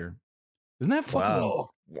much later. Isn't that fucking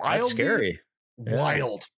wild? That's scary.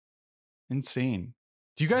 Wild. Insane.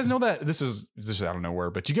 Do you guys know that this is out of nowhere,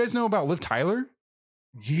 but do you guys know about Liv Tyler?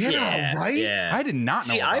 Yeah, right? Yeah. I did not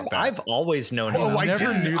know about that. I've always known I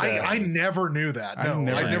never knew that. I never knew that. No,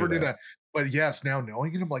 I never knew that. But yes, now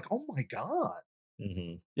knowing it, I'm like, oh my God.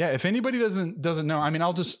 Mm-hmm. Yeah, if anybody doesn't know, I mean,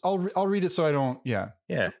 I'll read it so I don't. Yeah.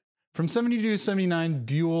 From 72 to 79,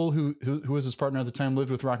 Buell, who was his partner at the time,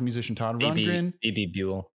 lived with rock musician Todd Rundgren. B.B.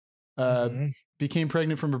 Buell. Became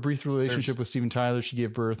pregnant from a brief relationship with Steven Tyler. She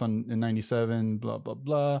gave birth in 97. Blah blah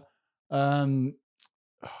blah. Oh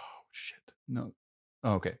shit. No.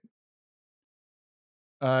 Oh, okay.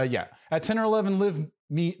 Yeah. At 10 or 11, Liv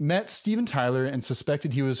met Steven Tyler and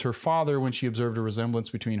suspected he was her father when she observed a resemblance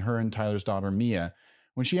between her and Tyler's daughter, Mia.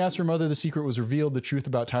 When she asked her mother, the secret was revealed. The truth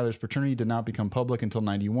about Tyler's paternity did not become public until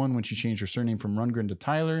 91, when she changed her surname from Rundgren to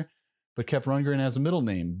Tyler, but kept Rundgren as a middle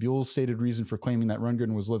name. Buell's stated reason for claiming that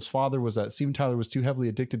Rundgren was Liv's father was that Steven Tyler was too heavily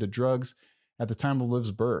addicted to drugs at the time of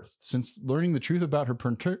Liv's birth. Since learning the truth about her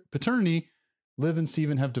paternity, Liv and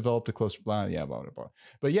Steven have developed a close blah, blah, blah, blah.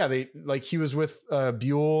 But yeah, he was with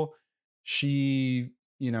Buell. She,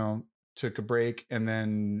 took a break and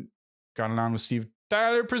then got it on with Steve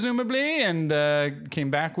Tyler, presumably, and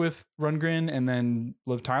came back with Rundgren, and then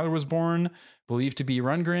Liv Tyler was born, believed to be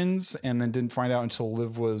Rundgren's, and then didn't find out until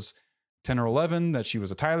Liv was 10 or 11 that she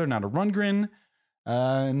was a Tyler, not a Rundgren.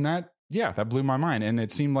 And that blew my mind. And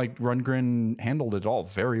it seemed like Rundgren handled it all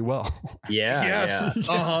very well. Yeah. Yes.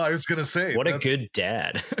 Yeah. I was going to say. What a good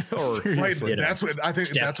dad. That's what I think.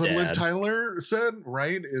 That's what Liv Tyler said,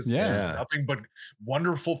 right? Is just nothing but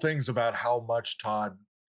wonderful things about how much Todd.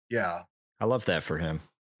 Yeah. I love that for him.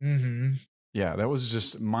 Mm-hmm. Yeah, that was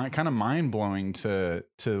just kind of mind blowing to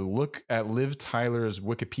look at Liv Tyler's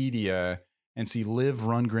Wikipedia and see Liv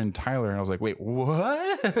Rundgren Tyler, and I was like, wait,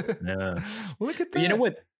 what? Yeah. Look at that. You know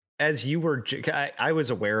what? As you were, I was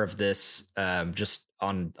aware of this just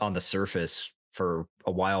on the surface for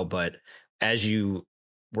a while, but as you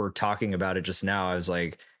were talking about it just now, I was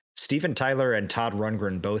like, Steven Tyler and Todd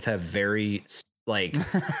Rundgren both have very like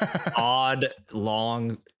odd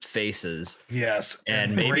long faces. Yes,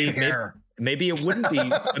 and maybe it wouldn't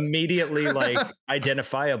be immediately like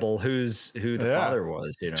identifiable who the father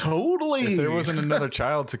was. Totally. If there wasn't another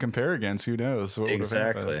child to compare against, who knows? What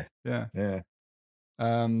exactly. Yeah.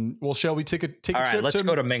 Well, shall we take a trip? Right, let's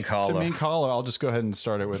go to Mink Hollow. To Mink Hollow. I'll just go ahead and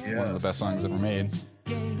start it with one of the best songs ever made.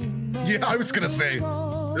 Yeah, I was gonna say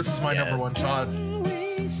this is my number one, Todd.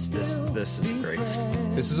 This is great.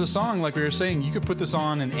 This is a song, like we were saying, you could put this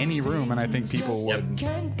on in any room, and I think people would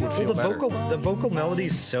feel better. The vocal melody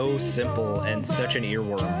is so simple and such an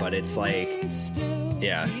earworm, but it's like, it's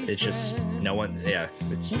just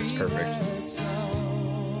it's just perfect.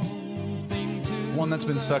 One that's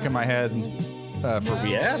been stuck in my head for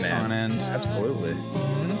weeks on end. Absolutely.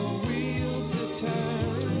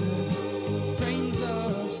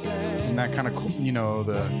 And that kind of, the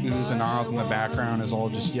oohs and ahs in the background is all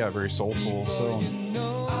just, very soulful. So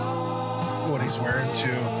what he's wearing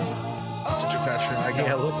too, such a fashion icon.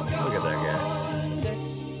 Yeah, look at that guy.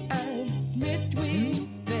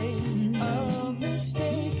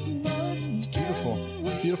 It's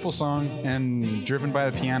beautiful song, and driven by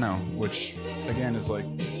the piano, which again is like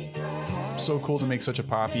so cool to make such a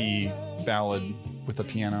poppy ballad with a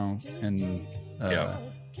piano and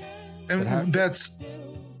And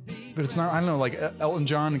but it's not, I don't know, like Elton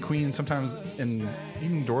John and Queen sometimes, and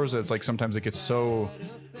even Dorza, it's like sometimes it gets so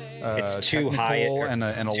it's too high and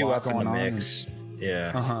a too lot up in going the on. mix.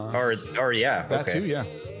 Yeah. Uh-huh. Or yeah. That okay. too, yeah.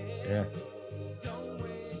 Yeah.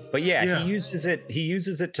 But yeah, he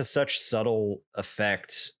uses it to such subtle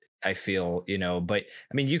effect, I feel, but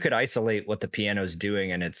I mean, you could isolate what the piano's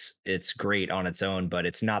doing and it's great on its own, but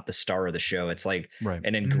it's not the star of the show. It's like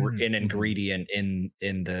an ingredient in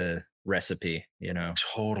the recipe,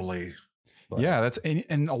 Totally. But. Yeah,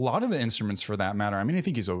 and a lot of the instruments for that matter. I mean, I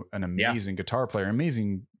think he's an amazing guitar player,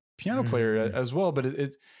 amazing piano player as well, but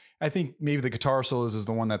I think maybe the guitar solos is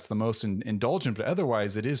the one that's the most indulgent, but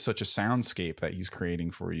otherwise it is such a soundscape that he's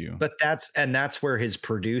creating for you. But that's where his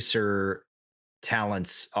producer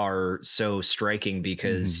talents are so striking,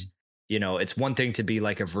 because it's one thing to be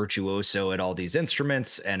like a virtuoso at all these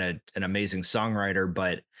instruments and an amazing songwriter,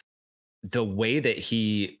 but the way that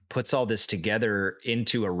he puts all this together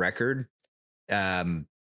into a record that's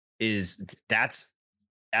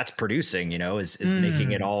producing, is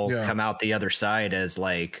making it all come out the other side as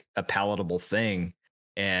like a palatable thing.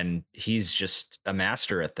 And he's just a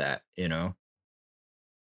master at that,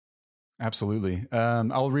 Absolutely.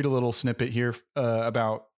 I'll read a little snippet here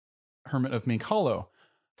about Hermit of Mink Hollow.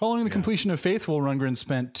 Following the completion of Faithful, Rundgren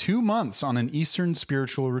spent 2 months on an Eastern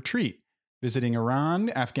spiritual retreat, visiting Iran,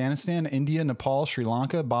 Afghanistan, India, Nepal, Sri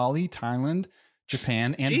Lanka, Bali, Thailand,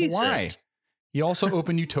 Japan, and Hawaii. He also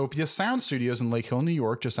opened Utopia Sound Studios in Lake Hill, New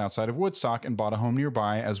York, just outside of Woodstock, and bought a home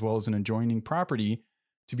nearby, as well as an adjoining property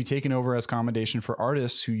to be taken over as accommodation for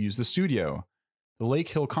artists who use the studio. The Lake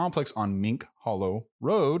Hill complex on Mink Hollow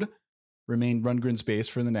Road remained Rundgren's base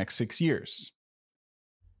for the next 6 years.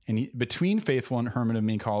 And between Faithful and Hermit of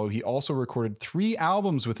Mink Hollow, he also recorded 3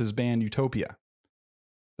 albums with his band Utopia.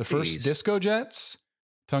 The first, Disco Jets,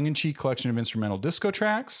 tongue-in-cheek collection of instrumental disco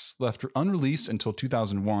tracks, left unreleased until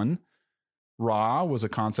 2001. Ra was a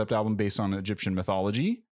concept album based on Egyptian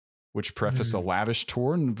mythology, which prefaced a lavish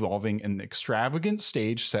tour involving an extravagant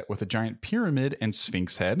stage set with a giant pyramid and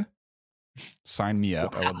sphinx head. Sign me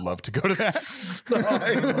up. Wow. I would love to go to that.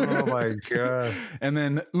 Oh my God. And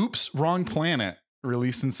then Oops, Wrong Planet,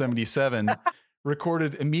 released in 1977,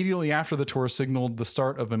 recorded immediately after the tour, signaled the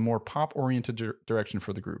start of a more pop-oriented direction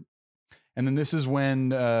for the group. And then this is when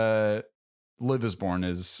Live Is Born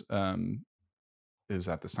is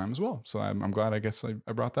at this time as well. So I'm glad, I guess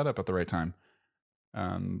I brought that up at the right time.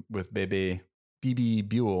 With BB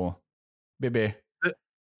Buell. Baby.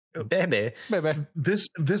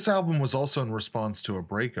 This album was also in response to a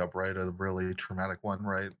breakup, right? A really traumatic one,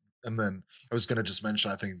 right? And then I was going to just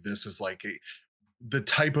mention, I think this is like the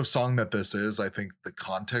type of song that this is. I think the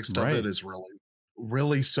context of it is really,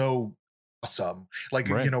 really so awesome. Like,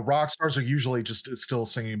 rock stars are usually just still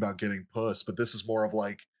singing about getting puss, but this is more of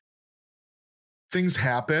like, things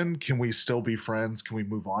happen. Can we still be friends? Can we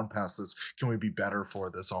move on past this? Can we be better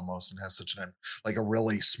for this almost? And has such a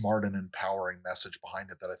really smart and empowering message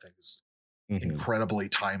behind it that I think is incredibly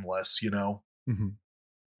timeless, Mm-hmm.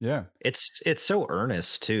 Yeah. It's so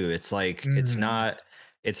earnest too. It's like, it's not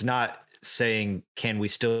saying, can we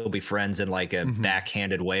still be friends in like a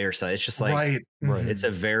backhanded way or something. It's just like, it's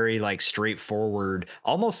a very like straightforward,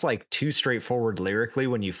 almost like too straightforward lyrically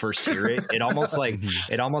when you first hear it. It almost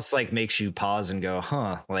like makes you pause and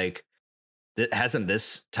go, like hasn't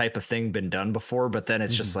this type of thing been done before? But then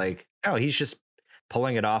it's just like, oh, he's just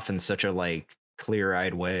pulling it off in such a like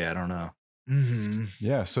clear-eyed way. I don't know.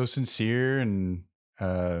 Yeah. So sincere and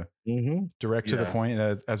direct to the point,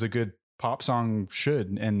 as a good pop song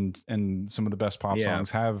should, and some of the best pop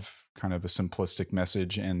songs have kind of a simplistic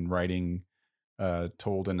message and writing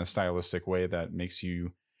told in a stylistic way that makes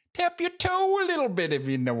you tap your toe a little bit, if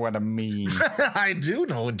you know what I mean. I do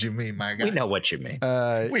know what you mean, my guy. We know what you mean.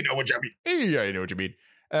 We know what you mean. Yeah, I know what you mean.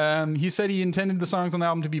 He said he intended the songs on the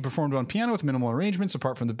album to be performed on piano with minimal arrangements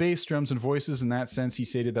apart from the bass, drums, and voices. In that sense, he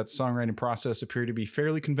stated that the songwriting process appeared to be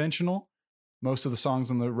fairly conventional. Most of the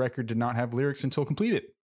songs on the record did not have lyrics until completed.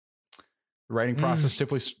 The writing process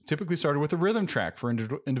typically started with a rhythm track. For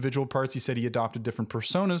individual parts, he said he adopted different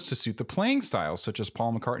personas to suit the playing styles, such as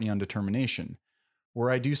Paul McCartney on Determination,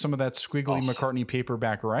 where I do some of that squiggly McCartney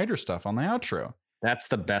paperback writer stuff on the outro. That's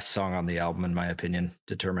the best song on the album, in my opinion,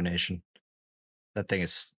 Determination. That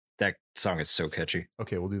song is so catchy.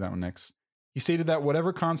 Okay, we'll do that one next. He stated that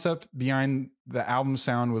whatever concept behind the album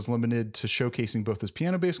sound was limited to showcasing both his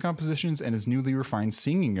piano-based compositions and his newly refined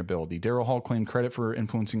singing ability. Daryl Hall claimed credit for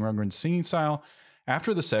influencing Rundgren's singing style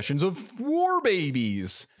after the sessions of War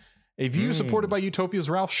Babies, a view supported by Utopia's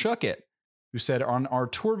Ralph Schuckett, who said on our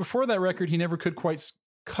tour before that record, he never could quite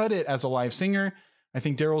cut it as a live singer, I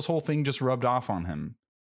think Daryl's whole thing just rubbed off on him.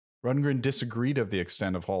 Rundgren disagreed of the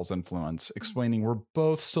extent of Hall's influence, explaining we're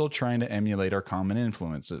both still trying to emulate our common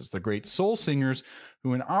influences, the great soul singers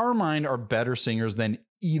who in our mind are better singers than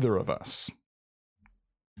either of us.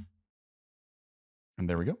 And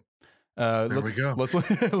there we go. Let's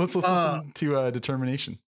listen to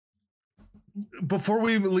Determination. Before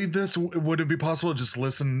we leave this, would it be possible to just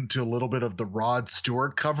listen to a little bit of the Rod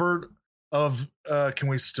Stewart cover of Can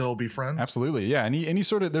We Still Be Friends? Absolutely. Yeah. Any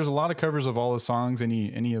sort of, there's a lot of covers of all his songs.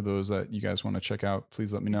 Any of those that you guys want to check out,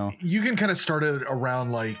 please let me know. You can kind of start it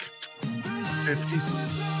around like 50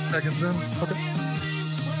 seconds in. Okay.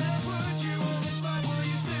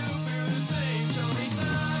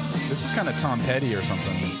 This is kind of Tom Petty or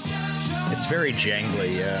something. It's very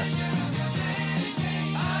jangly, yeah.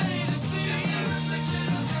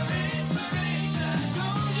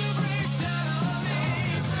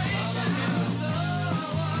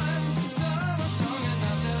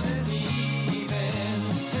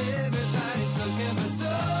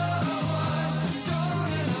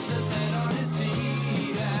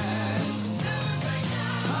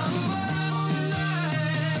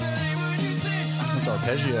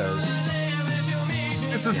 Arpeggios.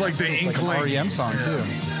 This is like the Inkling. Like an REM song too.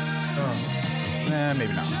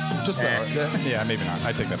 Maybe not. Just yeah, maybe not.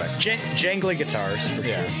 I take that back. Jangly guitars for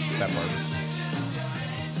sure. That part.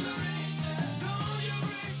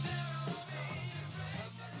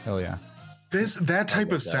 Hell yeah. That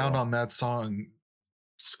type of sound on that song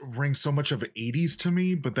rings so much of 80s to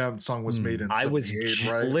me, but that song was made in 78, I was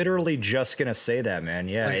right? literally just gonna say that, man.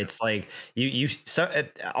 Yeah, it's like you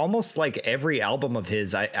almost like every album of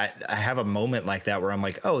his, I have a moment like that where I'm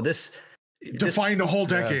like, oh, this defined a whole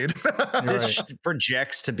decade. This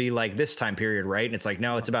projects to be like this time period, right? And it's like,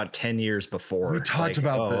 no, it's about 10 years before. We talked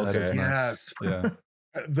about this. Okay. Yes. Yeah.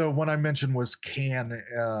 The one I mentioned was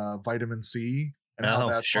Vitamin C. And how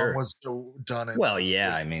that song was so done. In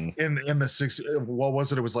the 60s, what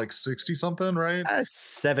was it? It was like 60 something, right?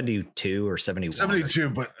 72 or 71.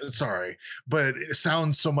 72, but sorry, but it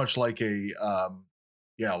sounds so much like a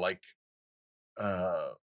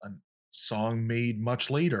song made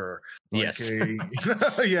much later. Like yes.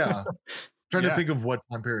 Trying to think of what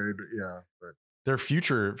time period. Yeah, but their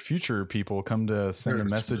future people come to send a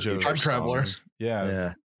message of time traveler.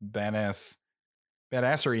 Yeah. Badassery.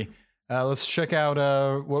 Let's check out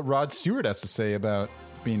what Rod Stewart has to say about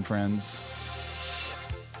being friends.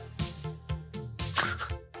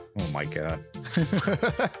 Oh my God. Look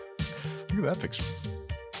at that picture.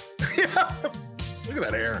 Yeah. Look at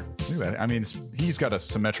that hair. Look at that. I mean, he's got a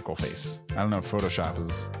symmetrical face. I don't know if Photoshop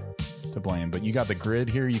is to blame, but you got the grid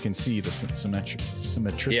here. You can see the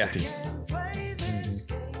symmetricity. Yeah.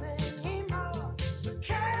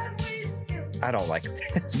 I don't like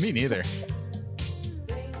this. Me neither.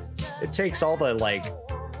 It takes all the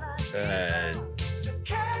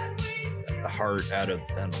heart out of,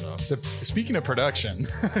 I don't know. Speaking of production,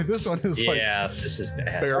 this one is this is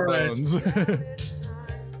bad. Bare bones.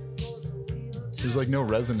 There's like no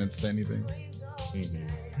resonance to anything.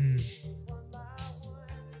 Mm-hmm.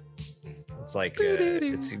 It's like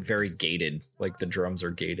it's very gated. Like the drums are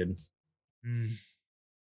gated. Did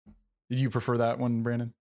you prefer that one,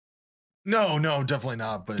 Brandon? No, definitely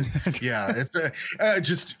not. But yeah, it's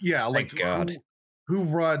like God. Who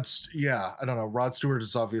Rod? Yeah, I don't know. Rod Stewart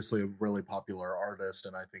is obviously a really popular artist,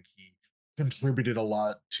 and I think he contributed a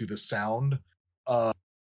lot to the sound. Like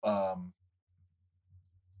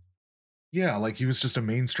he was just a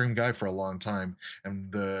mainstream guy for a long time,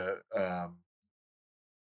 and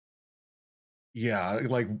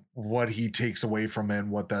like what he takes away from it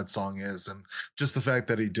and what that song is, and just the fact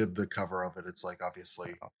that he did the cover of it. It's like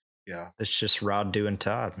obviously. Yeah, it's just Rod doing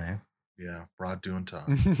Todd, man. Yeah, Rod doing Todd.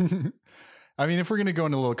 I mean, if we're gonna go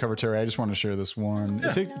into a little cover, Terry, I just want to share this one.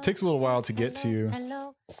 Yeah. It takes a little while to get to.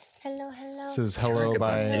 Hello. It says "Hello"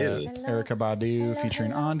 by Erykah Badu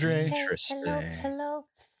featuring Andre. Interesting. Hello.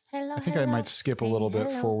 I think I might skip a little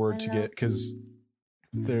bit forward to get because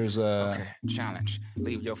there's a challenge.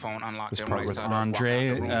 Leave your phone unlocked. This part with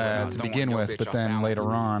Andre to begin with, but then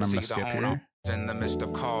later on, I'm gonna skip here. In the midst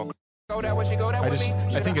of call. I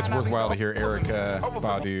think it's worthwhile to hear Erykah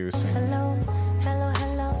Badu sing.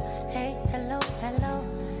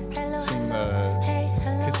 Sing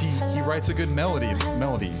because he writes a good melody,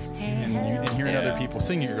 and hearing other people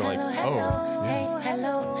sing it, you're like, oh, yeah.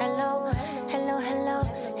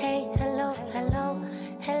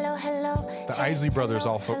 The Isley Brothers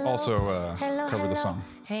also cover the song,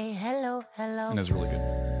 and it's really good.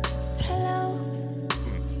 Hello,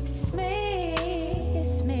 it's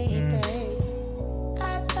me, babe.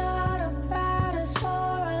 I thought about us for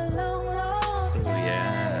a long, long time.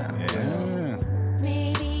 Yeah. Me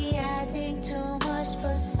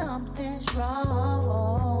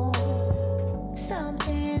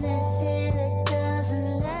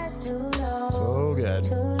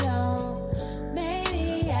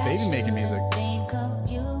baby making music.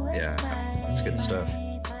 Yeah, that's good stuff.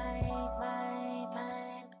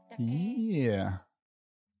 Yeah.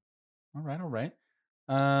 All right.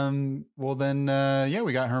 Well then,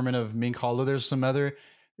 we got Herman of Mink Hollow. There's some other,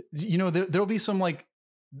 there'll be some like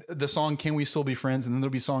the song "Can We Still Be Friends," and then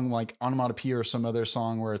there'll be song like Onomatopoeia or some other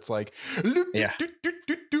song where it's like, yeah,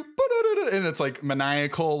 and it's like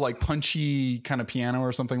maniacal, like punchy kind of piano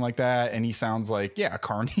or something like that, and he sounds like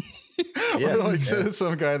Carney, or like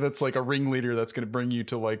some guy that's like a ringleader that's going to bring you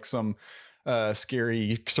to like some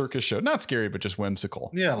scary circus show. Not scary, but just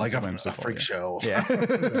whimsical. Yeah, like a freak show. Yeah.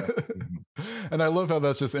 And I love how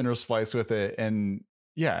that's just interspliced with it. And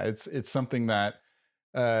yeah, it's something that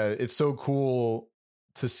it's so cool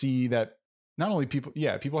to see that not only people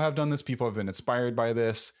have done this, people have been inspired by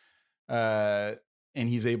this, and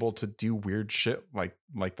he's able to do weird shit like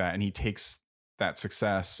that. And he takes that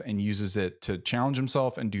success and uses it to challenge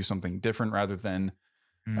himself and do something different rather than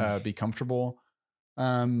be comfortable.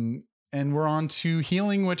 And we're on to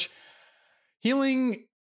Healing, which Healing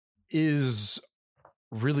is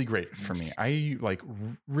really great for me. I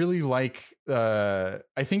really like, I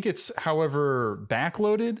think it's, however,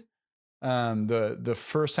 backloaded. The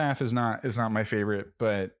first half is not my favorite,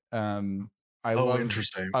 but I love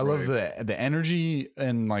the energy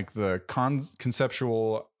and like the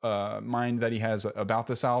conceptual mind that he has about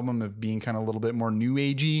this album of being kind of a little bit more new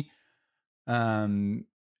agey.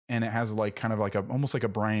 And it has like kind of like almost like a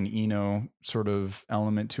Brian Eno sort of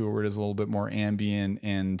element to it, where it is a little bit more ambient,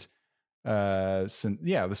 and the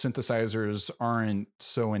synthesizers aren't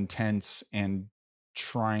so intense and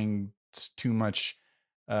trying too much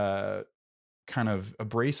kind of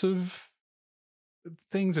abrasive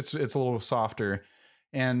things. It's a little softer,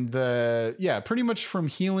 and pretty much from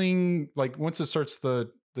Healing, like once it starts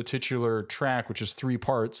the titular track, which is 3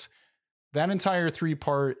 parts, that entire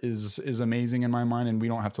 3-part is amazing in my mind, and we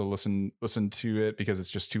don't have to listen to it because it's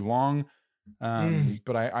just too long.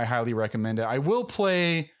 But I highly recommend it. I will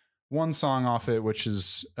play one song off it, which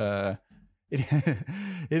is I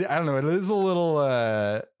don't know, it is a little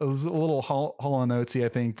Hall & Oatesy, I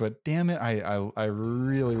think, but damn it, I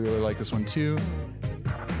really like this one too.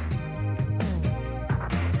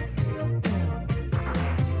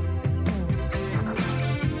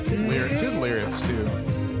 Good lyrics too.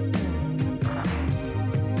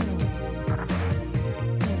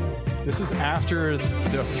 This is after the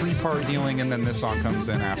 3-part Healing, and then this song comes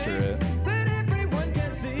in after it.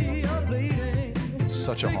 It's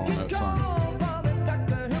such a Hall & Oates song.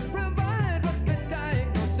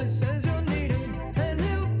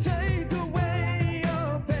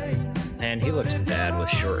 And he looks bad with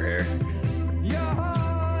short hair.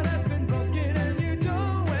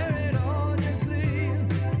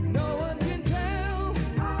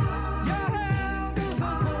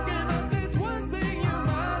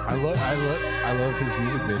 I love his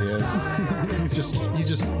music videos. he's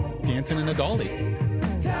just dancing in a dolly.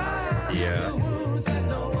 Yeah.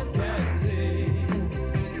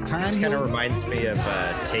 This kind of reminds me of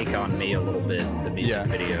Take On Me a little bit, the music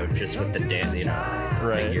video, just with the dance,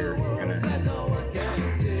 figure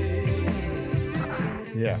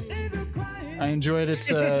Yeah. I enjoyed it.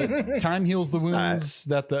 It's time heals the wounds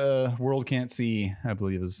that the world can't see, I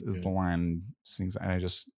believe is the line. Sings.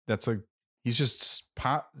 He's just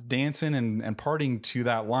pop dancing and partying to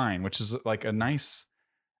that line, which is like a nice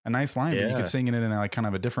line. Yeah. You could sing it in like kind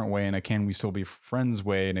of a different way, in a "Can We Still Be Friends"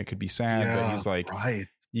 way, and it could be sad. But he's like,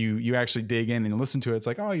 you actually dig in and listen to it. It's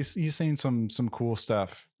like, oh, he's saying some cool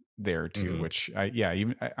stuff there too. Which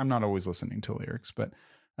I'm not always listening to lyrics, but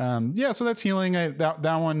so that's Healing. That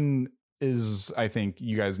one is, I think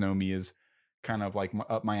you guys know me, is kind of like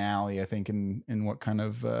up my alley, I think, in what kind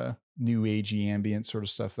of new agey ambient sort of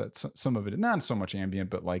stuff, that some of it, not so much ambient,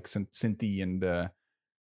 but like synthy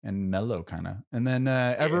and mellow kind of. And then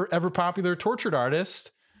ever popular Tortured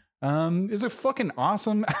Artist is a fucking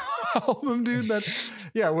awesome album, dude. That's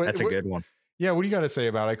a good one. Yeah, what do you got to say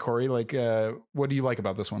about it, Corey? Like, what do you like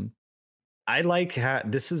about this one? I like how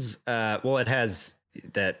this is it has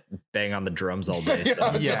that bang on the drums all day. So.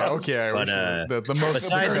 Okay. But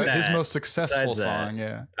the his most successful song.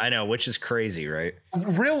 Yeah, I know, which is crazy, right?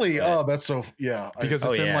 Really? Oh, that's so because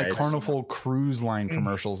it's in like Carnival Cruise Line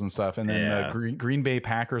commercials and stuff, and then the Green Bay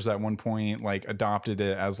Packers at one point like adopted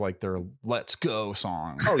it as like their "Let's Go"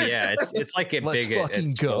 song. Oh yeah, it's like a Let's big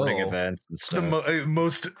fucking go events and stuff. The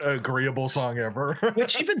most agreeable song ever.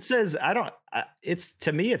 Which even says it's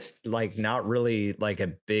to me, it's like not really like a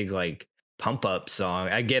big like pump up song.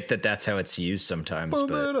 I get that that's how it's used sometimes,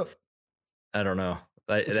 but I don't know.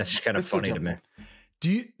 That's kind of funny to me.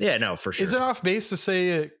 Do you? Yeah, no, for sure. Is it off base to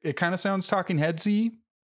say it kind of sounds Talking Headsy?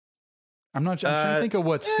 I'm trying to think of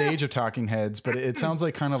what stage of Talking Heads, but it sounds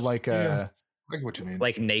like kind of like I get what you mean.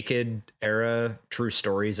 Like Naked era, True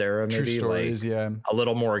Stories era, maybe. True Stories, like yeah. A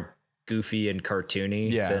little more goofy and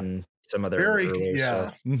cartoony than some of their earlier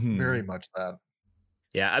stuff. Very much that.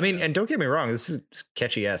 Yeah, I mean, and don't get me wrong, this is a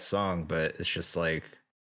catchy ass song, but it's just like,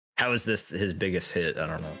 how is this his biggest hit? I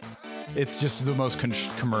don't know. It's just the most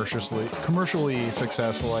commercially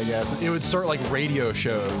successful, I guess. It would start like radio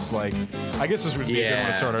shows. Like, I guess this would be a good one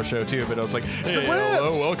to start our show too. But it's like, hey,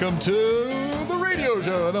 hello, welcome to the radio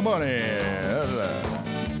show in the morning.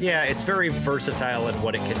 Yeah, it's very versatile in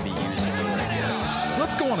what it can be used for, I guess.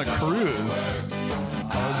 Let's go on a cruise.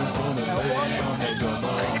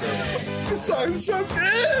 This song's so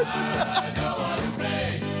good.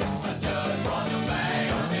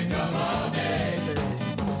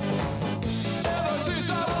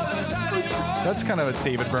 That's kind of a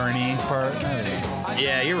David Byrne part.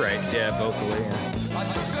 Yeah, you're right. Yeah, vocally.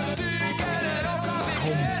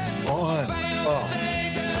 Fun. Oh.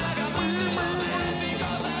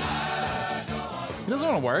 He doesn't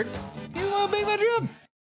want to work. He want to bang my drum.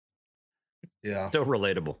 Yeah. So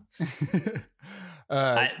relatable.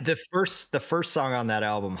 The first song on that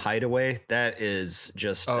album, Hideaway, that is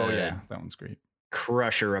just that one's great.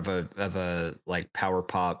 Crusher of a like power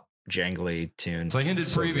pop jangly tune. So I hinted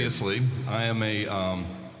previously, I am a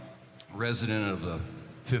resident of the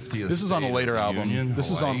 50th. This is on a later album. Union,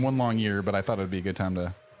 this is on Hawaii. One Long Year, but I thought it'd be a good time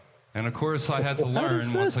to. And of course, I had to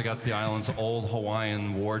learn once I got the island's old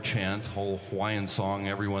Hawaiian war chant, whole Hawaiian song.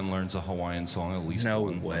 Everyone learns a Hawaiian song at least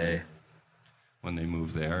one way when they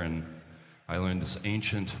move there. And I learned this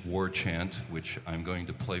ancient war chant, which I'm going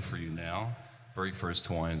to play for you now. Very first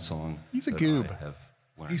Hawaiian song. He's a goob.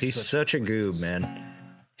 He's such a goob, man.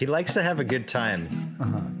 He likes to have a good time.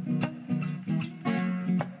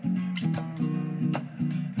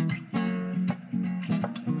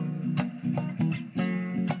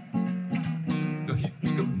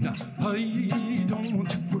 I don't want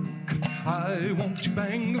to work. I want to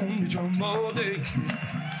bang on the drum all day.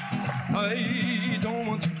 I don't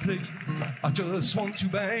want to play. I just want to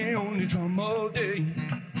bang on the drum all day.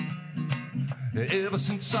 Ever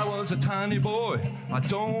since I was a tiny boy, I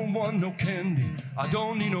don't want no candy. I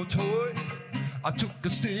don't need no toy. I took a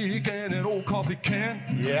stick and an old coffee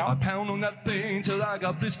can. Yeah. I pound on that thing till I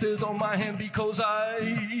got blisters on my hand because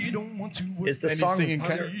I don't want to work. Is the song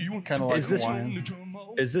kind of like Hawaiian?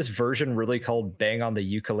 Is this version really called "Bang on the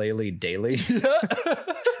Ukulele Daily"? Yeah.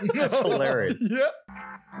 That's hilarious. Yeah.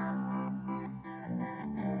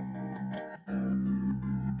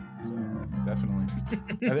 Definitely.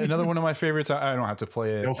 Another one of my favorites. I don't have to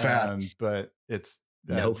play it. No fat. But it's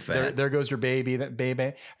no fat. There goes your baby. That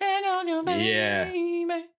baby. There goes your baby. Yeah.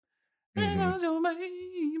 There goes your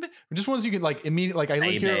baby. Just ones you can like immediately. Like I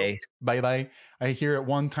hear bye. I hear it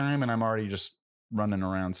one time and I'm already just running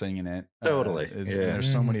around singing it. Totally. And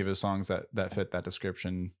there's so many of his songs that fit that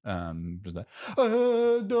description. I don't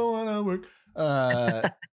want to work.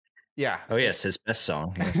 Yeah. Oh yes, his best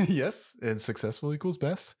song. Yes, and successful equals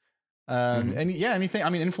best. Anything. I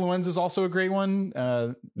mean, Influenza is also a great one.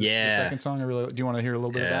 The second song. Do you want to hear a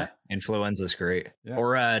little bit of that? Influenza is great. Yeah.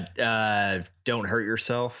 Or Don't Hurt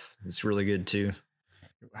Yourself. It's really good too.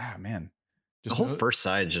 Wow, man. The whole first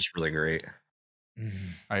side is just really great.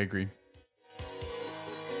 I agree.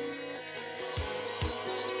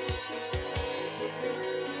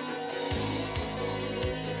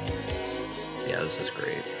 Yeah, this is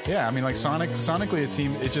great. Yeah, I mean, like sonically,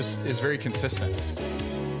 it just is very consistent.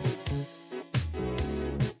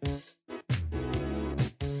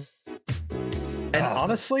 And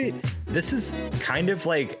honestly, this is kind of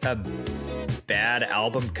like a bad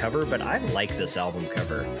album cover, but I like this album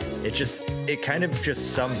cover. It kind of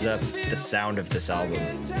just sums up the sound of this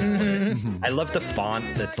album. I love the font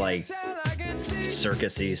that's like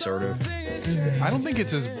circusy sort of. I don't think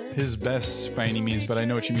it's his best by any means, but I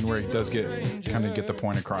know what you mean where it does get the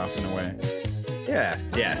point across in a way. Yeah.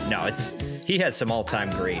 No, he has some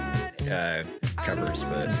all-time great covers,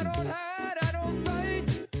 but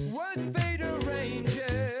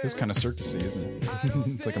it's kind of circusy, isn't it?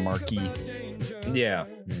 It's like a marquee. Yeah.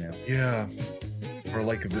 Or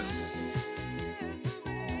like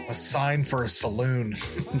a sign for a saloon.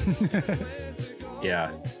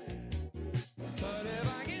 Yeah.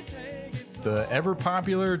 The ever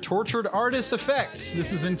popular Tortured Artist Effects.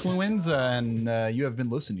 This is Influenza, and you have been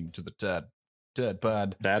listening to the Todd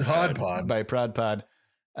ProdPod by ProdPod.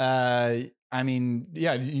 I mean,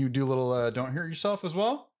 yeah, you do a little Don't Hurt Yourself as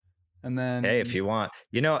well. And then, hey, if you want,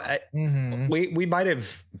 we might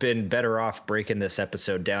have been better off breaking this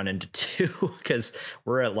episode down into 2 because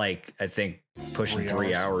we're at like, I think, pushing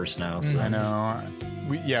 3 hours now. So. I know.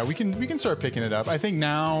 We can start picking it up. I think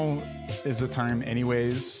now is the time,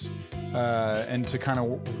 anyways, and to kind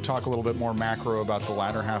of talk a little bit more macro about the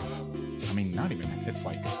latter half. I mean, not even. It's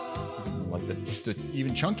like the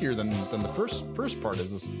even chunkier than the first part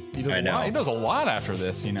is. This, he does a lot after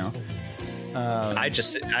this, you know.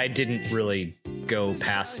 I didn't really go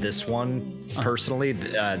past this one personally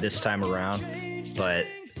this time around, but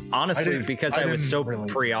honestly, because I was so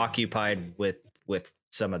preoccupied with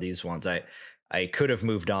some of these ones, I could have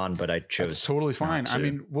moved on, but I chose. That's totally fine. I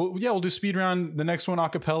mean, we'll do speed round. The next one,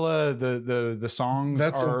 acapella. The songs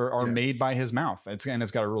are made by his mouth. It's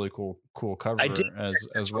got a really cool cover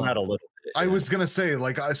as well. A little bit. I was gonna say,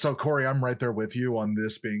 like, I saw Corey. I'm right there with you on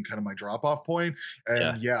this being kind of my drop off point. And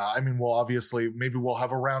I mean, maybe we'll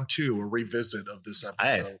have a round 2, a revisit of this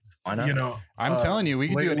episode. Why not? You know, I'm telling you, we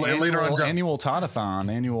can do an annual Toddathon,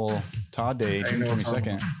 annual Todd Day, June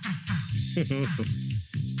 22nd.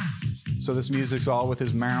 So this music's all with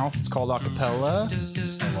his mouth. It's called acapella.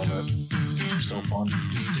 I love it. It's so fun.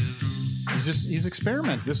 He's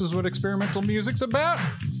experiment. This is what experimental music's about.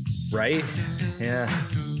 Right? Yeah.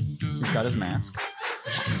 He's got his mask.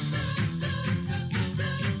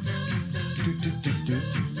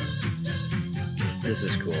 This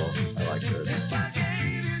is cool. I like this.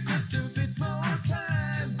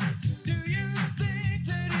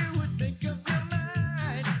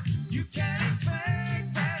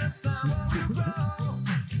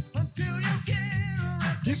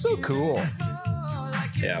 He's so cool.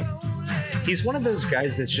 Yeah. He's one of those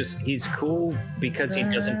guys that's he's cool because he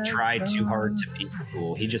doesn't try too hard to be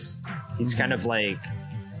cool. He's kind of like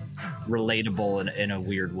relatable in a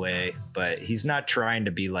weird way, but he's not trying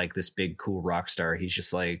to be like this big cool rock star. He's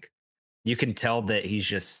just like, you can tell that he's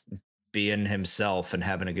just being himself and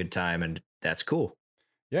having a good time, and that's cool.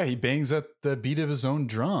 Yeah, he bangs at the beat of his own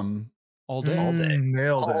drum all day.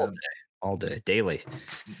 Nailed it. All day, daily.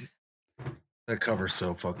 That cover's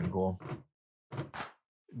so fucking cool.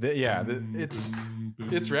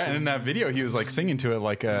 It's rad. And in that video, he was like singing to it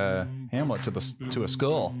like a Hamlet to a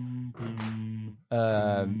skull.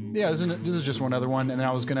 This is just one other one, and then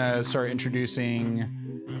I was gonna start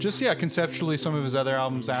introducing conceptually some of his other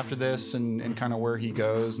albums after this, and kind of where he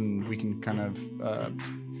goes, and we can kind of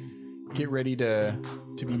get ready to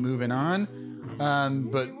be moving on.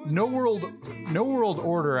 But No World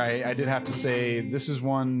Order, I did have to say, this is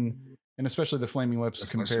one, and especially the Flaming Lips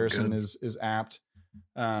comparison is apt.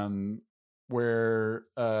 Where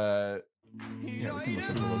we can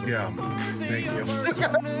listen to a little bit. Yeah,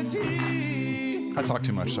 thank you. I talk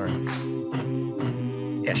too much, sorry.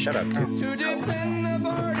 Yeah, shut up, dude. To defend the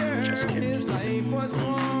border, just kidding. his life was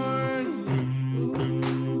sworn.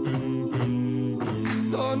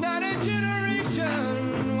 Though not a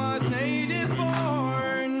generation was native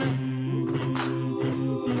born.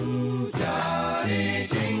 Johnny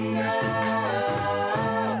Jingle.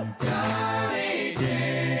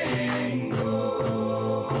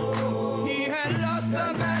 You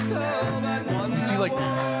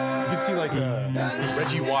can see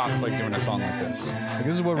Reggie Watts like doing a song like this. Like,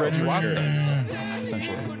 this is what Reggie Watts does,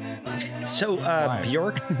 essentially. So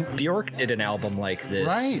Bjork did an album like this,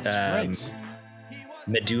 right?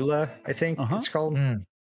 Medulla, I think it's called.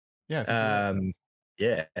 Yeah,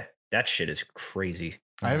 that shit is crazy.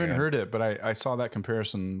 I haven't heard it, but I saw that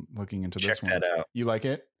comparison looking into this one. Check that out. You like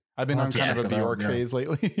it? I've been on kind of a Bjork phase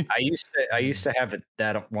lately. I used to have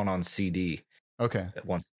that one on CD. Okay.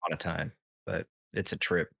 Once upon a time, but it's a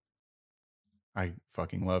trip. I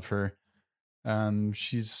fucking love her.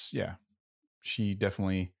 She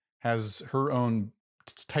definitely has her own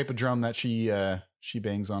type of drum that she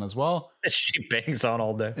bangs on as well. She bangs on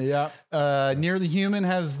all day. Yeah. Nearly Human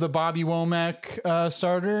has the Bobby Womack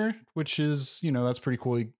starter, which is, that's pretty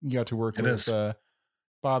cool. You got to work with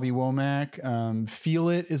Bobby Womack. Feel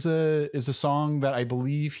It is a song that I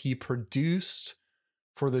believe he produced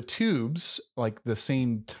for the Tubes, like the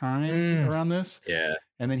same time around this. Yeah.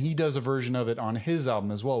 And then he does a version of it on his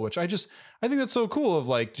album as well, which I think that's so cool, of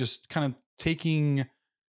like just kind of taking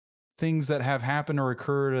things that have happened or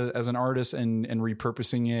occurred as an artist and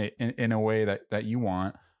repurposing it in a way that you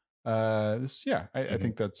want. I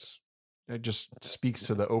think it just speaks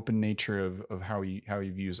to the open nature of how he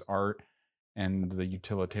views art and the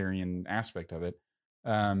utilitarian aspect of it.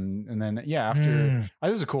 And then after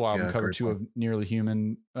this is a cool album cover too, of Nearly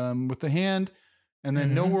Human with the hand, and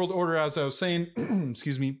then No World Order, as I was saying.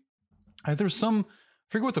 Excuse me. There's some,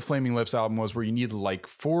 I forget what the Flaming Lips album was, where you needed like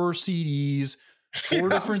 4 CDs, 4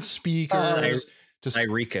 different speakers, Just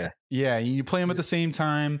Eureka. Yeah, you play them at the same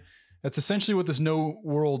time. That's essentially what this No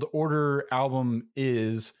World Order album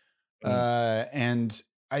is.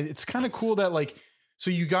 It's kind of cool that like, so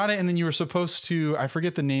you got it, and then you were supposed to, I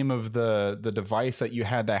forget the name of the device that you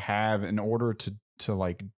had to have in order to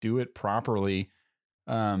like do it properly.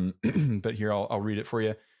 But here, I'll read it for you.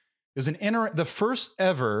 It was the first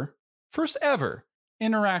ever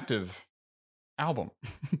interactive album,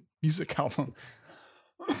 music album.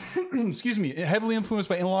 Excuse me. Heavily influenced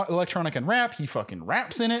by electronic and rap. He fucking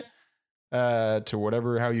raps in it. To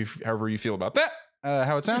however you feel about that,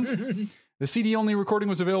 how it sounds. The CD-only recording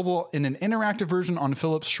was available in an interactive version on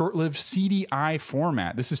Philips' short-lived CDI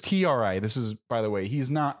format. This is TRI. This is, by the way, he's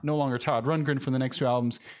no longer Todd Rundgren for the next 2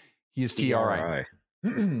 albums. He is TRI.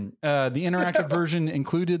 The interactive version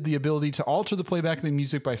included the ability to alter the playback of the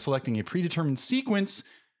music by selecting a predetermined sequence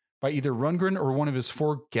by either Rundgren or one of his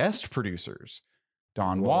 4 guest producers,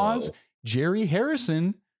 Don Was, Jerry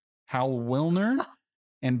Harrison, Hal Wilner,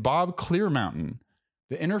 and Bob Clearmountain.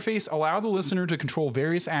 The interface allowed the listener to control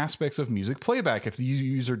various aspects of music playback. If the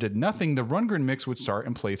user did nothing, the Rundgren mix would start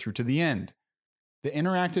and play through to the end. The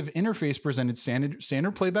interactive interface presented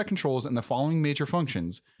standard playback controls and the following major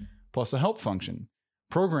functions, plus a help function: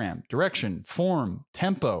 program, direction, form,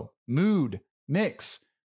 tempo, mood, mix,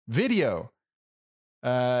 video.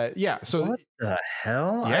 So what the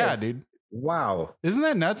hell? Yeah, dude. Wow. Isn't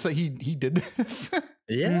that nuts that he did this?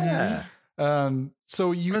 Yeah.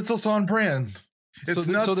 It's also on brand. It's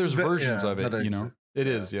nuts so there's that, versions of it, It yeah.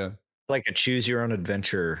 is, yeah. Like a choose your own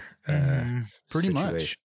adventure pretty situation.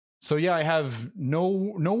 much. So yeah, I have No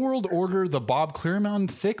World Order, the Bob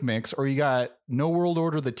Clearmountain thick mix, or you got No World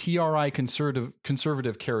Order, the TRI conservative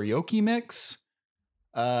karaoke mix.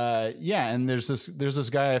 And there's this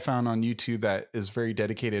guy I found on YouTube that is very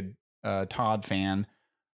dedicated Todd fan.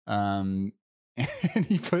 And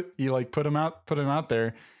he put him out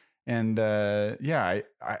there. And I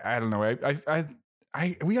don't know.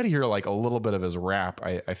 We got to hear like a little bit of his rap.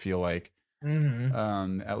 I feel like,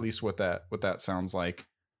 at least what that sounds like.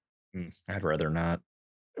 I'd rather not.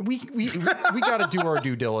 We got to do our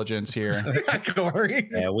due diligence here. Corey.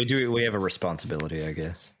 Yeah, we do. We have a responsibility, I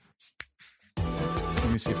guess. Let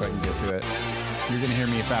me see if I can get to it. You're gonna hear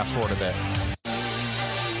me fast forward a bit.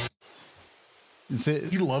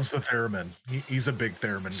 He loves the theremin. He's a big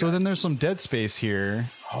theremin. So guy. Then there's some dead space here.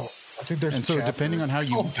 Oh, I think there's. And so depending on how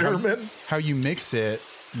you mix it,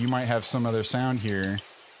 you might have some other sound here.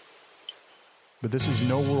 But this is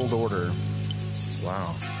No World Order.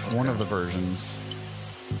 Wow. Okay. One of the versions.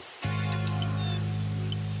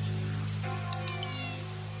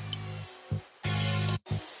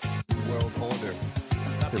 World order.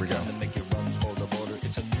 Here we go. Make you run for the border.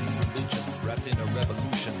 It's a new religion wrapped in a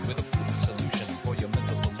revolution with a proven solution for your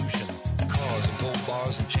mental pollution. Cars and gold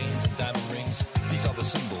bars and chains and diamond rings. These are the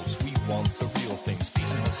symbols. We want the real things.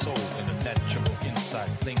 Peace in the soul and a natural insight.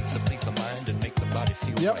 Things that please the mind and make the body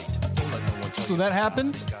feel right. Don't let no one tell So you that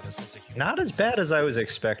happened. Not as bad as I was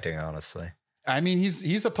expecting, honestly. I mean,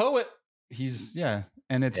 he's a poet.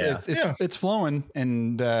 And it's flowing,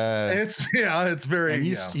 and it's very. And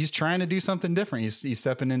he's trying to do something different. He's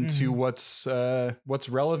stepping into what's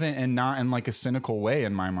relevant and not in like a cynical way.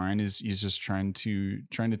 In my mind, he's just trying to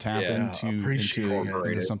tap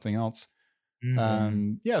into something else.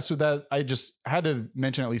 So that I just had to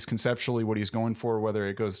mention at least conceptually what he's going for, whether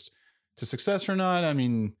it goes to success or not. I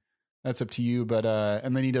mean, that's up to you. But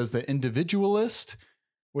and then he does the individualist,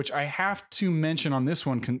 which I have to mention on this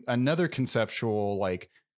one, another conceptual like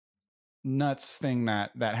nuts thing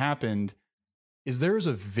that happened is there's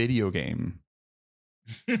a video game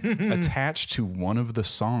attached to one of the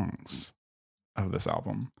songs of this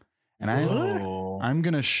album. And I'm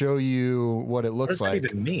going to show you what it looks like. What does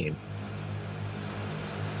that even mean?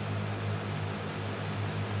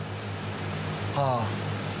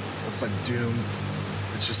 Looks like Doom.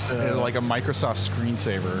 It's just like a Microsoft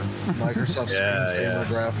screensaver. Screensaver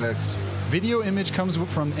graphics. Video image comes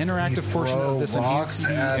from interactive portion of this enhanced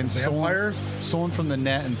CD and stolen from the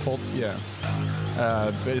net and pulled. Yeah,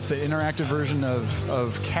 but it's an interactive version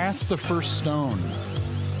of Cast the First Stone.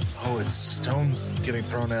 Oh, it's stones getting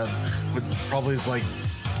thrown at. What probably is like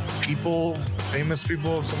famous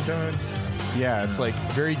people of some kind. Yeah, it's like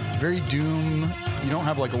very, very Doom. You don't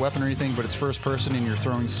have like a weapon or anything, but it's first person and you're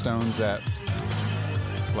throwing stones at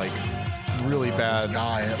like really badly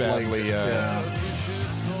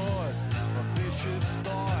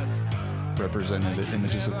represented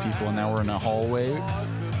images of people, and now we're in a hallway.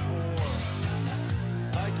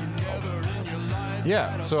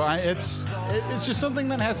 Yeah, so it's just something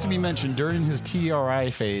that has to be mentioned. During his TRI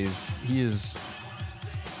phase, he is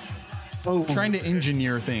trying to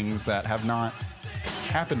engineer things that have not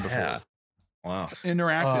happened before. Yeah. Wow.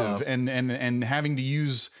 Interactive and having to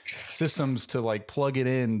use systems to like plug it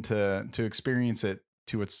in to experience it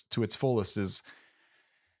to its fullest is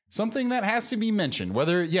something that has to be mentioned.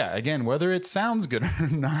 Whether it sounds good or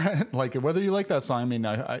not, like whether you like that song. I mean,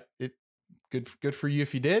 it good for you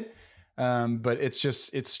if you did. But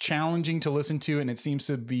it's challenging to listen to, and it seems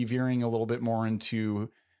to be veering a little bit more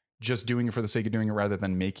into just doing it for the sake of doing it rather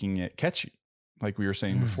than making it catchy. Like we were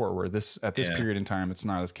saying before, where at this period in time, it's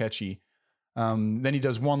not as catchy. Then he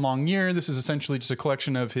does One Long Year. This is essentially just a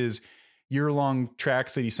collection of his year-long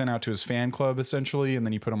tracks that he sent out to his fan club, essentially, and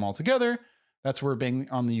then he put them all together. That's where Bang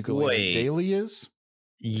on the Ukulele Daily is.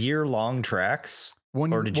 Year-long tracks? One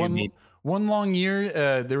long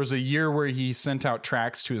year. There was a year where he sent out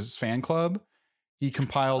tracks to his fan club. He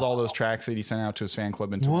compiled all those tracks that he sent out to his fan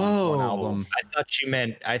club into one album.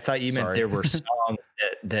 I thought you meant there were songs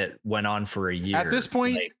that went on for a year. At this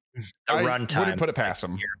point, like, the runtime wouldn't put it past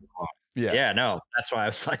him. Yeah, no, that's why I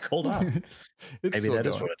was like, hold on. Maybe that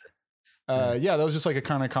is what it is. Yeah, that was just like a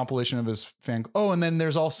kind of compilation of his fan. Oh, and then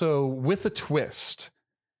there's also With a Twist,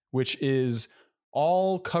 which is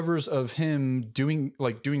all covers of him doing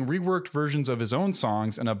reworked versions of his own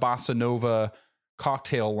songs in a bossa nova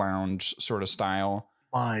cocktail lounge sort of style.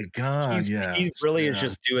 My God, he really is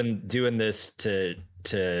just doing this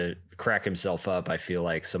to crack himself up. I feel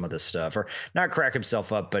like some of this stuff, or not crack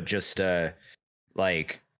himself up, but just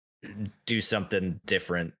like do something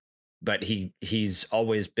different. But he's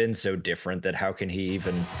always been so different that how can he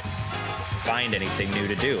even find anything new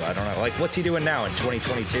to do? I don't know. Like, what's he doing now in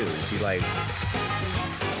 2022? Is he like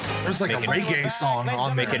there's like a reggae song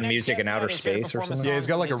on making music in outer space or something? Yeah, he's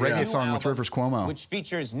got like a reggae song with Rivers Cuomo, which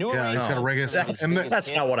features new. Yeah, he's got a reggae song.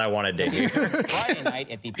 That's not what I wanted to hear. Friday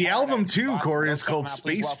night at the album too, Corey, is called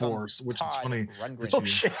Space Force, which is funny. Oh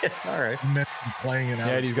shit! All right, playing it out.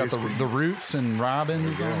 Yeah, he's got the Roots and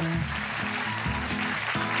Robins on there.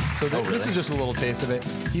 So this is just a little taste of it.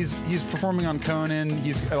 He's performing on Conan.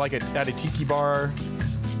 He's like at a tiki bar,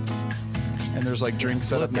 and there's like drinks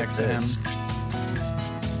set up next to him.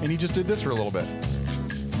 And he just did this for a little bit.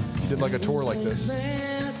 He did like a tour like this.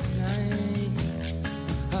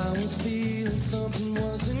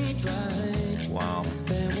 Wow.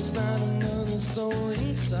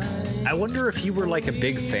 I wonder if you were like a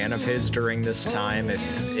big fan of his during this time,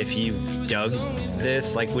 if you dug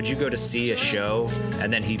this. Like, would you go to see a show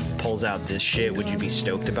and then he pulls out this shit? Would you be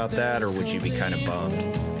stoked about that, or would you be kind of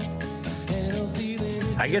bummed?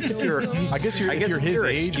 I guess if you're his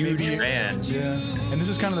age, maybe. Fan, yeah. And this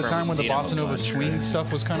is kind of the time when the bossa nova swing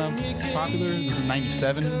stuff was kind of popular. This is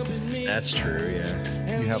 '97. That's true.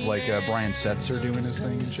 Yeah. You have like Brian Setzer doing his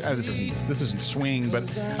thing. This isn't swing,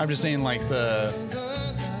 but I'm just saying like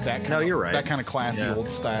you're right. That kind of classy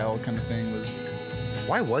old style kind of thing was.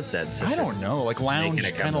 Why was that? I don't know. Like lounge,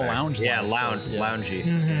 kind of lounge. Yeah, loungy.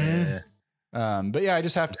 Mm-hmm. Yeah. But yeah,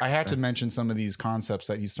 I have to mention some of these concepts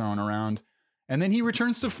that he's throwing around. And then he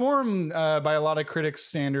returns to form by a lot of critics'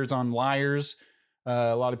 standards on Liars.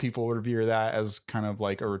 A lot of people would revere that as kind of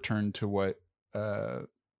like a return to what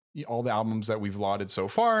all the albums that we've lauded so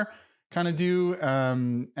far kind of do.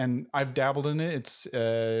 And I've dabbled in it.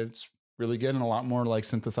 It's really good and a lot more like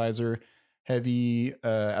synthesizer heavy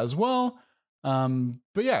as well.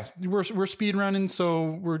 But yeah, we're speed running,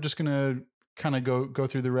 so we're just gonna kind of go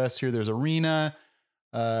through the rest here. There's Arena.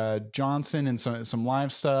 Johnson and some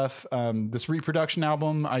live stuff. This reproduction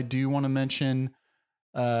album, I do want to mention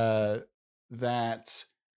that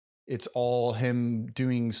it's all him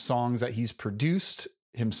doing songs that he's produced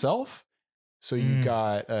himself. So you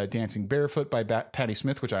got Dancing Barefoot by Patti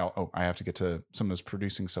Smith, which I have to get to some of his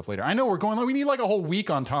producing stuff later. I know we need like a whole week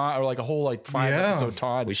on Todd, or like a whole like 5 episode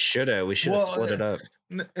Todd. We should have split it up.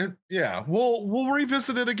 Yeah, we'll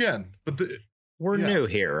revisit it again, but we're new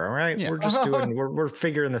here, all right? Yeah. We're just we're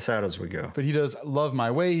figuring this out as we go. But he does Love My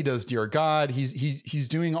Way. He does Dear God. He's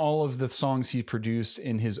doing all of the songs he produced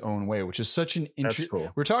in his own way, which is such an interesting.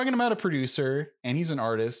 Cool. We're talking about a producer, and he's an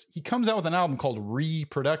artist. He comes out with an album called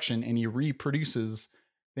Reproduction, and he reproduces.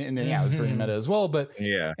 And yeah, it's very meta as well. But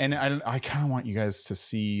yeah, and I kind of want you guys to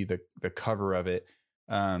see the cover of it,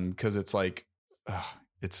 because it's like, I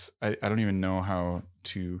don't even know how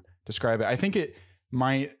to describe it. I think it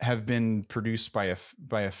might have been produced by a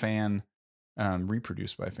fan,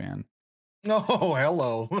 reproduced by a fan. Oh,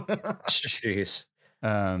 hello. Jeez.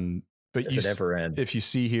 But does it ever end? If you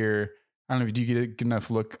see here, I don't know, do you get a good enough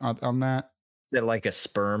look on that? Is it like a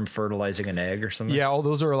sperm fertilizing an egg or something? Yeah, all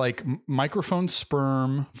those are like microphone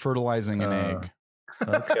sperm fertilizing an egg.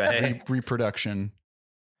 Okay. Reproduction.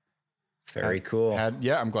 Very cool.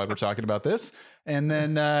 I'm glad we're talking about this. And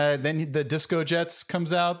then the Disco Jets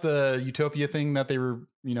comes out, the Utopia thing that they were,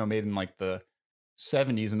 made in like the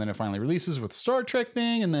 70s, and then it finally releases with the Star Trek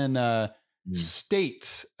thing, and then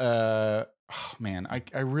State. I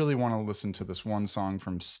really want to listen to this one song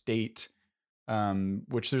from State,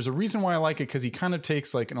 which there's a reason why I like it, because he kind of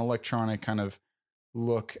takes like an electronic kind of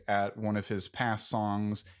look at one of his past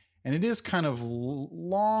songs. And it is kind of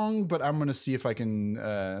long, but I'm going to see if I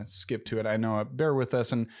can skip to it. I know. Bear with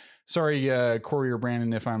us, and sorry, Corey or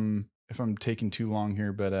Brandon, if I'm taking too long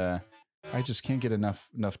here, but I just can't get enough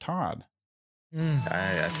Todd.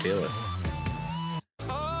 I feel it.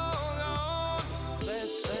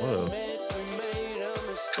 Whoa.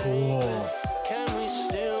 Cool.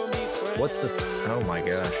 What's this? Oh my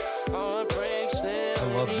gosh. I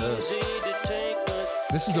love this.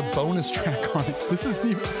 This is a bonus track on it. This isn't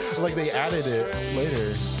even like they added it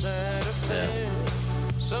later. Yeah.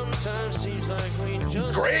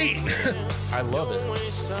 Great. I love it.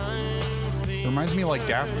 Reminds me of like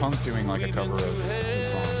Daft Punk doing like a cover of the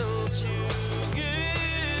song.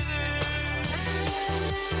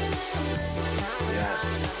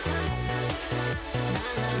 Yes.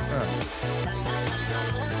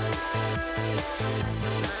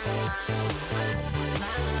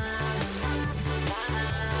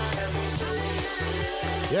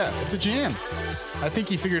 Yeah, it's a jam. I think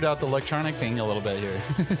he figured out the electronic thing a little bit here.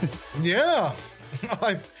 Yeah.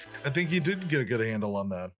 I think he did get a good handle on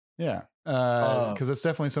that. Yeah. Because it's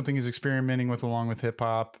definitely something he's experimenting with along with hip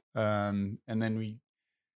hop. And then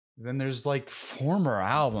there's like former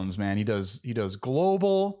albums, man. He does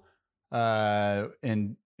Global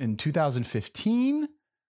in 2015.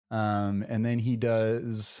 And then he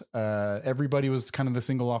does Everybody was kind of the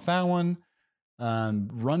single off that one.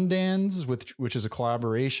 Rundans, which is a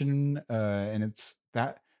collaboration, and it's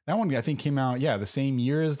that one I think came out the same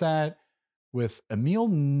year as that, with Emil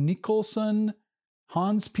Nicholson,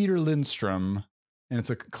 Hans Peter Lindstrom, and it's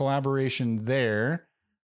a collaboration there.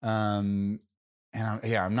 I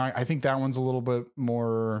think that one's a little bit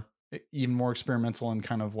more, even more experimental and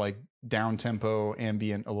kind of like down tempo,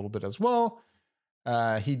 ambient a little bit as well.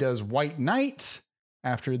 He does White Knight.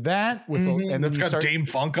 After that, and that's got Dame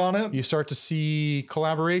Funk on it. You start to see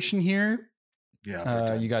collaboration here.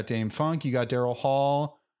 Yeah, you got Dame Funk, you got Daryl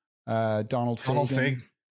Hall, Donald Fagen.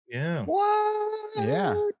 Yeah.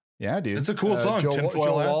 What? Yeah, dude. It's a cool song. Joe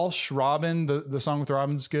Walsh, Robin. The song with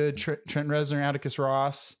Robin's good. Trent Reznor, Atticus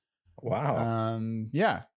Ross. Wow.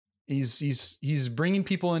 Yeah. He's bringing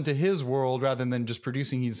people into his world rather than just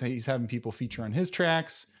producing. He's having people feature on his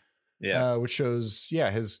tracks. Yeah, which shows,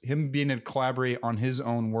 him being able to collaborate on his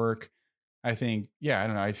own work. I think, I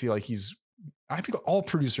don't know. I feel like all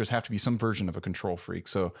producers have to be some version of a control freak.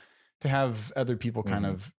 So to have other people kind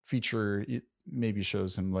of feature, it maybe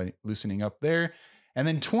shows him like loosening up there. And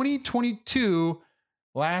then 2022,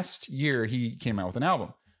 last year, he came out with an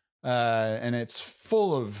album, and it's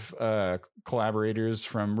full of collaborators,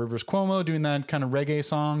 from Rivers Cuomo doing that kind of reggae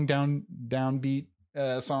song, downbeat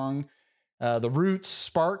song. The Roots,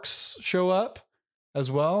 Sparks show up as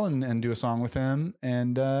well and do a song with him,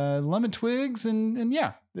 and Lemon Twigs, and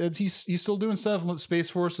he's still doing stuff. Space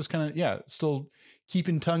Force is kind of still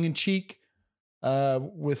keeping tongue in cheek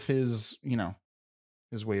with his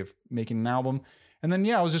his way of making an album. And then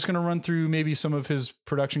I was just gonna run through maybe some of his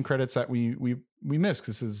production credits that we missed,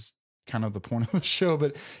 because this is kind of the point of the show.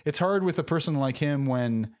 But it's hard with a person like him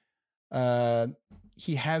when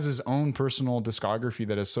he has his own personal discography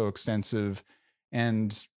that is so extensive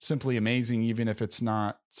and simply amazing. Even if it's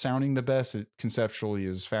not sounding the best, it conceptually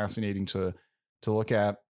is fascinating to look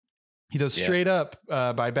at. He does Straight Up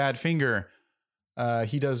by Badfinger.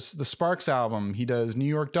 He does the Sparks album. He does New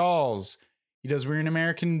York Dolls. He does We're an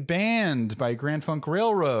American Band by Grand Funk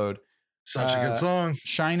Railroad. Such a good song.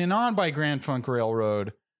 Shining On by Grand Funk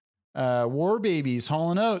Railroad. War Babies,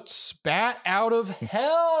 Hall & Oates, Bat Out of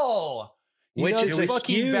Hell. Which is a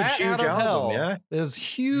huge album, yeah. It's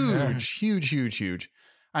huge.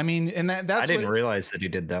 I mean, and that's I didn't realize that he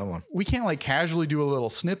did that one. We can't like casually do a little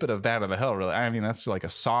snippet of Bat Out of Hell, really. I mean, that's like a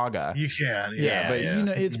saga. You can, but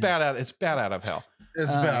it's Bat Out of Hell.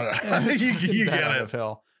 It's bad. You Bat get Out it. of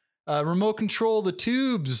Hell. Remote Control, The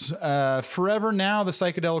Tubes, Forever Now, the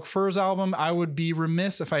Psychedelic Furs album. I would be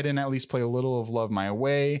remiss if I didn't at least play a little of Love My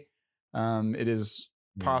Way. It is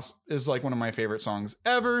is like one of my favorite songs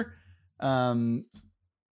ever. And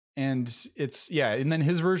it's and then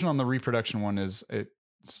his version on the reproduction one it's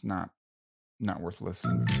not worth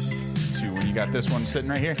listening to when you got this one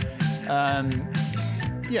sitting right here.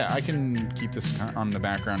 I can keep this on the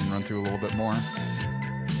background and run through a little bit more.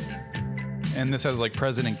 And this has like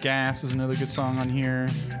President Gas is another good song on here.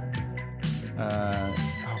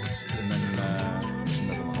 there's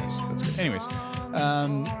another one. That's good. Anyways,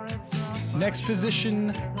 next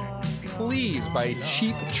position, Please by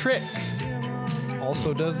Cheap Trick.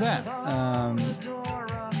 Also does that.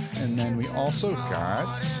 And then we also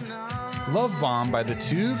got Love Bomb by The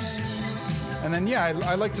Tubes. And then, yeah,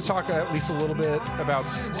 I like to talk at least a little bit about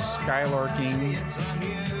skylarking.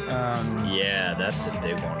 Yeah, that's a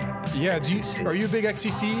big one. Yeah, are you a big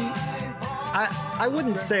XCC? I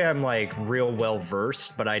wouldn't say I'm like real well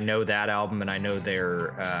versed, but I know that album and I know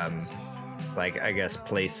their like I guess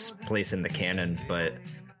place in the canon. But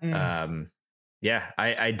yeah,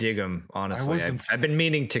 I dig them honestly. I've been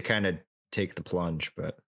meaning to kind of take the plunge,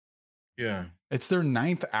 but yeah, it's their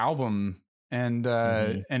 9th album. And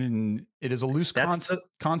and it is a loose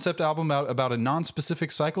concept album about a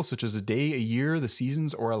non-specific cycle, such as a day, a year, the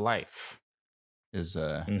seasons, or a life, is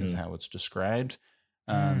how it's described.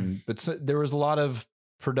 But there was a lot of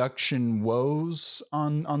production woes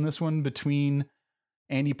on this one between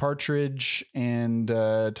Andy Partridge and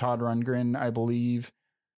Todd Rundgren, I believe.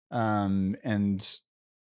 And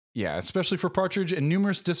yeah, especially for Partridge, and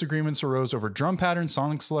numerous disagreements arose over drum patterns,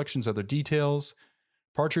 sonic selections, other details.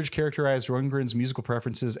 Partridge characterized Rundgren's musical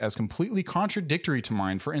preferences as completely contradictory to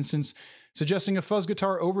mine, for instance, suggesting a fuzz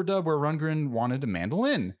guitar overdub where Rundgren wanted a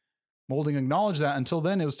mandolin. Moulding acknowledged that until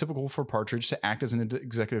then it was typical for Partridge to act as an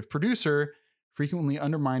executive producer, frequently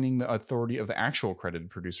undermining the authority of the actual credited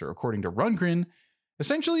producer. According to Rundgren,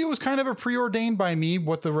 essentially it was kind of a preordained by me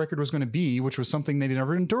what the record was going to be, which was something they'd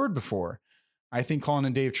never endured before. I think Colin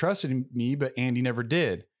and Dave trusted in me, but Andy never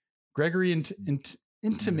did. Gregory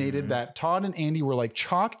intimated that Todd and Andy were like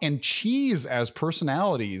chalk and cheese as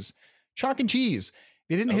personalities. Chalk and cheese.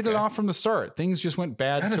 They didn't hit it off from the start. Things just went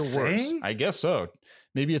bad to worse. Saying? I guess so.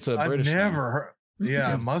 Maybe it's a British thing. I've never heard.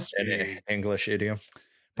 Yeah, it must be an English idiom.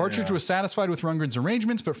 Partridge was satisfied with Rundgren's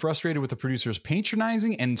arrangements, but frustrated with the producer's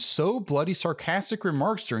patronizing and so bloody sarcastic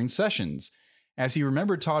remarks during sessions. As he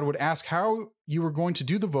remembered, Todd would ask how you were going to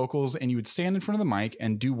do the vocals, and you would stand in front of the mic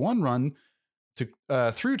and do one run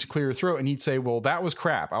through to clear your throat, and he'd say, well, that was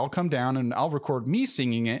crap. I'll come down and I'll record me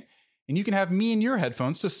singing it, and you can have me in your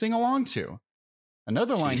headphones to sing along to.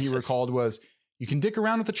 Another line he recalled was, you can dick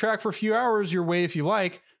around with the track for a few hours your way if you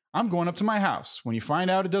like. I'm going up to my house. When you find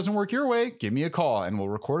out it doesn't work your way, give me a call and we'll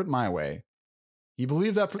record it my way. He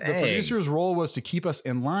believed that the producer's role was to keep us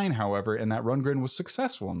in line, however, and that Rundgren was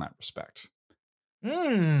successful in that respect.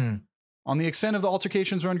 On the extent of the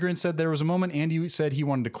altercations, Rundgren said there was a moment Andy said he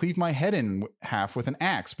wanted to cleave my head in half with an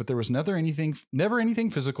axe, but there was never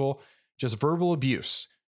anything physical, just verbal abuse.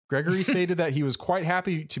 Gregory stated that he was quite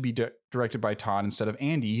happy to be directed by Todd instead of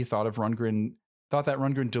Andy. He thought that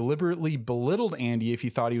Rundgren deliberately belittled Andy if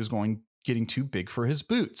he thought he was getting too big for his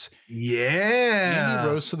boots. Yeah. Andy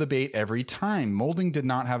rose to the bait every time. Moulding did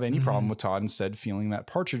not have any problem with Todd, instead feeling that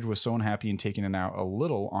Partridge was so unhappy and taking it out a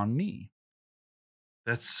little on me.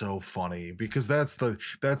 That's so funny because that's the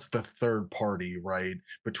third party, right?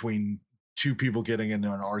 Between two people getting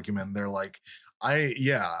into an argument. They're like,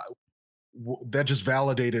 that just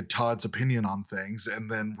validated Todd's opinion on things, and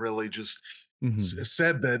then really just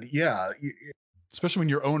said that, especially when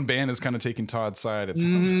your own band is kind of taking Todd's side. It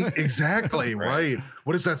sounds like. Exactly. Right.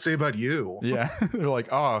 What does that say about you? Yeah. They're like,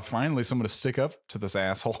 oh, finally someone to stick up to this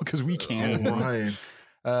asshole because we can't. Right.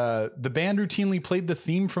 The band routinely played the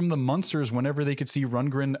theme from the Munsters whenever they could see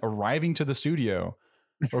Rundgren arriving to the studio.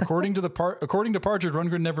 According to Partridge,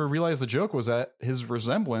 Rundgren never realized the joke was at his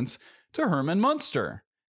resemblance to Herman Munster.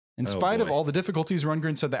 In spite of all the difficulties,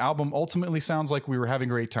 Rundgren said the album ultimately sounds like we were having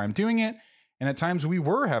a great time doing it, and at times we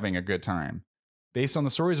were having a good time. Based on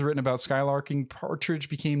the stories written about skylarking, Partridge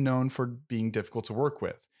became known for being difficult to work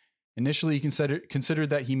with. Initially, he considered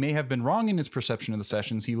that he may have been wrong in his perception of the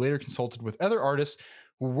sessions. He later consulted with other artists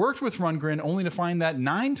who worked with Rundgren, only to find that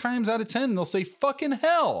 9 times out of 10, they'll say, fucking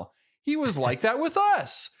hell, he was like that with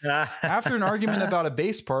us. After an argument about a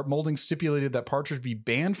bass part, Moulding stipulated that Partridge be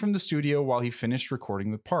banned from the studio while he finished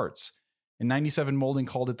recording the parts. In 97, Moulding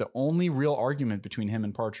called it the only real argument between him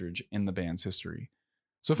and Partridge in the band's history.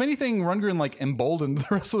 So if anything, Rundgren emboldened the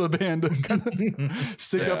rest of the band to kind of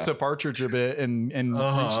stick up to Partridge a bit and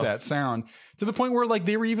reach that sound, to the point where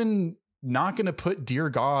they were even not going to put Dear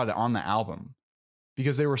God on the album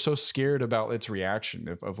because they were so scared about its reaction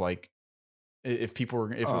of if it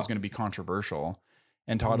was going to be controversial.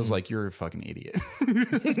 And Todd was like, you're a fucking idiot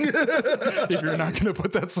if you're not going to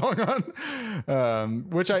put that song on.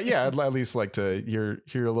 Which I'd at least like to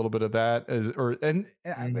hear a little bit of that.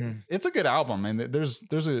 It's a good album. And there's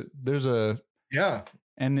a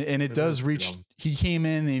and it does reach. He came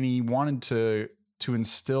in and he wanted to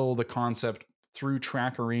instill the concept through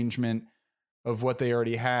track arrangement of what they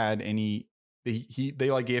already had. And he they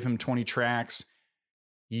like gave him 20 tracks.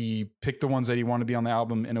 He picked the ones that he wanted to be on the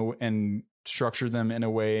album and structured them in a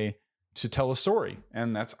way to tell a story.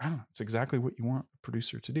 And that's, I don't know, it's exactly what you want a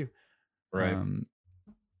producer to do. Right.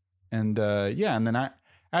 And then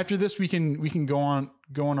after this, we can go on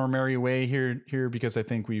our merry way here because I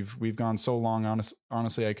think we've gone so long.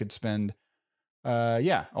 Honestly, I could spend,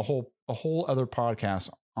 a whole other podcast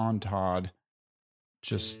on Todd,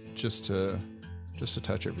 just to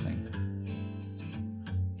touch everything.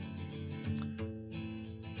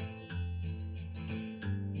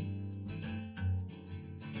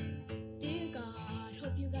 Dear God,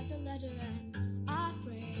 hope you got the letter and I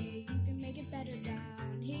pray you can make it better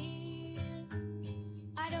down here.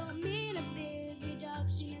 I don't mean a big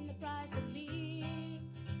reduction in the price of beer.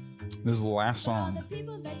 This is the last song The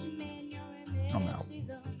people that you may know on the and album. see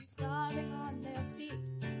them starving on their feet,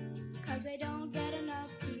 'cause they don't get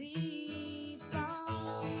enough to eat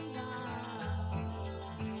from God.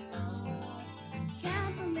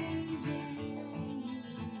 Can't believe in you.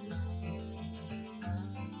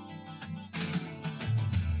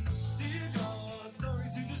 Dear God, sorry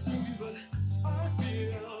to disturb you, but I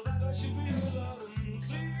feel that I should be heard loud and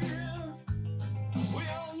clear. We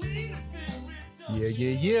all need a big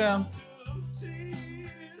Yeah.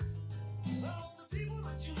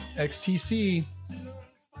 XTC.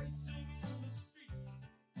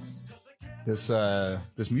 This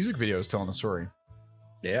music video is telling a story.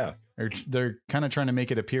 Yeah. They're kind of trying to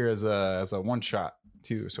make it appear as a one shot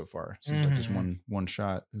too so far. Seems like just one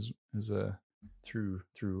shot is through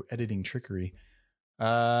editing trickery.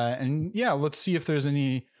 And yeah, let's see if there's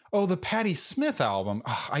any. Oh, the Patti Smith album.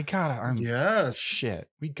 Oh, we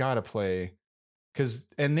gotta play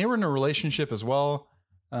and they were in a relationship as well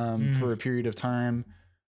for a period of time.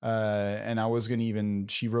 And I was gonna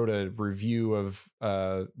she wrote a review of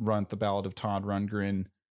Runt, the Ballad of Todd Rundgren.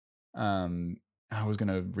 I was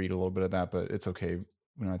gonna read a little bit of that, but it's okay. We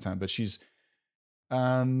don't have time. But she's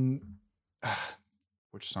which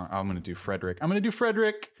song? I'm gonna do Frederick. A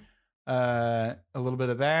little bit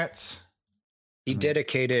of that. He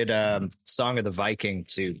dedicated Song of the Viking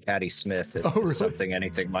to Patti Smith. Really? Something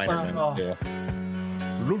anything minor. Wow. Yeah.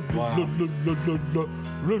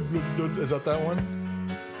 Is that one?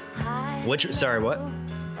 Sorry, what?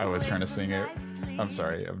 I was trying to sing it. I'm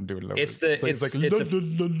sorry. I'm doing it over. It's Does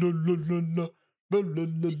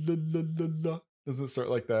it start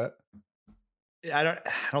like that? I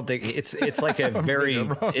don't think it's like a very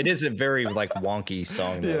it is a very like wonky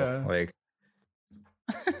song though. Yeah. Like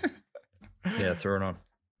yeah, throw it on.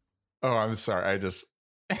 Oh, I'm sorry. I just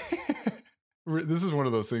this is one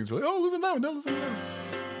of those things where listen to that one. No, listen to that one.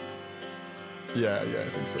 Yeah, I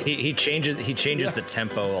think so. He changes the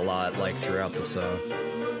tempo a lot like throughout the song.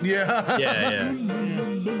 Yeah. Yeah.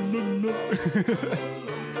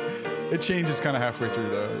 It changes kind of halfway through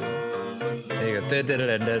though. There you go.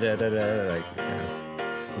 Like,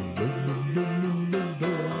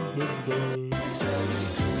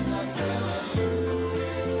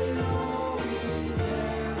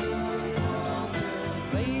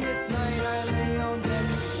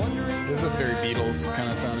 This is a very Beatles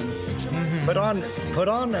kind of sounding. Put on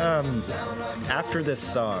after this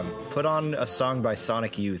song, put on a song by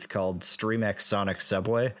Sonic Youth called Stream X Sonic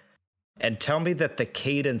Subway, and tell me that the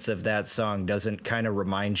cadence of that song doesn't kind of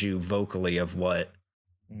remind you vocally of what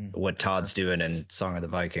Todd's doing in Song of the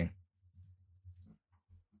Viking.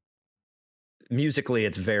 Musically,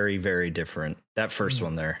 it's very, very different. That first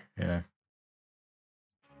one there, yeah.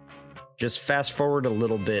 Just fast forward a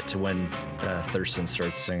little bit to when Thurston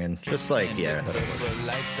starts singing. Just like, yeah.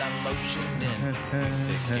 Lights on motion in.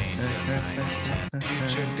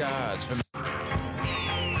 Future gods from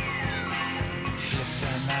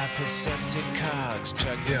perceptive cogs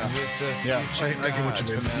chugging with the future I get what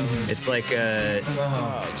you mean. It's like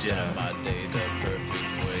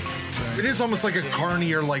It is almost like a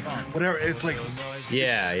Carney or like whatever. It's like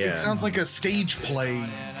It sounds like a stage play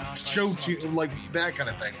show to like that kind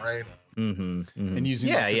of thing, right? And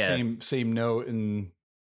using the same note and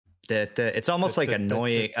that it's almost like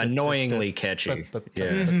annoyingly catchy. And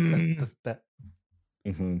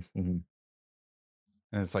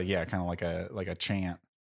it's like kind of like a chant.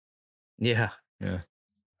 Yeah.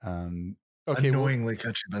 Okay, annoyingly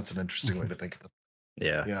catchy. That's an interesting way to think of it.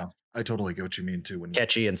 Yeah. I totally get what you mean too. When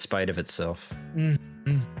catchy in spite of itself. And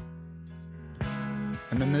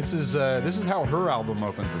then this is how her album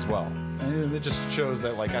opens as well. And it just shows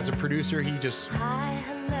that like as a producer, he just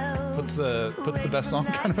puts the best song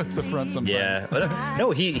kind of at the front sometimes. Yeah, but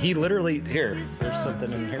no, he literally there's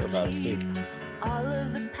something in here about it too.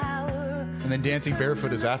 And then Dancing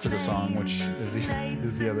Barefoot is after the song, which is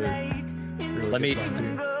the other really good song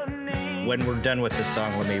too. when we're done with the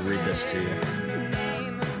song, let me read this to you.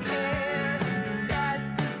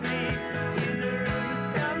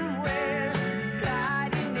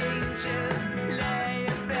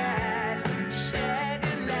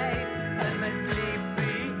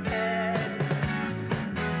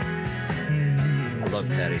 I love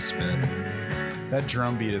Patti Smith. That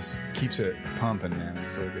drum beat keeps it pumping, man.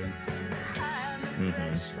 It's so good.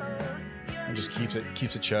 It just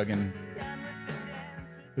keeps it chugging.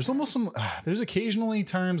 There's almost there's occasionally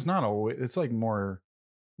times, not always, it's like more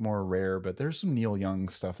rare, but there's some Neil Young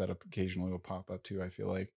stuff that occasionally will pop up too, I feel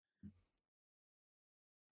like.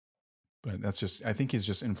 But that's just, I think his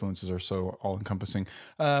just influences are so all encompassing.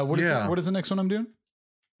 What is the next one I'm doing?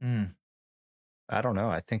 I don't know.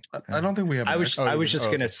 I think I don't think we have. I was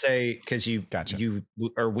just gonna say, because Gotcha.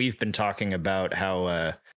 we've been talking about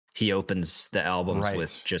how he opens the albums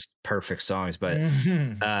with just perfect songs, but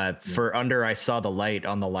for Under I Saw the Light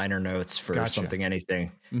on the liner notes for Something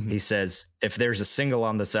Anything, he says, if there's a single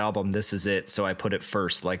on this album, this is it. So I put it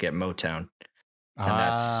first, like at Motown,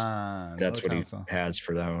 and that's what he has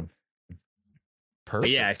for that one. Perfect. But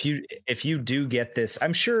yeah, if you do get this,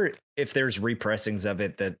 I'm sure if there's repressings of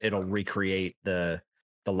it that it'll recreate the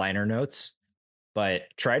liner notes. But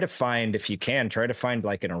if you can, try to find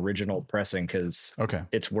like an original pressing, because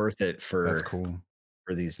it's worth it for that's cool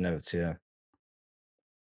for these notes. Yeah,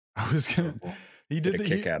 I was gonna. He did the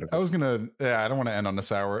kick out of it. I was gonna. Yeah, I don't want to end on a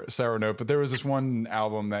sour note, but there was this one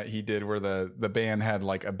album that he did where the band had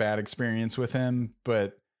like a bad experience with him,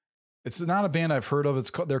 but it's not a band I've heard of.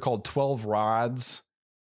 They're called 12 Rods,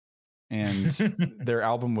 and their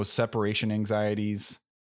album was Separation Anxieties.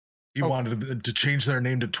 You wanted to change their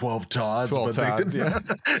name to 12 Todds, 12 but Todds, they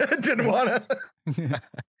didn't want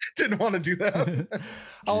to do that.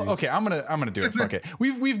 Okay, I'm gonna do it. Fuck it.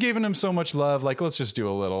 We've given him so much love. Like, let's just do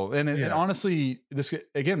a little. And honestly, this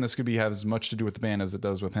could be have as much to do with the band as it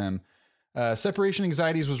does with him. Separation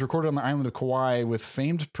Anxieties was recorded on the island of Kauai with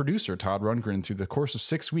famed producer Todd Rundgren through the course of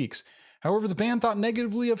 6 weeks. However, the band thought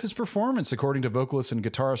negatively of his performance. According to vocalist and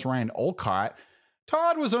guitarist Ryan Olcott,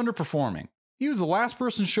 Todd was underperforming. He was the last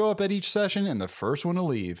person to show up at each session and the first one to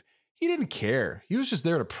leave. He didn't care. He was just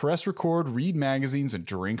there to press record, read magazines, and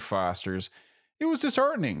drink Fosters. It was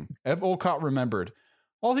disheartening, Ev Olcott remembered.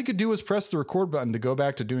 All he could do was press the record button to go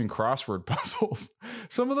back to doing crossword puzzles.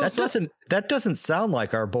 Some of those that doesn't sound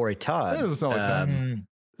like our boy Todd. That doesn't sound like Todd.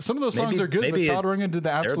 Some of those songs are good, but Todd Rundgren did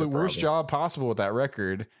the absolute worst job possible with that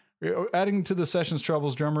record. Adding to the session's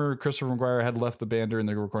troubles, drummer Christopher McGuire had left the band during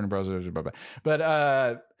the recording process.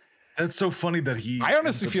 But that's so funny that I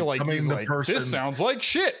honestly feel like he's like, this sounds like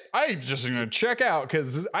shit. I just gonna check out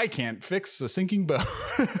because I can't fix a sinking boat.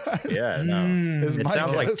 Yeah, no. It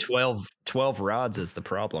sounds like 12 rods is the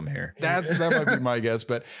problem here. That might be my guess,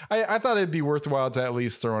 but I thought it'd be worthwhile to at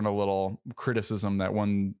least throw in a little criticism that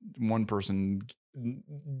one person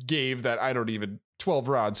gave that I don't even 12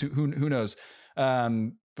 rods. Who knows?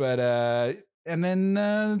 And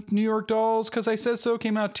then New York Dolls, Cause I Said So,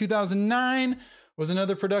 came out 2009. Was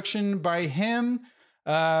another production by him.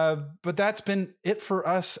 But that's been it for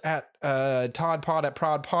us at Todd Pod at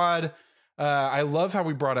ProdPod. I love how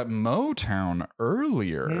we brought up Motown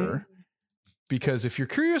earlier, because if you're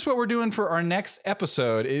curious what we're doing for our next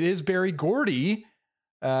episode, it is Berry Gordy,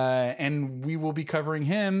 and we will be covering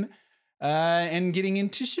him and getting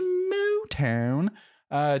into some Motown.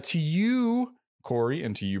 To you, Corey,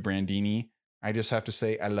 and to you, Brandini, I just have to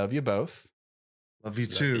say I love you both. Love you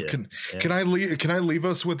too. Can I leave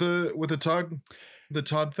us with the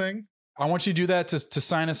Todd thing? I want you to do that to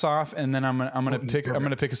sign us off, and then I'm gonna pick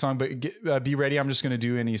a song. But be ready. I'm just gonna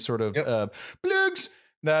do any sort of plugs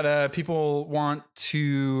that people want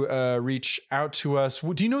to reach out to us.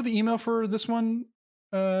 Do you know the email for this one?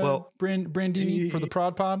 Brandini for the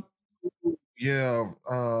ProdPod. Yeah.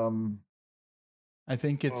 I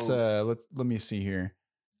think it's let me see here.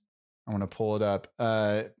 I want to pull it up.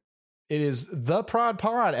 It is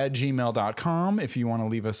theprodpod@gmail.com if you want to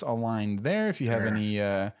leave us a line there. If you have any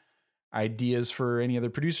ideas for any other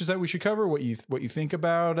producers that we should cover, what you think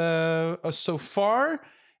about us so far,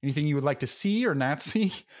 anything you would like to see or not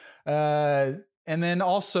see. And then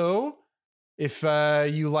also, if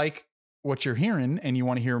you like what you're hearing and you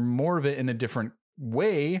want to hear more of it in a different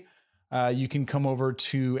way, you can come over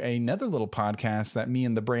to another little podcast that me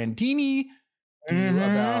and the Brandini do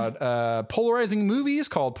about polarizing movies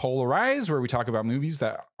called Polarize, where we talk about movies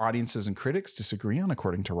that audiences and critics disagree on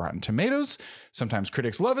according to Rotten Tomatoes. Sometimes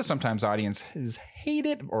critics love it, sometimes audiences hate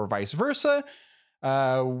it, or vice versa.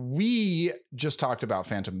 We just talked about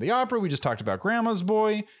Phantom of the Opera. We just talked about Grandma's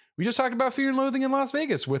Boy. We just talked about Fear and Loathing in Las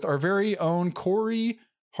Vegas with our very own Corey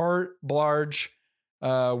Hart Blarge.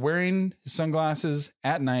 wearing sunglasses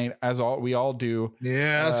at night, as we all do.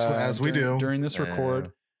 Yes, as we do during this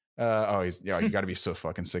record. You got to be so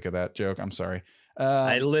fucking sick of that joke. I'm sorry.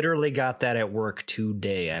 I literally got that at work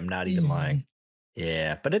today. I'm not even lying.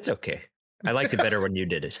 Yeah, but it's okay. I liked it better when you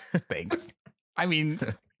did it. Thanks. I mean,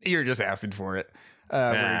 you're just asking for it.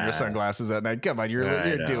 Wearing your sunglasses at night. Come on,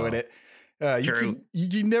 you're doing it.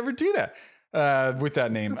 You never do that with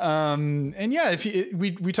that name. And yeah,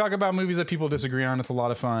 we talk about movies that people disagree on. It's a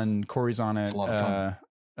lot of fun. Corey's on it. It's a lot of fun.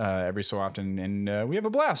 Every so often, and we have a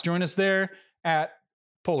blast. Join us there at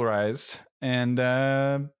Polarized. And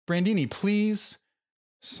Brandini, please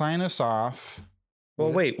sign us off.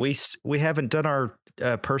 Well, wait, we haven't done our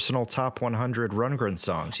personal top 100 Rundgren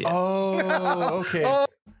songs yet. Oh, okay.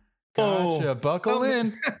 Gotcha. Buckle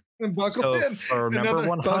in. Buckle in. For number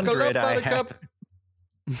 100, I have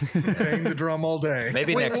bang the drum all day.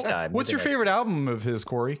 Maybe next time. What's your favorite album of his,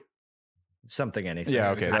 Corey? Something anything.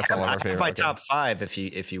 Yeah, okay, that's all our favorite. My top 5,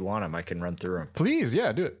 if you want them, I can run through them. Please,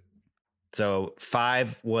 yeah, do it. So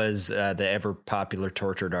 5 was the ever popular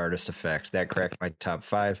Tortured Artist Effect. That cracked my top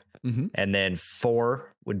 5. Mm-hmm. And then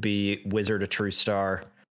 4 would be Wizard, a True Star.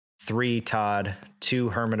 3, Todd. 2,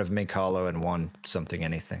 Hermit of Mink Hollow. And 1, Something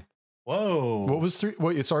Anything. Whoa. What was 3?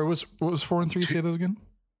 What was 4 and 3? Say those again.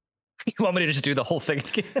 You want me to just do the whole thing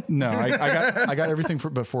again? No, I got everything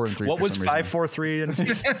but 4 and 3. What was 5, 4, 3, and 2?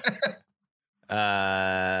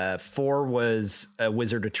 4 was a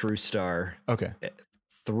Wizard, a True Star. Okay.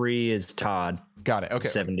 3 is Todd. Got it. Okay.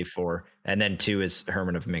 74. And then 2 is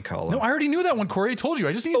Hermit of Mink Hollow. No, I already knew that one, Corey. I told you.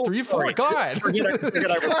 I just need 3 and 4. Sorry. God. Forget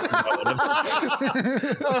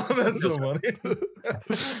Oh, that's so funny.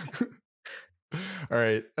 All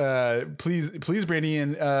right. Please, Brandy,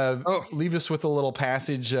 and leave us with a little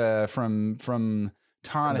passage from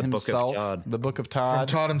Todd himself. The Book of Todd. From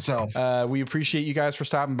Todd himself. We appreciate you guys for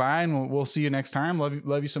stopping by, and we'll see you next time.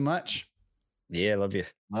 Love you so much. Yeah, love you.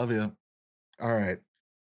 Love you. All right.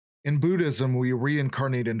 In Buddhism, we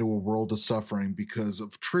reincarnate into a world of suffering because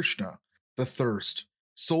of Trishna, the thirst.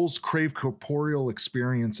 Souls crave corporeal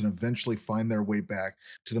experience and eventually find their way back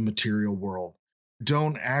to the material world.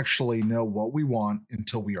 Don't actually know what we want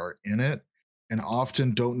until we are in it, and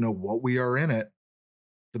often don't know what we are in it,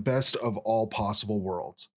 the best of all possible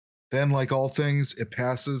worlds. Then, like all things, it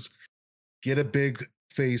passes. Get a big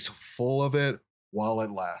face full of it while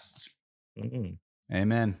it lasts. Mm-hmm.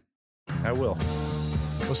 Amen. I will.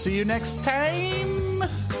 We'll see you next time.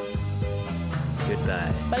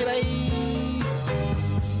 Goodbye. Bye-bye.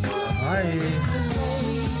 Bye.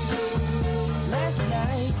 Last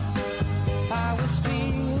night, I was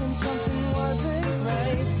feeling something wasn't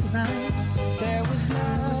right. There was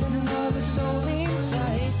not another soul in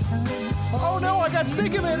sight. Oh no, I got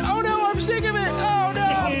sick of it. Oh no, I'm sick of it. Oh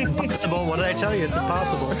no. Impossible. What did I tell you? It's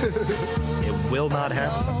impossible. It will not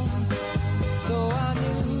happen. Though I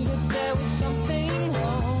knew that there was something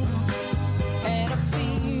wrong, and a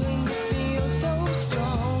feeling that feels so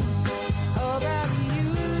strong about you.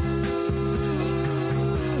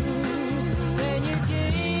 Then you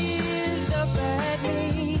gazed up at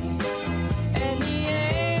me, and the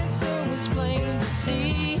answer was plain to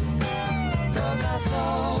see. 'Cause I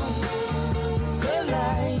saw the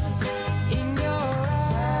light in your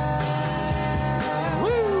eyes.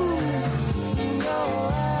 Woo! In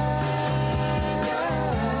your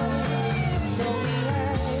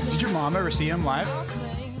eyes. Did your mom ever see him live?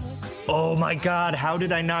 Oh my God. How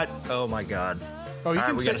did I not? Oh my God. Oh, you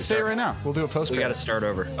can say it right now. We'll do a post. We got to start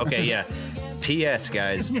over. Okay. Yeah. P.S.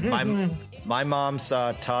 guys, my mom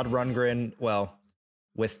saw Todd Rundgren,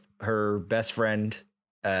 with her best friend,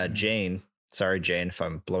 Jane. Sorry, Jane, if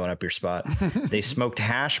I'm blowing up your spot. They smoked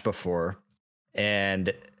hash before,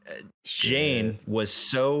 and Jane was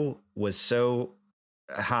so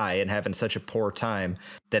high and having such a poor time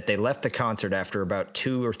that they left the concert after about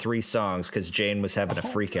 2 or 3 songs because Jane was having a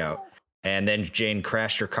freak out. And then Jane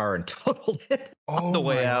crashed her car and totaled it on the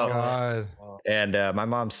way out. God. And my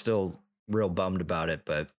mom's still real bummed about it,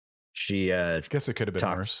 but she guess it could have been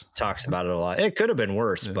worse. Talks about it a lot. It could have been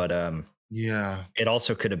worse, but yeah, it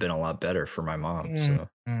also could have been a lot better for my mom. So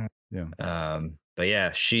yeah. But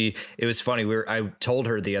yeah, it was funny. I told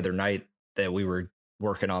her the other night that we were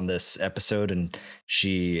working on this episode, and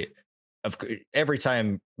every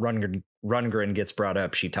time Rundgren gets brought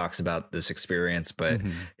up, she talks about this experience. But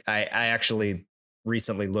I actually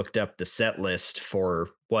recently looked up the set list for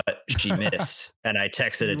what she missed, and I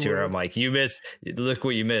texted it to her. I'm like, look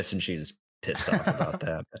what you missed. And she's pissed off about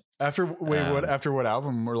that. After what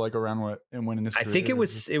album, or like around what and when in his career? I think it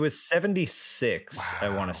was 76. Wow, I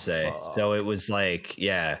want to say. Fuck. So it was like,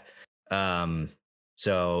 yeah.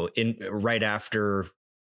 So right after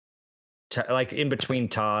like in between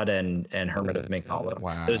Todd and Hermit of Mink Hollow.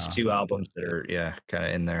 Wow. Those 2 albums that are kind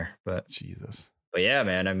of in there. But Jesus. But yeah,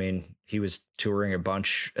 man, I mean, he was touring a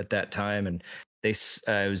bunch at that time, and it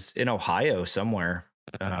was in Ohio somewhere.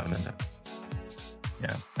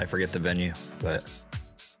 Yeah, I forget the venue, but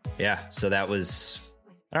yeah, so that was,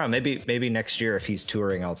 I don't know, maybe next year if he's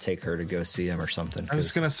touring, I'll take her to go see him or something. I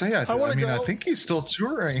was gonna say, I think he's still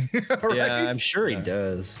touring. Right? Yeah, I'm sure he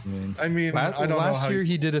does. I mean, last, I don't last know year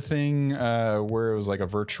he did a thing where it was like a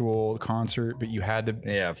virtual concert, but you had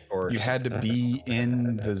to, of course, you had to be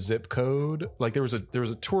in the zip code. Like there was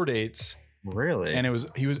a tour dates, really, and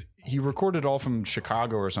he recorded all from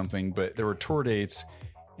Chicago or something, but there were tour dates.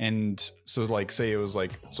 And so like, say it was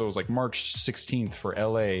like March 16th for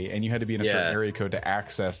LA, and you had to be in a certain area code to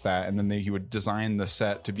access that. And then he would design the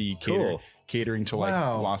set to be catering to like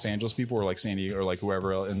Los Angeles people or like San Diego or like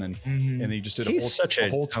whoever else. And then, and he just did a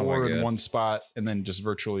whole tour in one spot and then just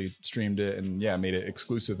virtually streamed it and made it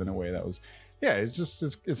exclusive in a way that was, it's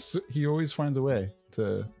just, he always finds a way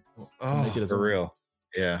to make it as for real.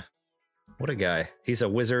 Yeah. What a guy. He's a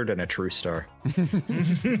wizard and a true star.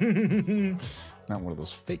 Not one of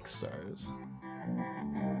those fake stars.